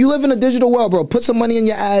expand. You live in a digital world, bro. Put some money in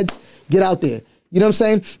your ads. Get out there. You know what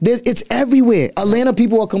I'm saying? It's everywhere. Atlanta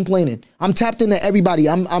people are complaining. I'm tapped into everybody.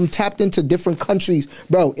 I'm tapped into different countries.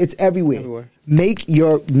 Bro, it's everywhere. Make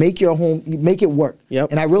your home, make it work.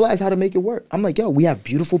 Yep. And I realized how to make it work. I'm like, yo, we have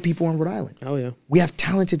beautiful people in Rhode Island. Oh, yeah. We have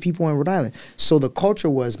talented people in Rhode Island. So the culture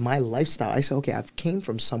was my lifestyle. I said, okay, I've came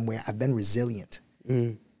from somewhere. I've been resilient.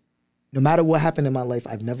 No matter what happened in my life,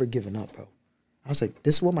 I've never given up, bro. I was like,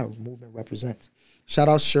 this is what my movement represents. Shout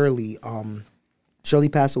out Shirley. Shirley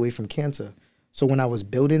passed away from cancer. So when I was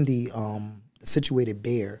building the Situated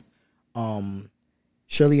Bear,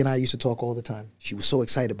 Shirley and I used to talk all the time. She was so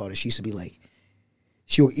excited about it. She used to be like,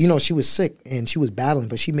 she was sick and she was battling,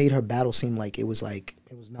 but she made her battle seem like it was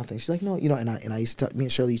nothing. She's like, no, and I used to, me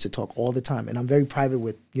and Shirley used to talk all the time. And I'm very private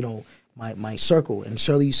with, my circle. And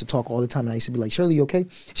Shirley used to talk all the time. And I used to be like, Shirley, you okay?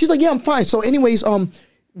 She's like, yeah, I'm fine. So anyways,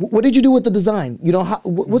 what did you do with the design?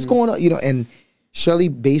 What's going on? And Shirley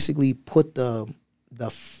basically put the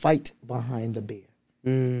fight behind the bear.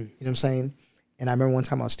 You know what I'm saying? And I remember one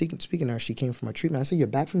time I was speaking to her. She came from her treatment. I said, you're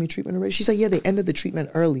back from your treatment already? She said, yeah, they ended the treatment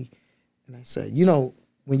early. And I said,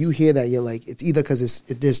 when you hear that, you're like, it's either because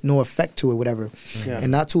there's no effect to it, whatever. Yeah.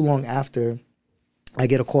 And not too long after, I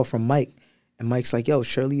get a call from Mike. And Mike's like, yo,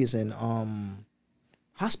 Shirley is in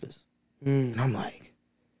hospice. And I'm like,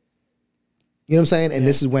 you know what I'm saying? And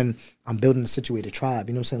this is when I'm building the Situated Tribe.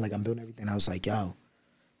 You know what I'm saying? Like, I'm building everything. I was like, yo,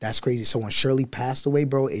 that's crazy. So when Shirley passed away,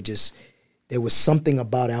 bro, there was something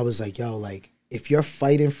about it. I was like, yo, like, if you're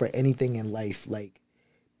fighting for anything in life, like,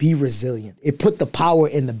 be resilient. It put the power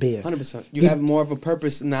in the bear. 100%. You have more of a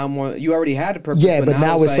purpose now. You already had a purpose. Yeah, but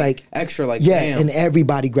now it's like extra. Like, yeah, damn. and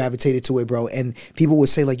everybody gravitated to it, bro. And people would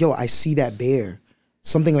say like, yo, I see that bear.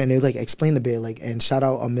 Something, and they like explain the bear, like, and shout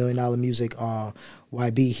out $1 Million Music,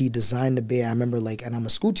 YB. He designed the bear. I remember, like, and I'm a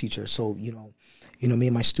school teacher, so me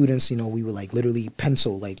and my students, we would like literally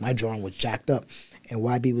pencil, like my drawing was jacked up. And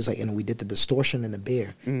YB was like, we did the distortion in the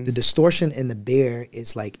bear. The distortion in the bear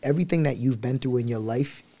is like everything that you've been through in your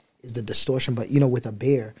life is the distortion. But, with a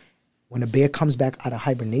bear, when a bear comes back out of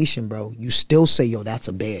hibernation, bro, you still say, yo, that's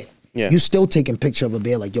a bear. Yeah. You still taking picture of a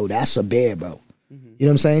bear like, yo, that's a bear, bro. You know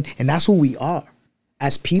what I'm saying? And that's who we are.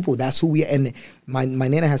 As people, that's who we are. And my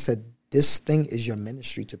Nana has said, this thing is your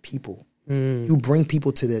ministry to people. You bring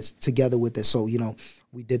people to this, together with this. So,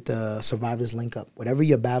 we did the Survivors Link Up. Whatever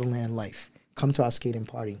you're battling in life, come to our skating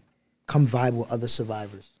party. Come vibe with other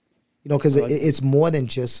survivors. Because it's more than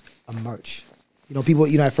just a merch. People,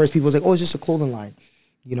 at first people was like, oh, it's just a clothing line.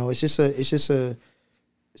 It's just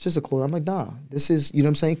a clothing. I'm like, nah, this is, you know what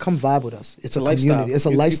I'm saying? Come vibe with us. It's a community. It's a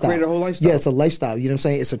lifestyle. You created a whole lifestyle. Yeah, it's a lifestyle. You know what I'm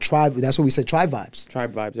saying? It's a tribe. That's what we said, tribe vibes.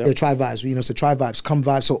 Tribe vibes, yeah. Yeah, tribe vibes. It's a tribe vibes. Come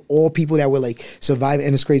vibe. So all people that were like surviving,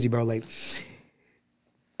 and it's crazy, bro. Like,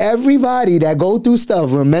 everybody that go through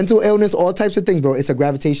stuff, or mental illness, all types of things, bro, it's a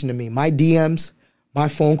gravitation to me. My DMs, my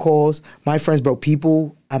phone calls, my friends, bro,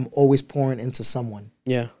 people, I'm always pouring into someone.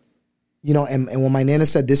 Yeah. And when my Nana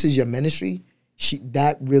said, this is your ministry, she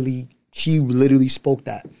literally spoke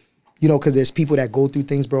that. Because there's people that go through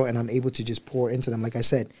things, bro, and I'm able to just pour into them. Like I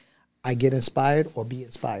said, I get inspired or be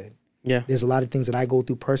inspired. Yeah. There's a lot of things that I go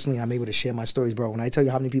through personally, and I'm able to share my stories, bro. When I tell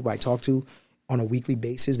you how many people I talk to on a weekly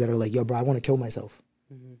basis that are like, yo, bro, I want to kill myself.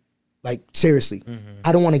 Like, seriously.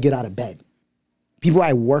 I don't want to get out of bed. People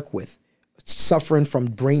I work with, suffering from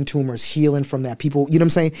brain tumors, healing from that. People, you know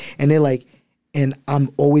what I'm saying? And they're like, and I'm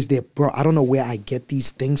always there. Bro, I don't know where I get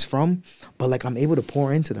these things from, but like I'm able to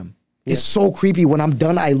pour into them. Yeah. It's so creepy. When I'm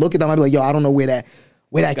done, I look at them, I'm like, yo, I don't know where that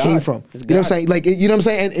came from. You know what I'm saying? Like, you know what I'm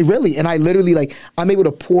saying? And really, and I literally, like, I'm able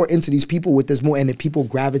to pour into these people with this more, and the people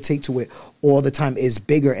gravitate to it all the time. It's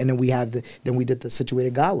bigger. And then we did the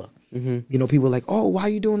Situated Gala. People were like, oh, why are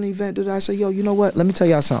you doing the event? I say, yo, you know what? Let me tell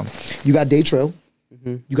y'all something. You got Day Trail.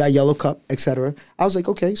 You got Yellow Cup, etc. I was like,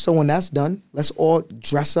 okay, so when that's done, let's all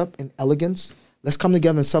dress up in elegance. Let's come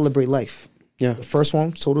together and celebrate life. Yeah. The first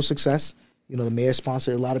one, total success. You know, the mayor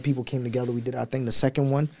sponsored. A lot of people came together. We did our thing. The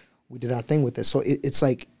second one, we did our thing with it. So it's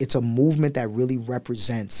like it's a movement that really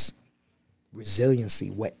represents resiliency,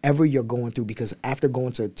 whatever you're going through. Because after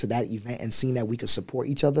going to that event and seeing that we could support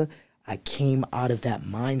each other, I came out of that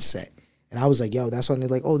mindset. And I was like, yo, that's when they're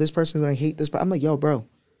like, oh, this person's going to hate this. But I'm like, yo, bro,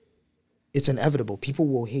 it's inevitable. People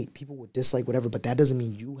will hate. People will dislike whatever. But that doesn't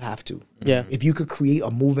mean you have to. Yeah. If you could create a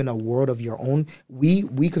movement, a world of your own,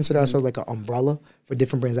 we consider ourselves like an umbrella for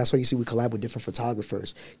different brands. That's why you see we collab with different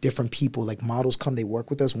photographers, different people. Like models come, they work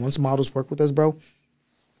with us. Once models work with us, bro,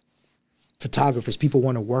 photographers, people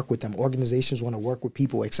want to work with them. Organizations want to work with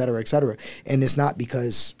people, et cetera, et cetera. And it's not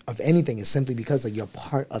because of anything. It's simply because like you're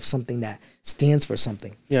part of something that stands for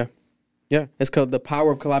something. Yeah. Yeah. It's called the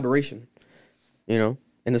power of collaboration, you know,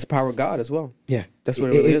 and it's the power of God as well. Yeah. That's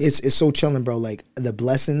what it really is. It's so chilling, bro. Like the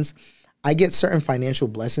blessings, I get certain financial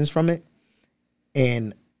blessings from it.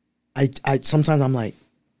 And I sometimes I'm like,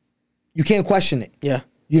 you can't question it. Yeah.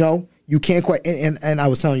 You know, you can't quite. And I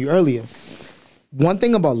was telling you earlier, one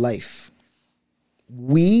thing about life,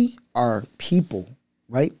 we are people,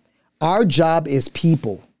 right? Our job is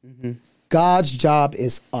people. God's job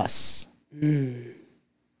is us.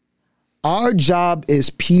 Our job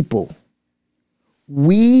is people.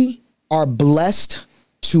 We are blessed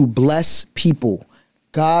to bless people.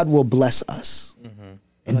 God will bless us.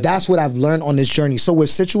 And that's what I've learned on this journey. So we're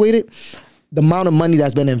situated, the amount of money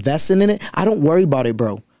that's been invested in it, I don't worry about it,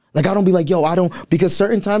 bro. Like, I don't be like, yo, I don't, because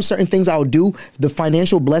certain times, certain things I'll do, the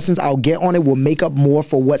financial blessings I'll get on it will make up more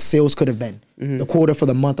for what sales could have been, the quarter for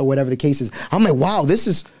the month or whatever the case is. I'm like, wow, this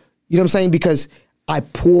is, you know what I'm saying? Because I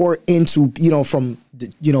pour into, you know, from,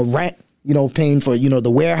 the, you know, rent, you know, paying for, you know,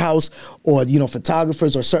 the warehouse or, you know,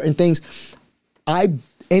 photographers or certain things.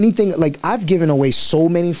 Anything, like, I've given away so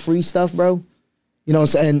many free stuff, bro. You know,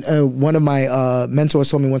 and one of my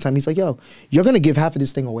mentors told me one time, he's like, yo, you're going to give half of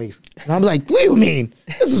this thing away. And I'm like, what do you mean?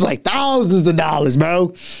 This is like thousands of dollars,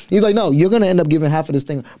 bro. He's like, no, you're going to end up giving half of this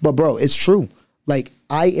thing. But, bro, it's true. Like,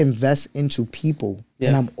 I invest into people,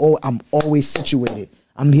 and I'm always situated.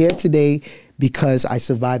 I'm here today because I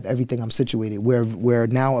survived everything. I'm situated. We're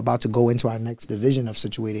now about to go into our next division of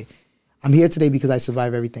situated. I'm here today because I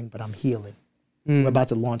survived everything, but I'm healing. We're about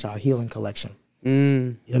to launch our healing collection. You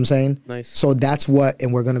know what I'm saying? Nice. So that's what,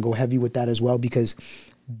 and we're going to go heavy with that as well, because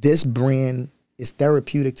this brand is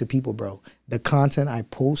therapeutic to people, bro. The content I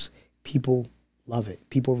post, people love it.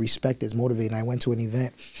 People respect it. It's motivating. I went to an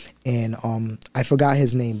event, and I forgot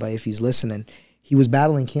his name, but if he's listening, he was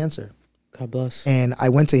battling cancer. God bless. And I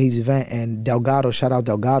went to his event, and Delgado, shout out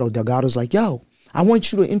Delgado. Delgado's like, yo, I want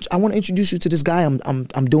to introduce you to this guy. I'm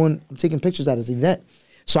taking pictures at his event.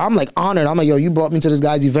 So I'm like honored. I'm like, yo, you brought me to this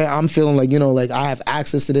guy's event. I'm feeling like, you know, like I have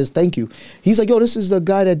access to this. Thank you. He's like, yo, this is the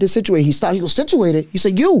guy that did Situate. He stopped. He goes, Situated? He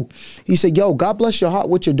said, you. He said, yo, God bless your heart,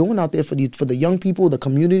 what you're doing out there for the young people, the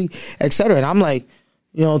community, etc. And I'm like,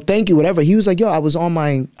 you know, thank you, whatever. He was like, yo, I was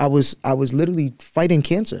literally fighting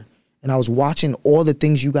cancer. And I was watching all the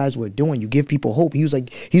things you guys were doing. You give people hope. He's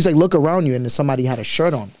like, look around you. And then somebody had a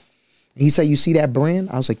shirt on. And he said, you see that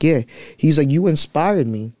brand? I was like, yeah. He's like, you inspired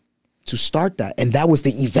me to start that. And that was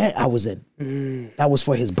the event I was in. That was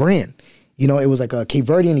for his brand. You know, it was like a Cape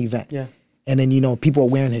Verdean event. Yeah. And then, you know, people were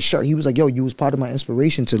wearing his shirt. He was like, yo, you was part of my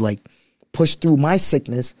inspiration to like push through my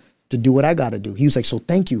sickness to do what I got to do. He was like, so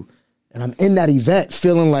thank you. And I'm in that event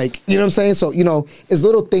feeling like, you know what I'm saying? So, you know, it's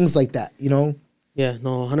little things like that, you know? Yeah,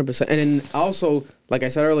 no, 100%. And then also, like I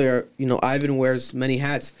said earlier, you know, Ivan wears many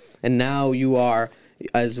hats, and now you are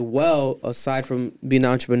as well, aside from being an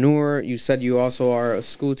entrepreneur, you said you also are a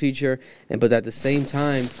school teacher, but at the same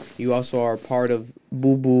time, you also are part of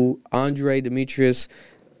Boo Boo. Andre Demetrius,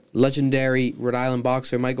 legendary Rhode Island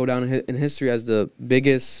boxer, might go down in history as the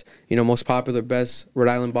biggest, you know, most popular, best Rhode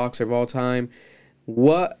Island boxer of all time.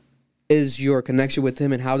 What is your connection with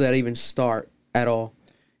him, and how did that even start at all?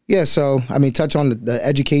 Yeah, so, I mean, touch on the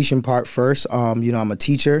education part first. You know, I'm a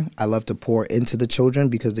teacher. I love to pour into the children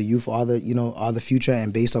because the youth are the future,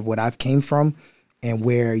 and based off what I've came from and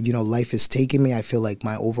where, you know, life has taken me, I feel like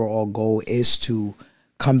my overall goal is to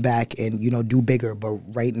come back and, you know, do bigger. But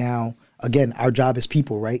right now, again, our job is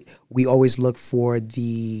people, right? We always look for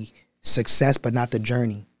the success, but not the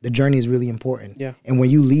journey. The journey is really important. Yeah. And when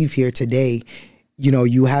you leave here today, you know,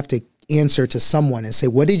 you have to answer to someone and say,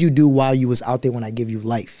 what did you do while you was out there when I give you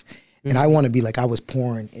life? And I want to be like, I was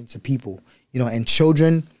pouring into people, you know, and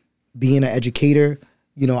children, being an educator,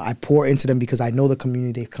 you know, I pour into them because I know the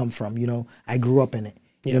community they come from, you know, I grew up in it,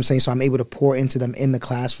 you know what I'm saying? So I'm able to pour into them in the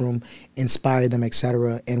classroom, inspire them,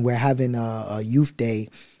 etc. And we're having a youth day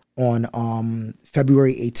on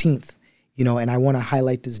February 18th, you know, and I want to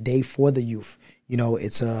highlight this day for the youth. You know,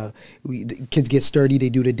 it's the kids get sturdy. They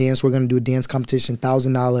do the dance. We're gonna do a dance competition,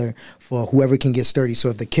 $1,000 for whoever can get sturdy.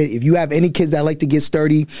 So if you have any kids that like to get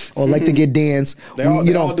sturdy or like to get dance, They all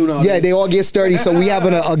do nowadays. yeah, they all get sturdy. So we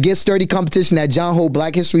having a get sturdy competition at John Hope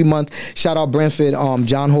Black History Month. Shout out Brentford,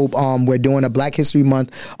 John Hope. We're doing a Black History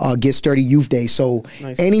Month Get Sturdy Youth Day. So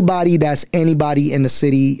Nice. anybody in the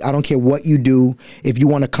city, I don't care what you do, if you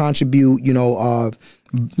want to contribute,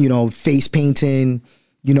 face painting,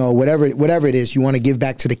 whatever it is, you want to give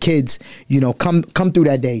back to the kids, come through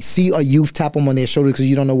that day. See a youth, tap them on their shoulder, because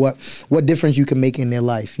you don't know what difference you can make in their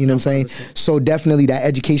life. You know what I'm saying? So definitely that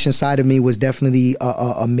education side of me was definitely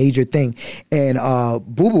a major thing. And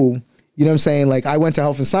Boo Boo, you know what I'm saying? Like, I went to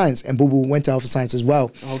health and science, and Boo Boo went to health and science as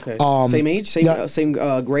well. Okay. Same age, same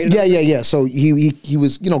grade. Yeah. So he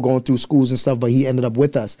was going through schools and stuff, but he ended up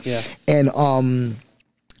with us. Yeah. And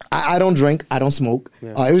I don't drink. I don't smoke.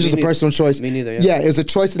 Yeah. It was just a personal choice. Me neither, yeah. Yeah, it was a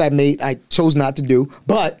choice that I made. I chose not to do.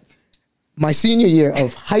 But my senior year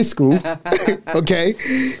of high school, okay,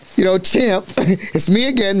 champ, it's me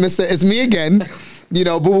again, mister. It's me again.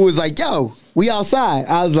 Boo Boo was like, yo, we outside.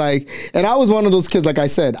 I was like, and I was one of those kids, like I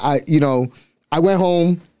said, I went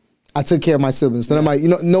home. I took care of my siblings. Then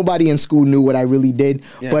nobody in school knew what I really did.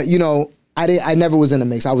 Yeah. But, I never was in the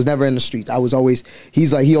mix. I was never in the streets. I was always,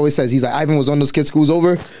 he always says, Ivan was one of those kids, school's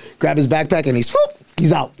over, grab his backpack, and he's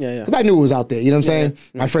out. Yeah. 'Cause I knew it was out there. You know what I'm saying?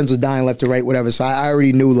 Yeah. My friends was dying left to right, whatever. So I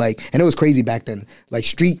already knew, and it was crazy back then. Like,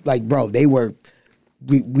 street, bro, they were,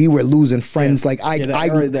 we were losing friends. Yeah. Like, the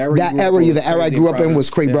era I grew up in was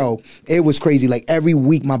crazy, yeah. bro. It was crazy. Like, every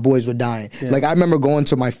week my boys were dying. Yeah. Like, I remember going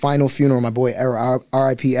to my final funeral, my boy Arrow,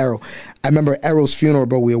 R.I.P. Arrow. I remember Arrow's funeral,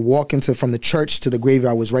 bro. We were walking from the church to the graveyard.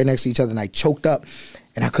 I was right next to each other, and I choked up,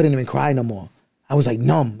 and I couldn't even cry no more. I was like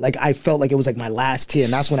numb. Like, I felt like it was like my last tear,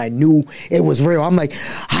 and that's when I knew it was real. I'm like,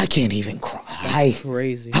 I can't even cry.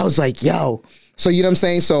 Crazy. I was like, yo. So, you know what I'm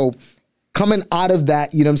saying? So, coming out of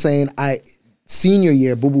that, you know what I'm saying? Senior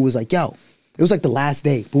year, Boo Boo was like, yo. It was like the last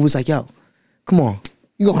day. Boo Boo was like, yo, come on.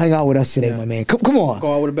 You gonna hang out with us today, my man. Come on.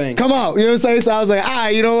 Go out with a bang. Come out. You know what I'm saying? So I was like, all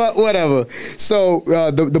right, you know what? Whatever. So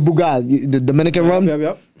the Bugatti, the Dominican rum.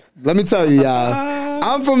 Yep. Let me tell you, y'all.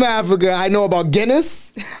 I'm from Africa. I know about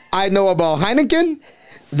Guinness. I know about Heineken.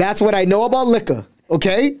 That's what I know about liquor.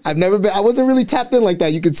 Okay? I wasn't really tapped in like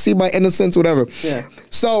that. You could see my innocence, whatever. Yeah.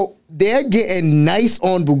 So they're getting nice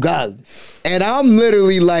on Bugatti. And I'm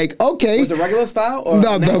literally like, okay. Was it regular style or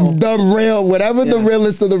no, the real, whatever the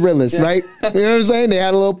realest of the realest, right? You know what I'm saying? They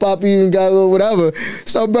had a little puppy and got a little whatever.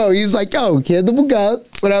 So, bro, he's like, yo, here's the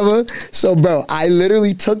Bugatti, whatever. So, bro, I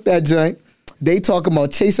literally took that joint. They talking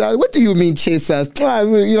about chase us. What do you mean chase us?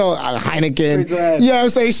 Heineken. You know what I'm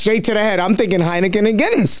saying? Straight to the head. I'm thinking Heineken and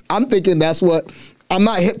Guinness. I'm thinking that's what. I'm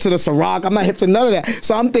not hip to the Ciroc. I'm not hip to none of that.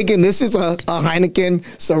 So I'm thinking this is a Heineken,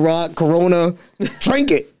 Ciroc, Corona.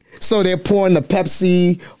 Drink it. So they're pouring the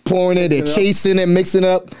Pepsi, pouring it. They're chasing it, mixing it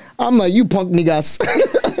up. I'm like, you punk niggas.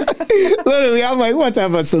 Literally, I'm like, what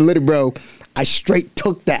type of solidity, bro? I straight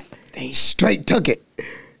took that. Straight took it.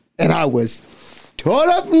 And I was tore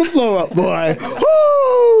up from the floor up, boy.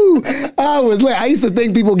 Woo! I was lit. I used to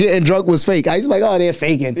think people getting drunk was fake. I used to be like, oh, they're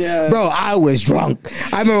faking. Yeah. Bro, I was drunk.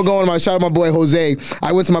 I remember going to shout out my boy Jose.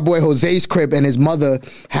 I went to my boy Jose's crib, and his mother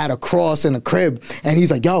had a cross in the crib. And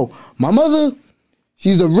he's like, yo, my mother,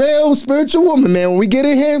 she's a real spiritual woman, man. When we get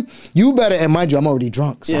in here, you better, and mind you, I'm already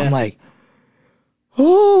drunk. So I'm like,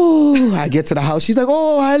 oh, I get to the house. She's like,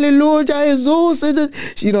 oh, hallelujah,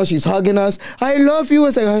 Jesus. You know, she's hugging us. I love you. I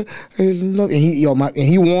say, I love you. And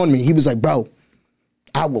he warned me. He was like, bro,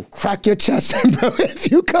 I will crack your chest, bro,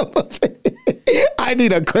 if you come up. I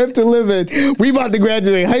need a crib to live in. We about to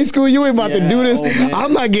graduate high school. You ain't about to do this.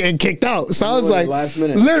 I'm not getting kicked out. So I was like, last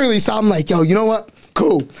minute. Literally. So I'm like, yo, you know what?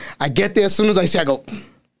 Cool. I get there as soon as I say, I go.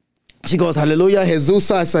 She goes, hallelujah,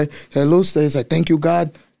 Jesus. I say, hello. He's like, thank you,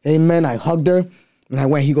 God. Amen. I hugged her. And I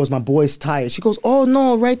went, he goes, my boy's tired. She goes, oh,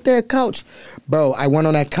 no, right there, couch. Bro, I went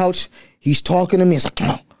on that couch. He's talking to me. It's like,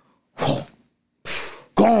 come on.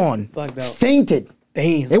 Gone. Blacked out. Fainted.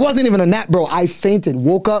 Damn. It wasn't even a nap, bro. I fainted.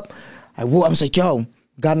 Woke up. I was like, yo.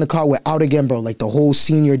 Got in the car. We're out again, bro. Like the whole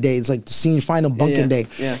senior day. It's like the senior final bunking day.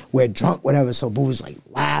 Yeah. We're drunk, whatever. So Boo was like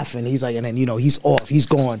laughing. He's like, and then, he's off. He's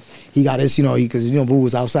gone. He got his, because, Boo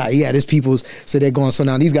was outside. He had his peoples. So they're gone. So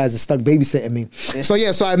now these guys are stuck babysitting me.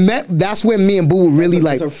 Yeah. So I met, that's when me and Boo really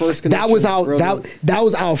that's our first connection. That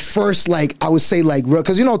was our first, like, I would say, like, real,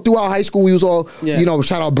 because, throughout high school, we was all,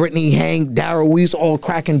 shout out Brittany, Hank, Daryl, we used to all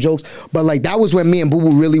cracking jokes. But, like, that was when me and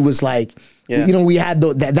Boo really was like, Yeah. You know, we had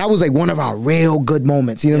that was like one of our real good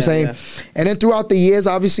moments. You know what I'm saying? Yeah. And then throughout the years,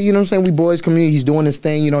 obviously, you know what I'm saying, we boys community, he's doing his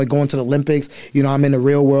thing, you know, going to the Olympics. You know, I'm in the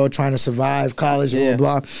real world trying to survive college, Yeah.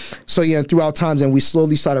 blah, blah. So, yeah, throughout times, and we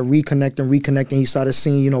slowly started reconnecting. He started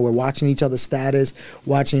seeing, you know, we're watching each other's status,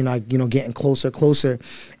 watching, like, you know, getting closer.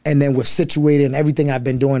 And then we're situated and everything I've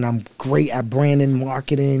been doing, I'm great at branding,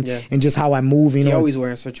 marketing, Yeah. and just how I move, you He know. always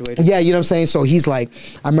wearing situations. Yeah, you know what I'm saying? So he's like,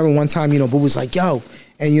 I remember one time, you know, Boo was like, yo,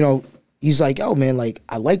 and, you know, he's like, yo, man, like,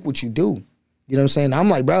 I like what you do. You know what I'm saying? I'm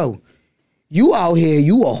like, bro, you out here,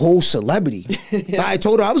 you a whole celebrity. I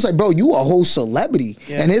told her, I was like, bro, you a whole celebrity.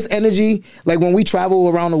 Yeah. And his energy, like when we travel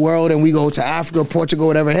around the world and we go to Africa, Portugal,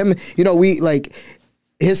 whatever, him, you know, we like,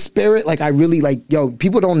 his spirit, like I really like, yo,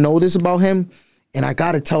 people don't know this about him. And I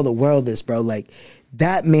got to tell the world this, bro. Like,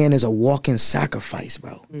 that man is a walking sacrifice,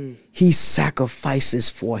 bro. He sacrifices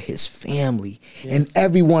for his family and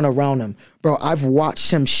everyone around him. Bro, I've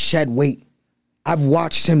watched him shed weight. I've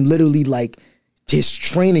watched him literally, like, his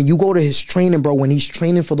training. You go to his training, bro, when he's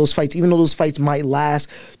training for those fights, even though those fights might last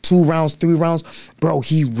 2 rounds, 3 rounds, bro,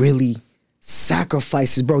 he really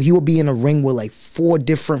sacrifices, bro. He will be in a ring with like 5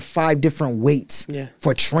 different weights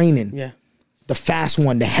for training. Yeah. The fast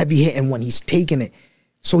one, the heavy hitting one, he's taking it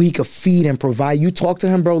so he could feed and provide. You talk to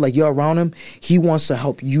him, bro, like you're around him, he wants to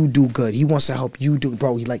help you do good. He wants to help you do,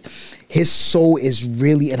 bro. He like, his soul is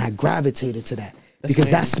really, and I gravitated to that because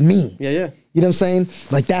that's me. Yeah, yeah. You know what I'm saying?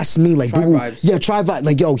 Like, that's me. Like, Tribe boo, vibes. yeah, tribe vibe.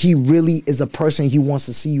 Like, yo, he really is a person. He wants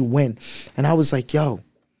to see you win. And I was like, yo,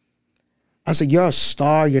 you're a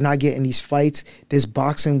star. You're not getting these fights. This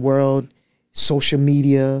boxing world, social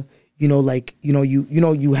media, you know, like,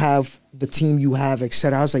 you have the team you have,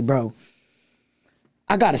 etc. I was like, bro,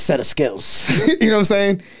 I got a set of skills. You know what I'm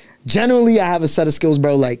saying? Generally, I have a set of skills,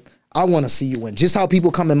 bro. Like, I want to see you win. Just how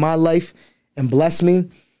people come in my life and bless me,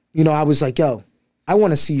 you know, I was like, yo, I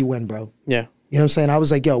want to see you win, bro. Yeah. You know what I'm saying? I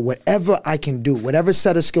was like, yo, whatever I can do, whatever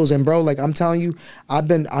set of skills. And bro, like I'm telling you,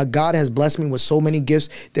 God has blessed me with so many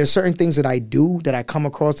gifts. There's certain things that I do, that I come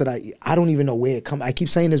across, that I don't even know where it comes. I keep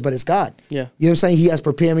saying this, but it's God. Yeah. You know what I'm saying? He has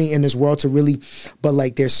prepared me in this world to really, but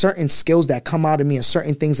like there's certain skills that come out of me and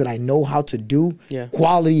certain things that I know how to do. Yeah.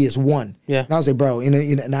 Quality is one. Yeah. And I was like, bro,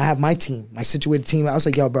 and I have my team, my situated team. I was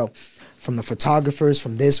like, yo, bro, from the photographers,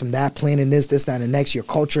 from this, from that, planning this, that, and the next, your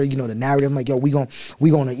culture, you know, the narrative. I'm like, yo, we gonna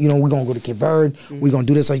go to Cape Verde. We gonna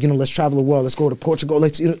do this, like, you know, let's travel the world. Let's go to Portugal.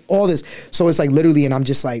 Let's, you know, all this. So it's like literally, and I'm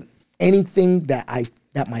just like, anything that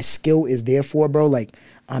my skill is there for, bro, like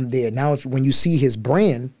I'm there. Now, when you see his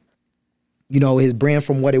brand, you know, his brand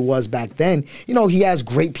from what it was back then, you know, he has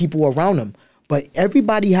great people around him, but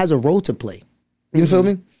everybody has a role to play. You feel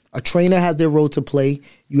me? A trainer has their role to play.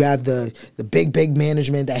 You have the big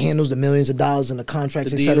management that handles the millions of dollars and the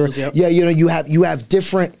contracts, etc. Yep. Yeah, you know, you have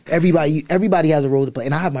different, everybody has a role to play,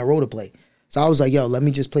 and I have my role to play. So I was like, yo, let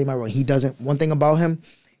me just play my role. He doesn't, one thing about him,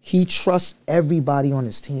 he trusts everybody on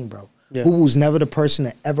his team, bro. Yeah. Boo-Boo's never the person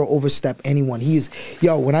to ever overstep anyone.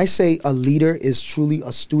 When I say a leader is truly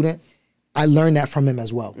a student, I learned that from him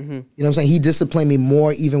as well. You know what I'm saying? He disciplined me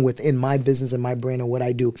more even within my business and my brain and what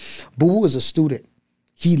I do. Boo-Boo is a student.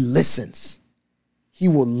 He listens. He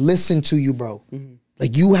will listen to you, bro.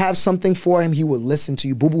 Like, you have something for him, he will listen to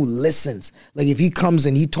you. Boo-Boo listens. Like, if he comes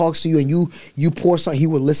and he talks to you and you pour something, he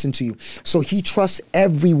will listen to you. So he trusts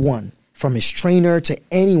everyone, from his trainer to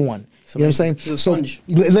anyone. You know what I'm saying? He's a so sponge.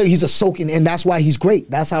 literally, he's a soaking, and that's why he's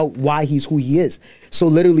great. That's why he's who he is. So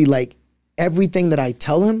literally, like, everything that I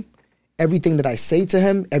tell him, everything that I say to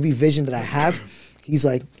him, every vision that I have, he's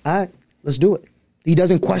like, all right, let's do it. He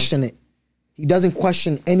doesn't question it. He doesn't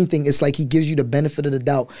question anything. It's like he gives you the benefit of the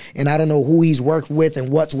doubt. And I don't know who he's worked with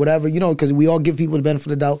and whatever, you know, because we all give people the benefit of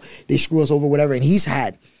the doubt. They screw us over, whatever. And he's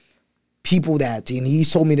had people that, and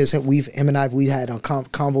he's told me this, we had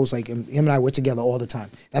convos, like him and I were together all the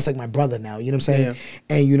time. That's like my brother now, you know what I'm saying?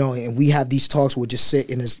 Yeah. And, you know, and we have these talks, we'll just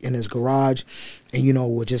sit in his garage, and, you know,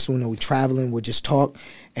 we're just, you know, we're traveling, we'll just talk.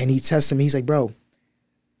 And he tests me, he's like, bro,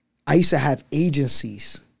 I used to have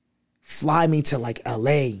agencies fly me to like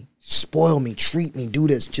LA, spoil me, treat me, do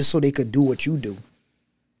this, just so they could do what you do. You know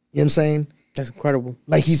what I'm saying? That's incredible.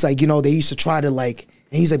 Like, he's like, you know, they used to try to like,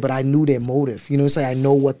 and he's like, but I knew their motive. You know what I'm saying? I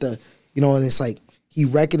know what the, you know, and it's like, he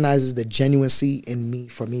recognizes the genuineness in me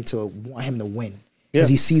for me to want him to win. Because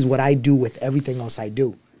he sees what I do with everything else I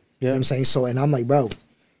do. You know what I'm saying? So, and I'm like, bro,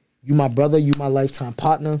 you my brother, you my lifetime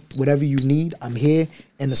partner, whatever you need, I'm here.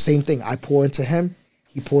 And the same thing, I pour into him,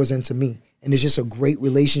 he pours into me. And it's just a great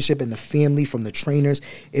relationship, and the family, from the trainers.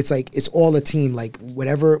 It's like, it's all a team. Like,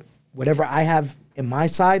 whatever I have in my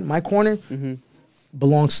side, my corner,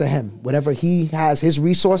 belongs to him. Whatever he has, his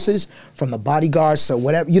resources, from the bodyguards to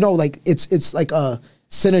whatever, you know, like, it's like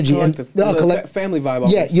synergy Collective. and It's a family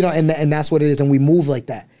vibe. Yeah, almost. you know, and that's what it is, and we move like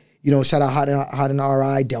that. You know, shout out Hot and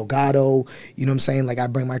RI, Delgado. You know what I'm saying? Like I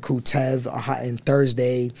bring my crew Tev, Hot and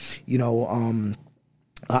Thursday. You know,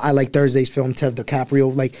 I like Thursday's film, Tev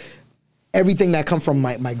DiCaprio. Like everything that come from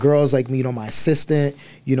my girls, like me, you know, my assistant,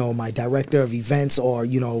 you know, my director of events or,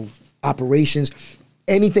 you know, operations,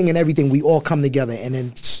 anything and everything, we all come together, and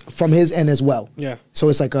then from his end as well. Yeah. So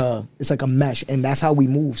it's like a mesh, and that's how we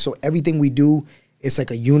move. So everything we do, it's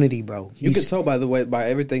like a unity, bro. You can tell by the way, by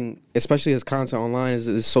everything, especially his content online,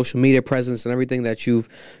 his social media presence and everything that you've,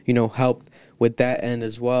 you know, helped with that end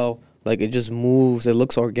as well. Like it just moves. It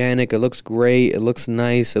looks organic. It looks great. It looks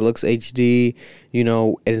nice. It looks HD. You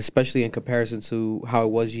know, and especially in comparison to how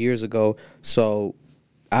it was years ago. So,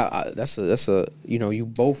 that's a you know, you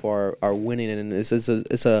both are winning, and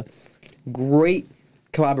it's a great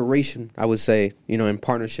collaboration, I would say, you know, in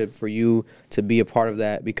partnership for you to be a part of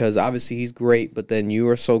that, because obviously he's great, but then you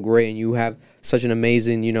are so great and you have such an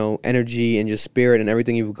amazing, you know, energy and your spirit and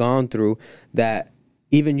everything you've gone through that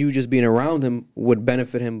even you just being around him would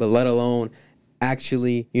benefit him, but let alone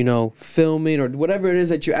actually, you know, filming or whatever it is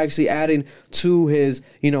that you're actually adding to his,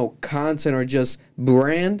 you know, content or just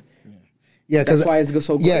brand. Yeah, That's why it's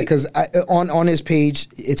so great. Yeah, because on his page,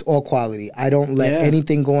 it's all quality. I don't let Yeah.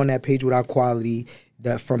 anything go on that page without quality.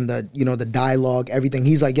 From the, you know, the dialogue, everything.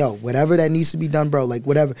 He's like, yo, whatever that needs to be done, bro. Like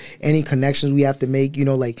whatever, any connections we have to make, you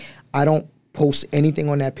know, like I don't post anything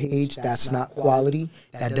on that page that's not quality,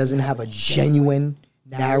 that doesn't have a genuine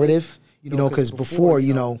narrative, you know, because before,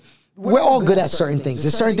 you know, we're all good at certain things.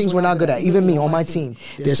 There's certain things we're not good at. Even me on my team,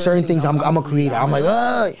 there's certain things I'm a creator. I'm like,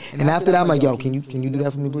 and after that, I'm like, yo, can you do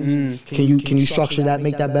that for me, please? Can you structure that,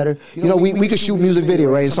 make that better? You know, we could shoot music video,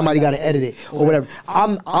 right? And somebody got to edit it or whatever.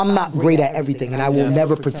 I'm not great at everything, and I will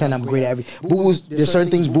never pretend I'm great at everything. There's certain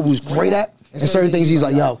things Boo Boo's great at, and certain things he's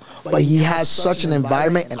like, yo, but he has such an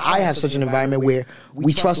environment, and I have such an environment where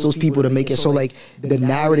we trust those people to make it. So like the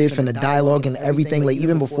narrative and the dialogue and everything, like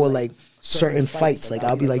even before like certain fights, like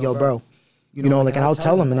I'll be like, yo, bro, you know, like, and I'll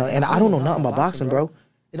tell him, and I don't know nothing about boxing, bro.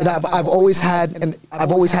 And I've always had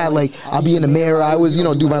like, I'll be in the mirror, I always, you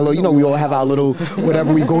know, do my little, you know, we all have our little,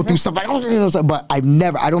 whatever, we go through stuff like, oh, you know, but I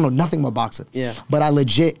don't know nothing about boxing. Yeah. But I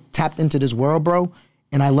legit tapped into this world, bro,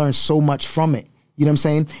 and I learned so much from it. You know what I'm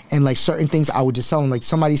saying? And like certain things I would just tell them, like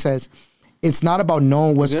somebody says, it's not about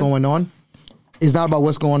knowing what's going on. It's not about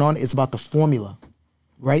what's going on. It's about the formula,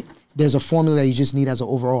 right? There's a formula that you just need as an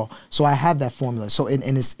overall. So I have that formula. So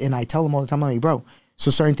and I tell them all the time, I'm like, bro,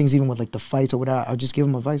 so certain things, even with like the fights or whatever, I'll just give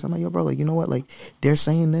them advice. I'm like, yo, bro, like, you know what? Like they're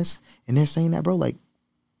saying this and they're saying that, bro. Like,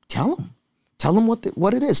 tell them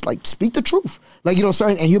what it is. Like, speak the truth. Like, you know,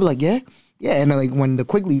 certain, and he'll be like, yeah. And then, like when the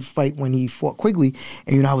Quigley fight, when he fought Quigley,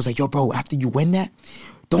 and you know, I was like, yo, bro, after you win that,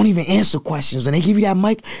 don't even answer questions. And they give you that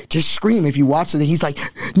mic, just scream. If you watch it, and he's like,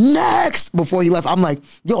 next, before he left. I'm like,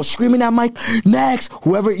 yo, screaming that mic, next.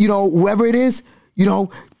 Whoever it is, you know,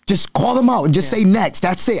 just call them out and just say next.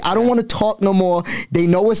 That's it. I don't want to talk no more. They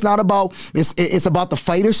know it's not about, it's about the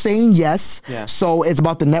fighter saying yes. Yeah. So it's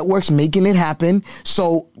about the networks making it happen.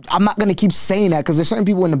 So I'm not going to keep saying that, because there's certain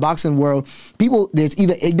people in the boxing world, there's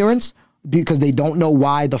either ignorance because they don't know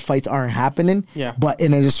why the fights aren't happening. Yeah.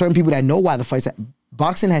 And there's certain people that know why the fights.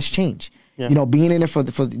 Boxing has changed. Yeah. You know, being in it for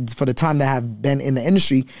the time that have been in the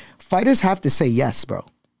industry, fighters have to say yes, bro.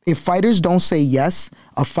 If fighters don't say yes,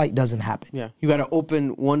 a fight doesn't happen. Yeah, you got to open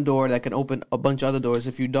one door that can open a bunch of other doors.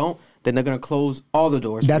 If you don't, then they're gonna close all the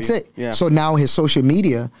doors. That's for you. it. Yeah. So now his social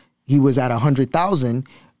media, he was at 100,000.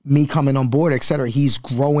 Me coming on board, etc. He's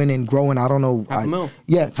growing and growing. I don't know. Half a mil.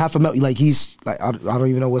 Yeah, $500,000. Like he's like, I don't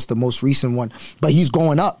even know what's the most recent one, but he's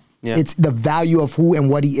going up. Yeah. It's the value of who and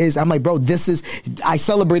what he is. I'm like, bro, I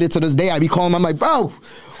celebrate it to this day. I be calling him, I'm like, bro,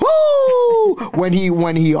 woo! When he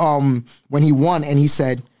won, and he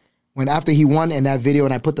said, after he won in that video,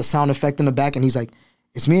 and I put the sound effect in the back, and he's like,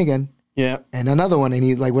 it's me again. Yeah. And another one, and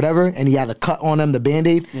he's like, whatever, and he had the cut on him, the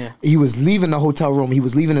Band-Aid. Yeah. He was leaving the hotel room. He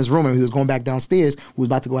was leaving his room, and he was going back downstairs. We was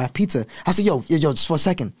about to go have pizza. I said, yo, just for a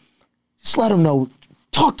second. Just let him know.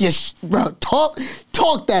 Talk your bro. Talk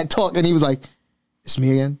that talk. And he was like, it's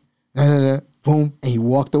me again. Boom. And he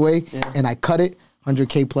walked away, and I cut it,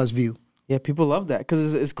 100K plus view. Yeah, people love that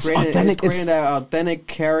because it's creating, authentic. It's creating that authentic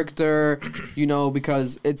character, you know,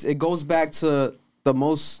 because it goes back to the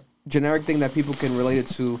most generic thing that people can relate it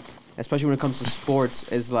to, especially when it comes to sports,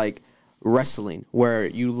 is like wrestling, where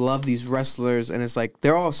you love these wrestlers, and it's like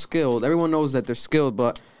they're all skilled. Everyone knows that they're skilled,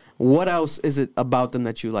 but what else is it about them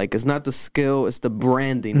that you like? It's not the skill, it's the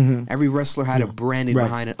branding. Every wrestler had a branding Right.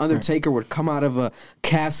 behind it. Undertaker would come out of a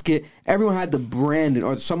casket. Everyone had the branding,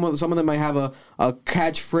 or some of them might have a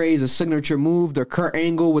catchphrase, a signature move. The Kurt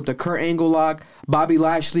Angle with the Kurt Angle lock. Bobby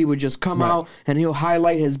Lashley would just come out and he'll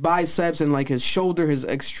highlight his biceps and like his shoulder, his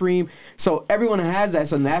extreme. So everyone has that,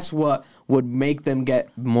 so that's what would make them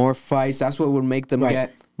get more fights. That's what would make them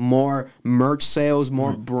get more merch sales,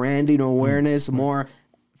 more branding awareness, more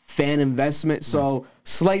fan investment. So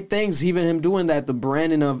slight things, even him doing that, the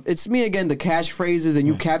branding of it's me again, the catchphrases and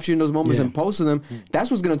you capturing those moments and posting them, that's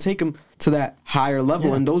what's going to take him to that higher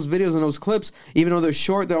level. And those videos and those clips, even though they're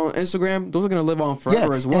short, they're on Instagram, those are going to live on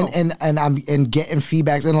forever as well. And I'm getting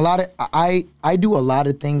feedbacks, and a lot of I do a lot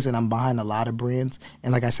of things, and I'm behind a lot of brands.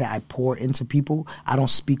 And like I said, I pour into people. I don't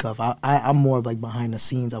speak of. I'm more of like behind the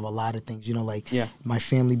scenes of a lot of things. You know, like my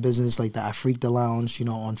family business, like the I Freak the Lounge. You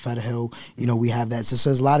know, on Feather Hill. You know, we have that. So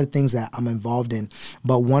there's a lot of things that I'm involved in.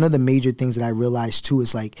 But one of the major things that I realized too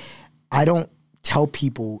is like I don't tell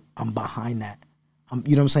people I'm behind that.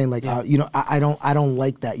 You know what I'm saying? Like, you know, I don't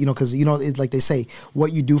like that, you know, because, you know, it's like they say,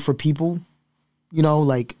 what you do for people, you know,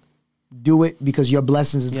 like, do it because your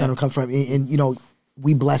blessings is going to come from, and, you know,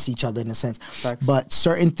 we bless each other in a sense. Facts. But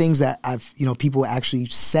certain things that I've, you know, people actually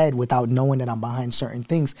said without knowing that I'm behind certain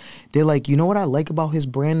things, they're like, you know what I like about his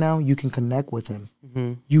brand now? You can connect with him.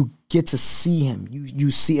 You get to see him.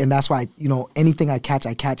 You see, and that's why, you know, anything I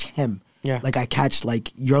catch him. Yeah. Like, I catch,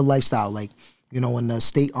 like, your lifestyle, like, you know, when the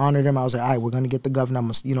state honored him, I was like, all right, we're going to get the governor. I'm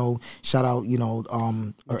going to, you know, shout out, you know,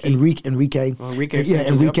 Enrique. Enrique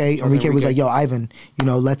Was like, yo, Ivan, you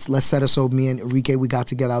know, let's set us so me and Enrique, we got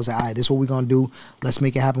together. I was like, all right, this is what we're going to do. Let's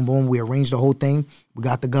make it happen. Boom. We arranged the whole thing. We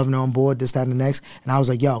got the governor on board, this, that, and the next. And I was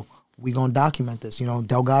like, yo, we going to document this. You know,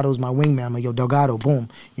 Delgado's my wingman. I'm like, yo, Delgado, boom.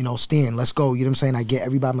 You know, Stan, let's go. You know what I'm saying? I get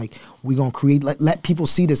everybody. I'm like, we going to create, let people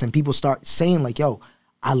see this, and people start saying like, yo,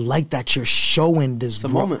 I like that you're showing this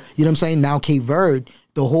moment. You know what I'm saying? Now Cape Verde,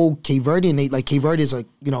 the whole Cape Verdean, like Cape Verde is a,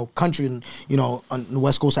 you know, country in, you know, on the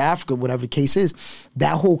west coast of Africa, whatever the case is.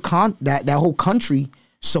 That whole that whole country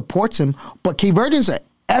supports him, but Cape Verdeans are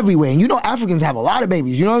everywhere. And you know Africans have a lot of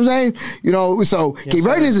babies, you know what I'm saying? You know, so Cape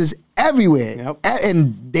Verdeans is everywhere. Yep.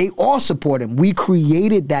 And they all support him. We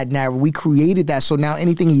created that narrative. We created that. So now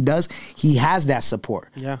anything he does, he has that support.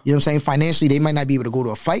 Yeah. You know what I'm saying? Financially, they might not be able to go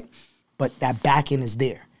to a fight, but that backing is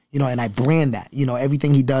there, you know, and I brand that, you know,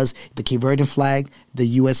 everything he does, the Cape Verdean flag, the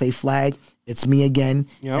USA flag, it's me again.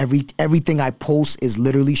 Yep. Everything I post is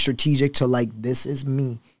literally strategic to like, this is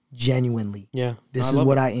me genuinely. Yeah. This I is love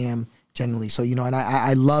what it. I am genuinely. So, you know, and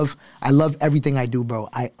I love everything I do, bro.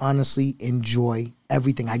 I honestly enjoy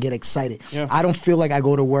everything. I get excited. Yeah. I don't feel like I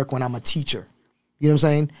go to work when I'm a teacher. You know what I'm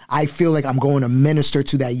saying? I feel like I'm going to minister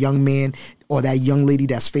to that young man or that young lady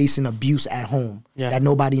that's facing abuse at home that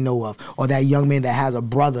nobody know of, or that young man that has a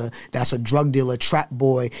brother that's a drug dealer, trap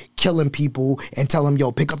boy, killing people, and tell him,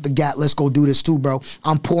 yo, pick up the gat, let's go do this too, bro.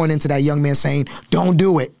 I'm pouring into that young man saying, don't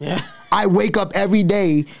do it. Yeah. I wake up every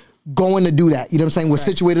day going to do that. You know what I'm saying? We're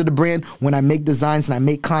situated the brand. When I make designs and I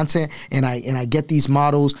make content and I get these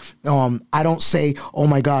models, I don't say, oh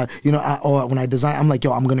my God, you know, or when I design, I'm like,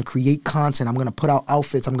 yo, I'm going to create content. I'm going to put out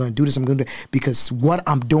outfits. I'm going to do this. I'm going to do it. Because what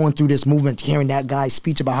I'm doing through this movement, hearing that guy's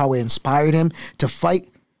speech about how it inspired him to fight,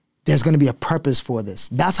 there's going to be a purpose for this.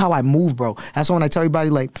 That's how I move, bro. That's why when I tell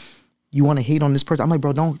everybody, like, you want to hate on this person, I'm like,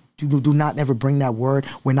 bro, do not ever bring that word.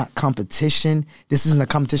 We're not competition. This isn't a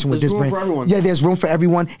competition with this brand. There's room for everyone. Yeah, there's room for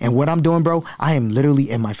everyone. And what I'm doing, bro, I am literally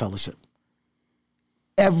in my fellowship.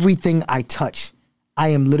 Everything I touch, I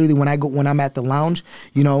am literally, when I'm at the lounge,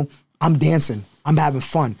 you know, I'm dancing. I'm having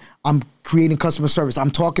fun. I'm creating customer service.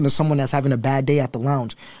 I'm talking to someone that's having a bad day at the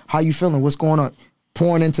lounge. How you feeling? What's going on?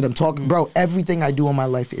 Pouring into them, talking. Bro, everything I do in my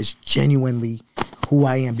life is genuinely who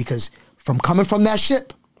I am, because from coming from that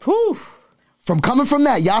ship, Whew. from coming from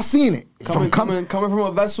that, y'all seen it. Coming from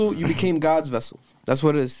a vessel, you became God's vessel. That's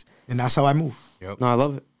what it is. And that's how I move. Yep. No, I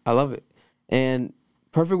love it. I love it. And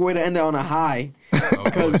perfect way to end it on a high,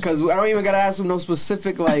 because I don't even gotta ask them no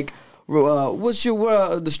specific like, what's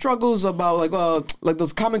your the struggles about like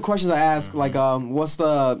those common questions I ask, like what's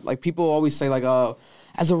the, like, people always say like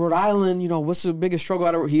as a Rhode Island, you know, what's the biggest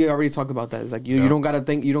struggle? He already talked about that. It's like you don't gotta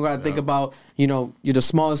think think about, you know, you're the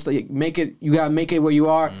smallest. You gotta make it where you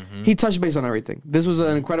are. He touched base on everything. This was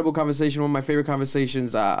an incredible conversation. One of my favorite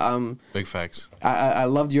conversations. Big facts. I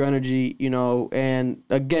loved your energy, you know, and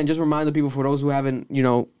again, just remind the people, for those who haven't, you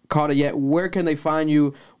know, caught it yet, where can they find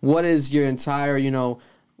you? What is your entire, you know,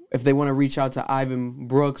 if they want to reach out to Ivan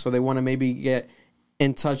Brooks, or they want to maybe get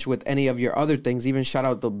in touch with any of your other things, even shout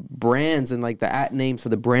out the brands and like the names for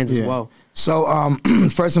the brands as well. So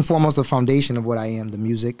first and foremost, the foundation of what I am, the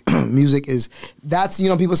music. Music is that's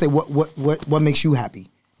people say what makes you happy.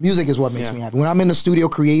 Music is what makes me happy. When I'm in the studio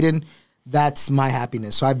creating, that's my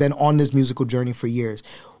happiness. So I've been on this musical journey for years.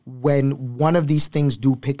 When one of these things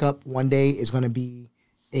do pick up one day, it's going to be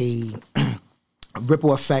a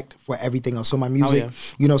ripple effect for everything else. So my music,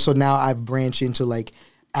 so now I've branched into like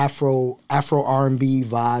Afro R&B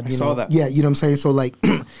vibe. I saw that. Yeah, you know what I'm saying? So like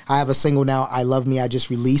I have a single now, I Love Me, I just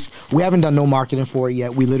released. We haven't done no marketing for it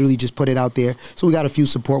yet. We literally just put it out there. So we got a few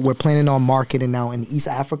support. We're planning on marketing now in East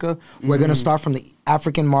Africa. We're going to start from the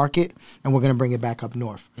African market and we're going to bring it back up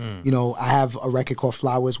north. I have a record called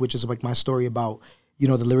Flowers, which is like my story about, the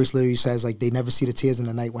lyrics literally says like, they never see the tears in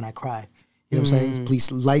the night when I cry. You know what I'm saying? Please,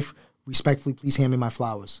 life, respectfully, please hand me my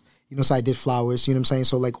flowers. So I did Flowers, you know what I'm saying?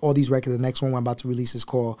 So like all these records, the next one I'm about to release is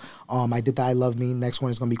called, I did the I Love Me. Next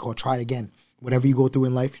one is going to be called Try Again. Whatever you go through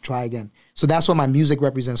in life, try again. So that's what my music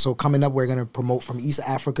represents. So coming up, we're going to promote from East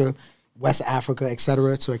Africa, West Africa,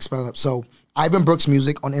 etc. to expand up. So Ivan Brooks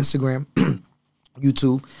Music on Instagram,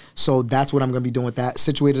 YouTube. So that's what I'm going to be doing with that.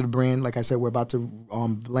 Situated the brand, like I said, we're about to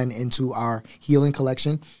blend into our healing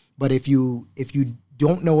collection. But if you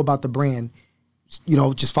don't know about the brand,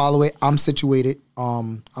 just follow it. I'm Situated.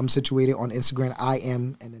 I'm Situated on Instagram. I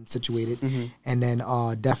am, and then Situated. And then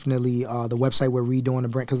definitely the website, we're redoing the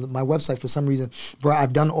brand. Because my website, for some reason, bro,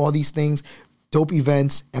 I've done all these things, dope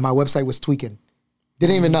events, and my website was tweaking.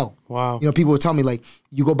 Didn't even know. Wow. People would tell me, like,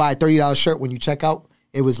 you go buy a $30 shirt when you check out.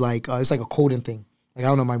 It was like, it's like a coding thing. Like, I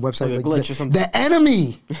don't know, my website. Like a glitch or something. The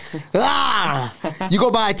enemy. You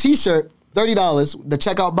go buy a T-shirt, $30. The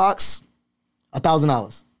checkout box,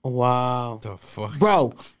 $1,000. Wow. The fuck?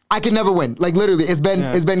 Bro, I can never win. Like literally, it's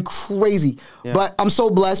been crazy. Yeah. But I'm so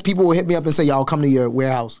blessed. People will hit me up and say, "Yo, I'll come to your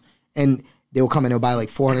warehouse," and they'll come and they'll buy like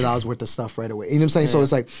 $400 worth of stuff right away. You know what I'm saying? So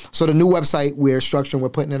it's like, so the new website we're structuring, we're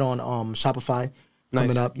putting it on Shopify.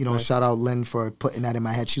 Coming up, shout out Lynn for putting that in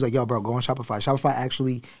my head. She's like, "Yo, bro, go on Shopify." Shopify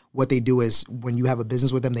actually, what they do is when you have a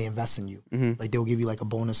business with them, they invest in you. Like they'll give you like a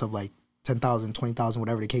bonus of like 10,000, 20,000,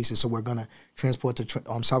 whatever the case is. So we're gonna transport to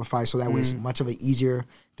Shopify, so that way it's much of an easier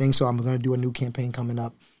thing. So I'm gonna do a new campaign coming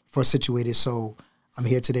up for Situated. So I'm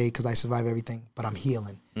here today because I survived everything, but I'm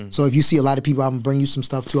healing. So if you see a lot of people, I'm gonna bring you some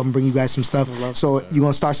stuff too. I'm gonna bring you guys some stuff. So you're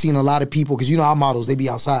gonna start seeing a lot of people, because our models, they be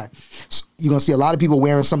outside. So you're gonna see a lot of people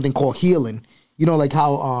wearing something called healing. Like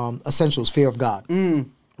how Essentials, Fear of God.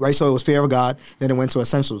 Right, so it was Fear of God, then it went to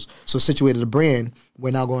Essentials. So Situated the brand,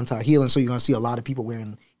 we're now going to our healing. So you're gonna see a lot of people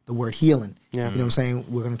wearing the word healing. Yeah. You know what I'm saying?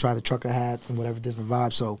 We're going to try the trucker hat and whatever different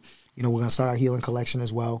vibes. So, we're going to start our healing collection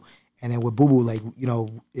as well. And then with Boo Boo, like,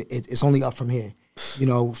 it's only up from here.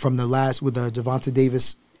 From the last, with the Javonte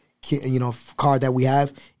Davis, card that we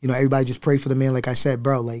have, everybody just pray for the man. Like I said,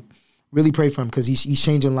 bro, like, really pray for him, because he's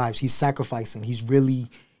changing lives. He's sacrificing. He's really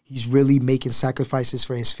making sacrifices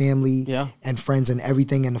for his family and friends and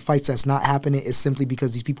everything. And the fights that's not happening is simply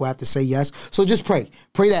because these people have to say yes. So just pray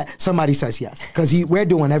that somebody says yes, because we're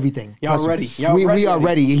doing everything. Y'all ready. We are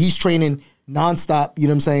ready. He's training nonstop, you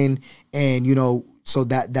know what I'm saying? And, so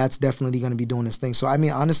that's definitely going to be doing this thing. So, I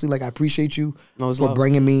mean, honestly, like, I appreciate you for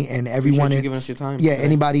bringing me, and everyone. Appreciate you giving us your time. Yeah,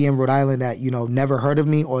 anybody in Rhode Island that, never heard of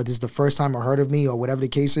me, or this is the first time or heard of me, or whatever the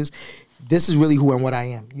case is, this is really who and what I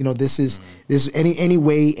am. This is any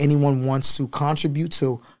way anyone wants to contribute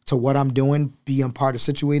to what I'm doing, being part of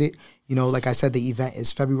Situated. Like I said, the event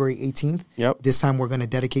is February 18th. Yep. This time we're going to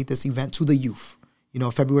dedicate this event to the youth.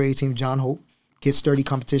 February 18th, John Hope, Get Sturdy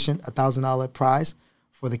competition, $1,000 prize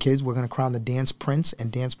for the kids. We're going to crown the Dance Prince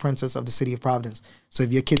and Dance Princess of the city of Providence. So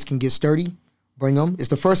if your kids can get sturdy, bring them. It's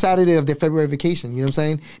the first Saturday of their February vacation. You know what I'm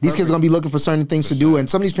saying? These kids are going to be looking for certain things to do, and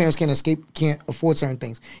some of these parents can't afford certain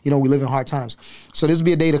things. We live in hard times. So this will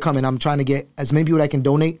be a day to come, and I'm trying to get as many people that can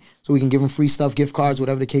donate so we can give them free stuff, gift cards,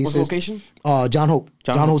 whatever the case is. What's the location? John Hope.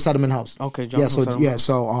 John Hope Settlement House. Okay, John Hope Settlement House.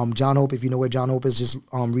 So John Hope, if you know where John Hope is, just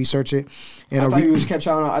research it. And I thought you just kept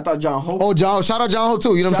shouting out. I thought John Hope. Oh, shout out John Hope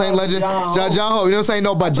too. You know what I'm saying? Legend. John Hope. You know what I'm saying?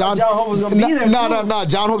 No, but John Hope was going to be there too. No.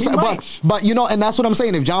 John Hope. But and that's what I'm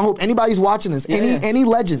saying. If John Hope, anybody's watching this, any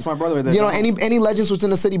legends. It's my brother right there. Any legends within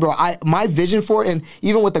the city, bro. My vision for it, and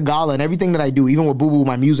even with the gala and everything that I do, even with Boo Boo,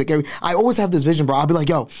 my music, I always have this vision, bro. I'll be like,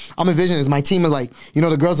 yo, I'm envisioning this. My team is like,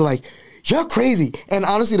 the girls are like, you're crazy. And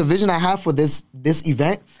honestly, the vision I have for this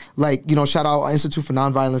event, like, you know, shout out Institute for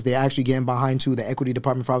Nonviolence. They're actually getting behind too. The Equity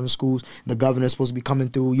Department for Providence Schools. The governor's supposed to be coming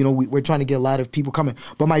through. You know, we're trying to get a lot of people coming.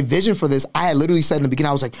 But my vision for this, I had literally said in the beginning,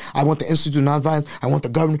 I was like, I want the Institute of Nonviolence. I want the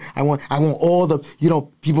governor. I want all the, you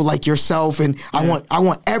know, people like yourself. And I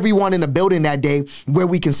want everyone in the building that day where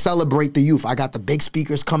we can celebrate the youth. I got the big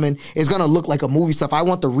speakers coming. It's going to look like a movie stuff. I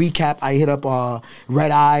want the recap. I hit up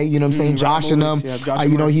Red Eye, you know what I'm saying? Josh and them. Yeah,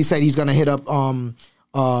 you know, he said he's going to hit up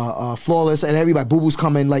Flawless and everybody. Boo Boo's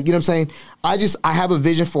coming. Like, you know what I'm saying? I have a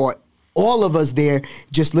vision for all of us there,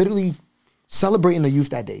 just literally celebrating the youth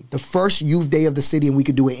that day. The first youth day of the city, and we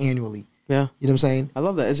could do it annually. Yeah. You know what I'm saying? I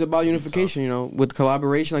love that. It's about unification, you know, with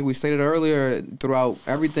collaboration, like we stated earlier, throughout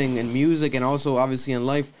everything in music and also obviously in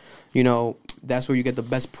life. You know, that's where you get the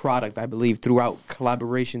best product, I believe, throughout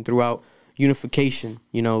collaboration, throughout unification.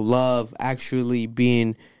 You know, love actually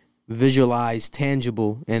being visualized,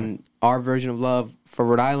 tangible. And our version of love for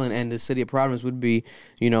Rhode Island and the city of Providence would be,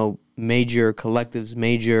 you know, major collectives,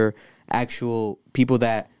 major actual people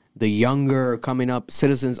that the younger coming up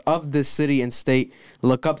citizens of this city and state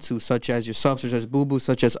look up to, such as yourself, such as Boo Boo,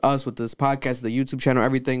 such as us with this podcast, the YouTube channel,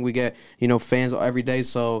 everything. We get, you know, fans every day.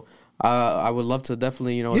 So I would love to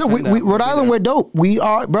definitely, you know. Yeah, Rhode Island, we're dope. We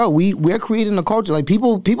are, bro. We're creating a culture. Like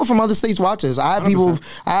people from other states watch us. I have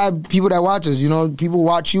 100%. people that watch us. You know, people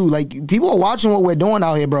watch you. Like people are watching what we're doing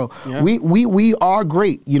out here, bro. Yeah. We are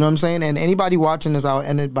great. You know what I'm saying? And anybody watching this, I'll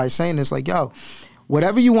end it by saying this: like, yo,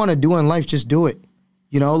 whatever you want to do in life, just do it.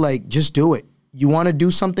 You know, like just do it. You want to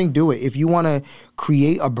do something, do it. If you want to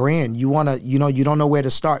create a brand, you want to, you know, you don't know where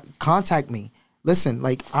to start, contact me. Listen,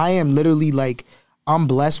 like I am literally like, I'm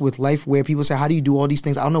blessed with life where people say, how do you do all these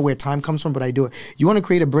things? I don't know where time comes from, but I do it. You want to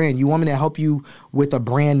create a brand. You want me to help you with a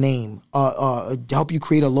brand name, help you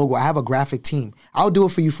create a logo. I have a graphic team. I'll do it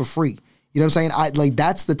for you for free. You know what I'm saying?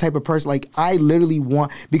 That's the type of person, like I literally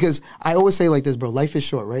want, because I always say like this, bro, life is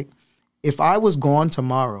short, right? If I was gone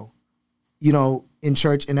tomorrow, you know, in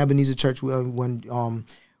church, in Ebenezer Church, when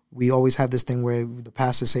we always have this thing where the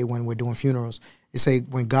pastors say when we're doing funerals, they say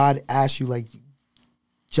when God asks you like,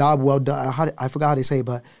 job well done. I forgot how they say it,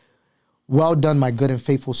 but well done, my good and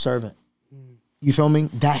faithful servant. You feel me?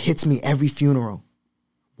 That hits me every funeral.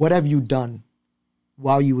 What have you done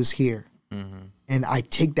while you was here? Mm-hmm. And I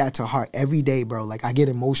take that to heart every day, bro. Like I get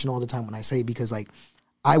emotional all the time when I say it because like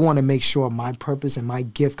I want to make sure my purpose and my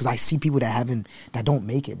gift, because I see people that don't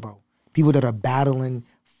make it, bro. People that are battling,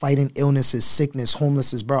 fighting illnesses, sickness,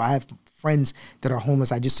 homelessness, bro. I have friends that are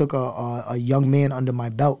homeless. I just took a young man under my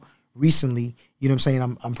belt recently. You know what I'm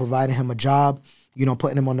saying? I'm providing him a job, you know,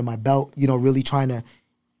 putting him under my belt, you know, really trying to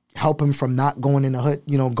help him from not going in the hood,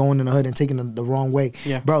 you know, going in the hood and taking the wrong way.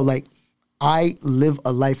 Yeah. Bro, like I live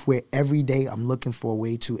a life where every day I'm looking for a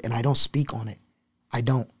way to, and I don't speak on it. I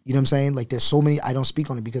don't. You know what I'm saying? Like there's so many, I don't speak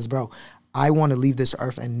on it because, bro, I want to leave this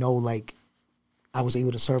earth and know like I was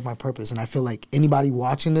able to serve my purpose. And I feel like anybody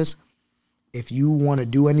watching this, if you want to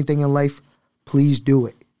do anything in life, please do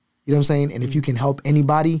it. You know what I'm saying? And if you can help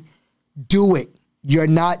anybody, do it. You're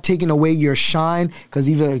not taking away your shine. Because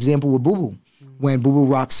even an example with Boo Boo, when Boo Boo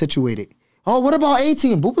Rock situated. Oh, what about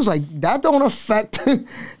 18? Boo Boo's like, that don't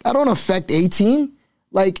affect 18.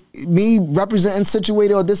 Like me representing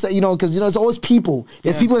situated or this, you know, because you know it's always people.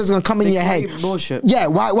 There's people that's gonna come in your head. Bullshit. Yeah,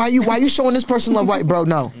 why you showing this person love, right, bro?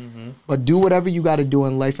 No, but do whatever you got to do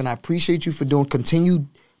in life, and I appreciate you for doing. Continue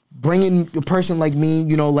bringing a person like me,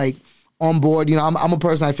 you know, like on board. You know, I'm a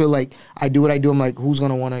person. I feel like I do what I do. I'm like, who's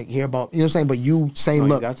gonna want to hear about? You know what I'm saying? But you saying,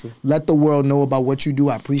 look, let the world know about what you do.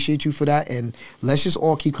 I appreciate you for that, and let's just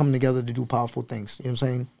all keep coming together to do powerful things. You know what I'm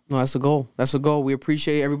saying? No, that's the goal. That's the goal. We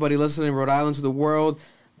appreciate everybody listening, Rhode Island to the world.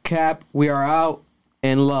 Cap, we are out,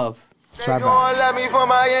 and love. They gon' let me for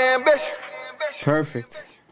my ambition. Perfect.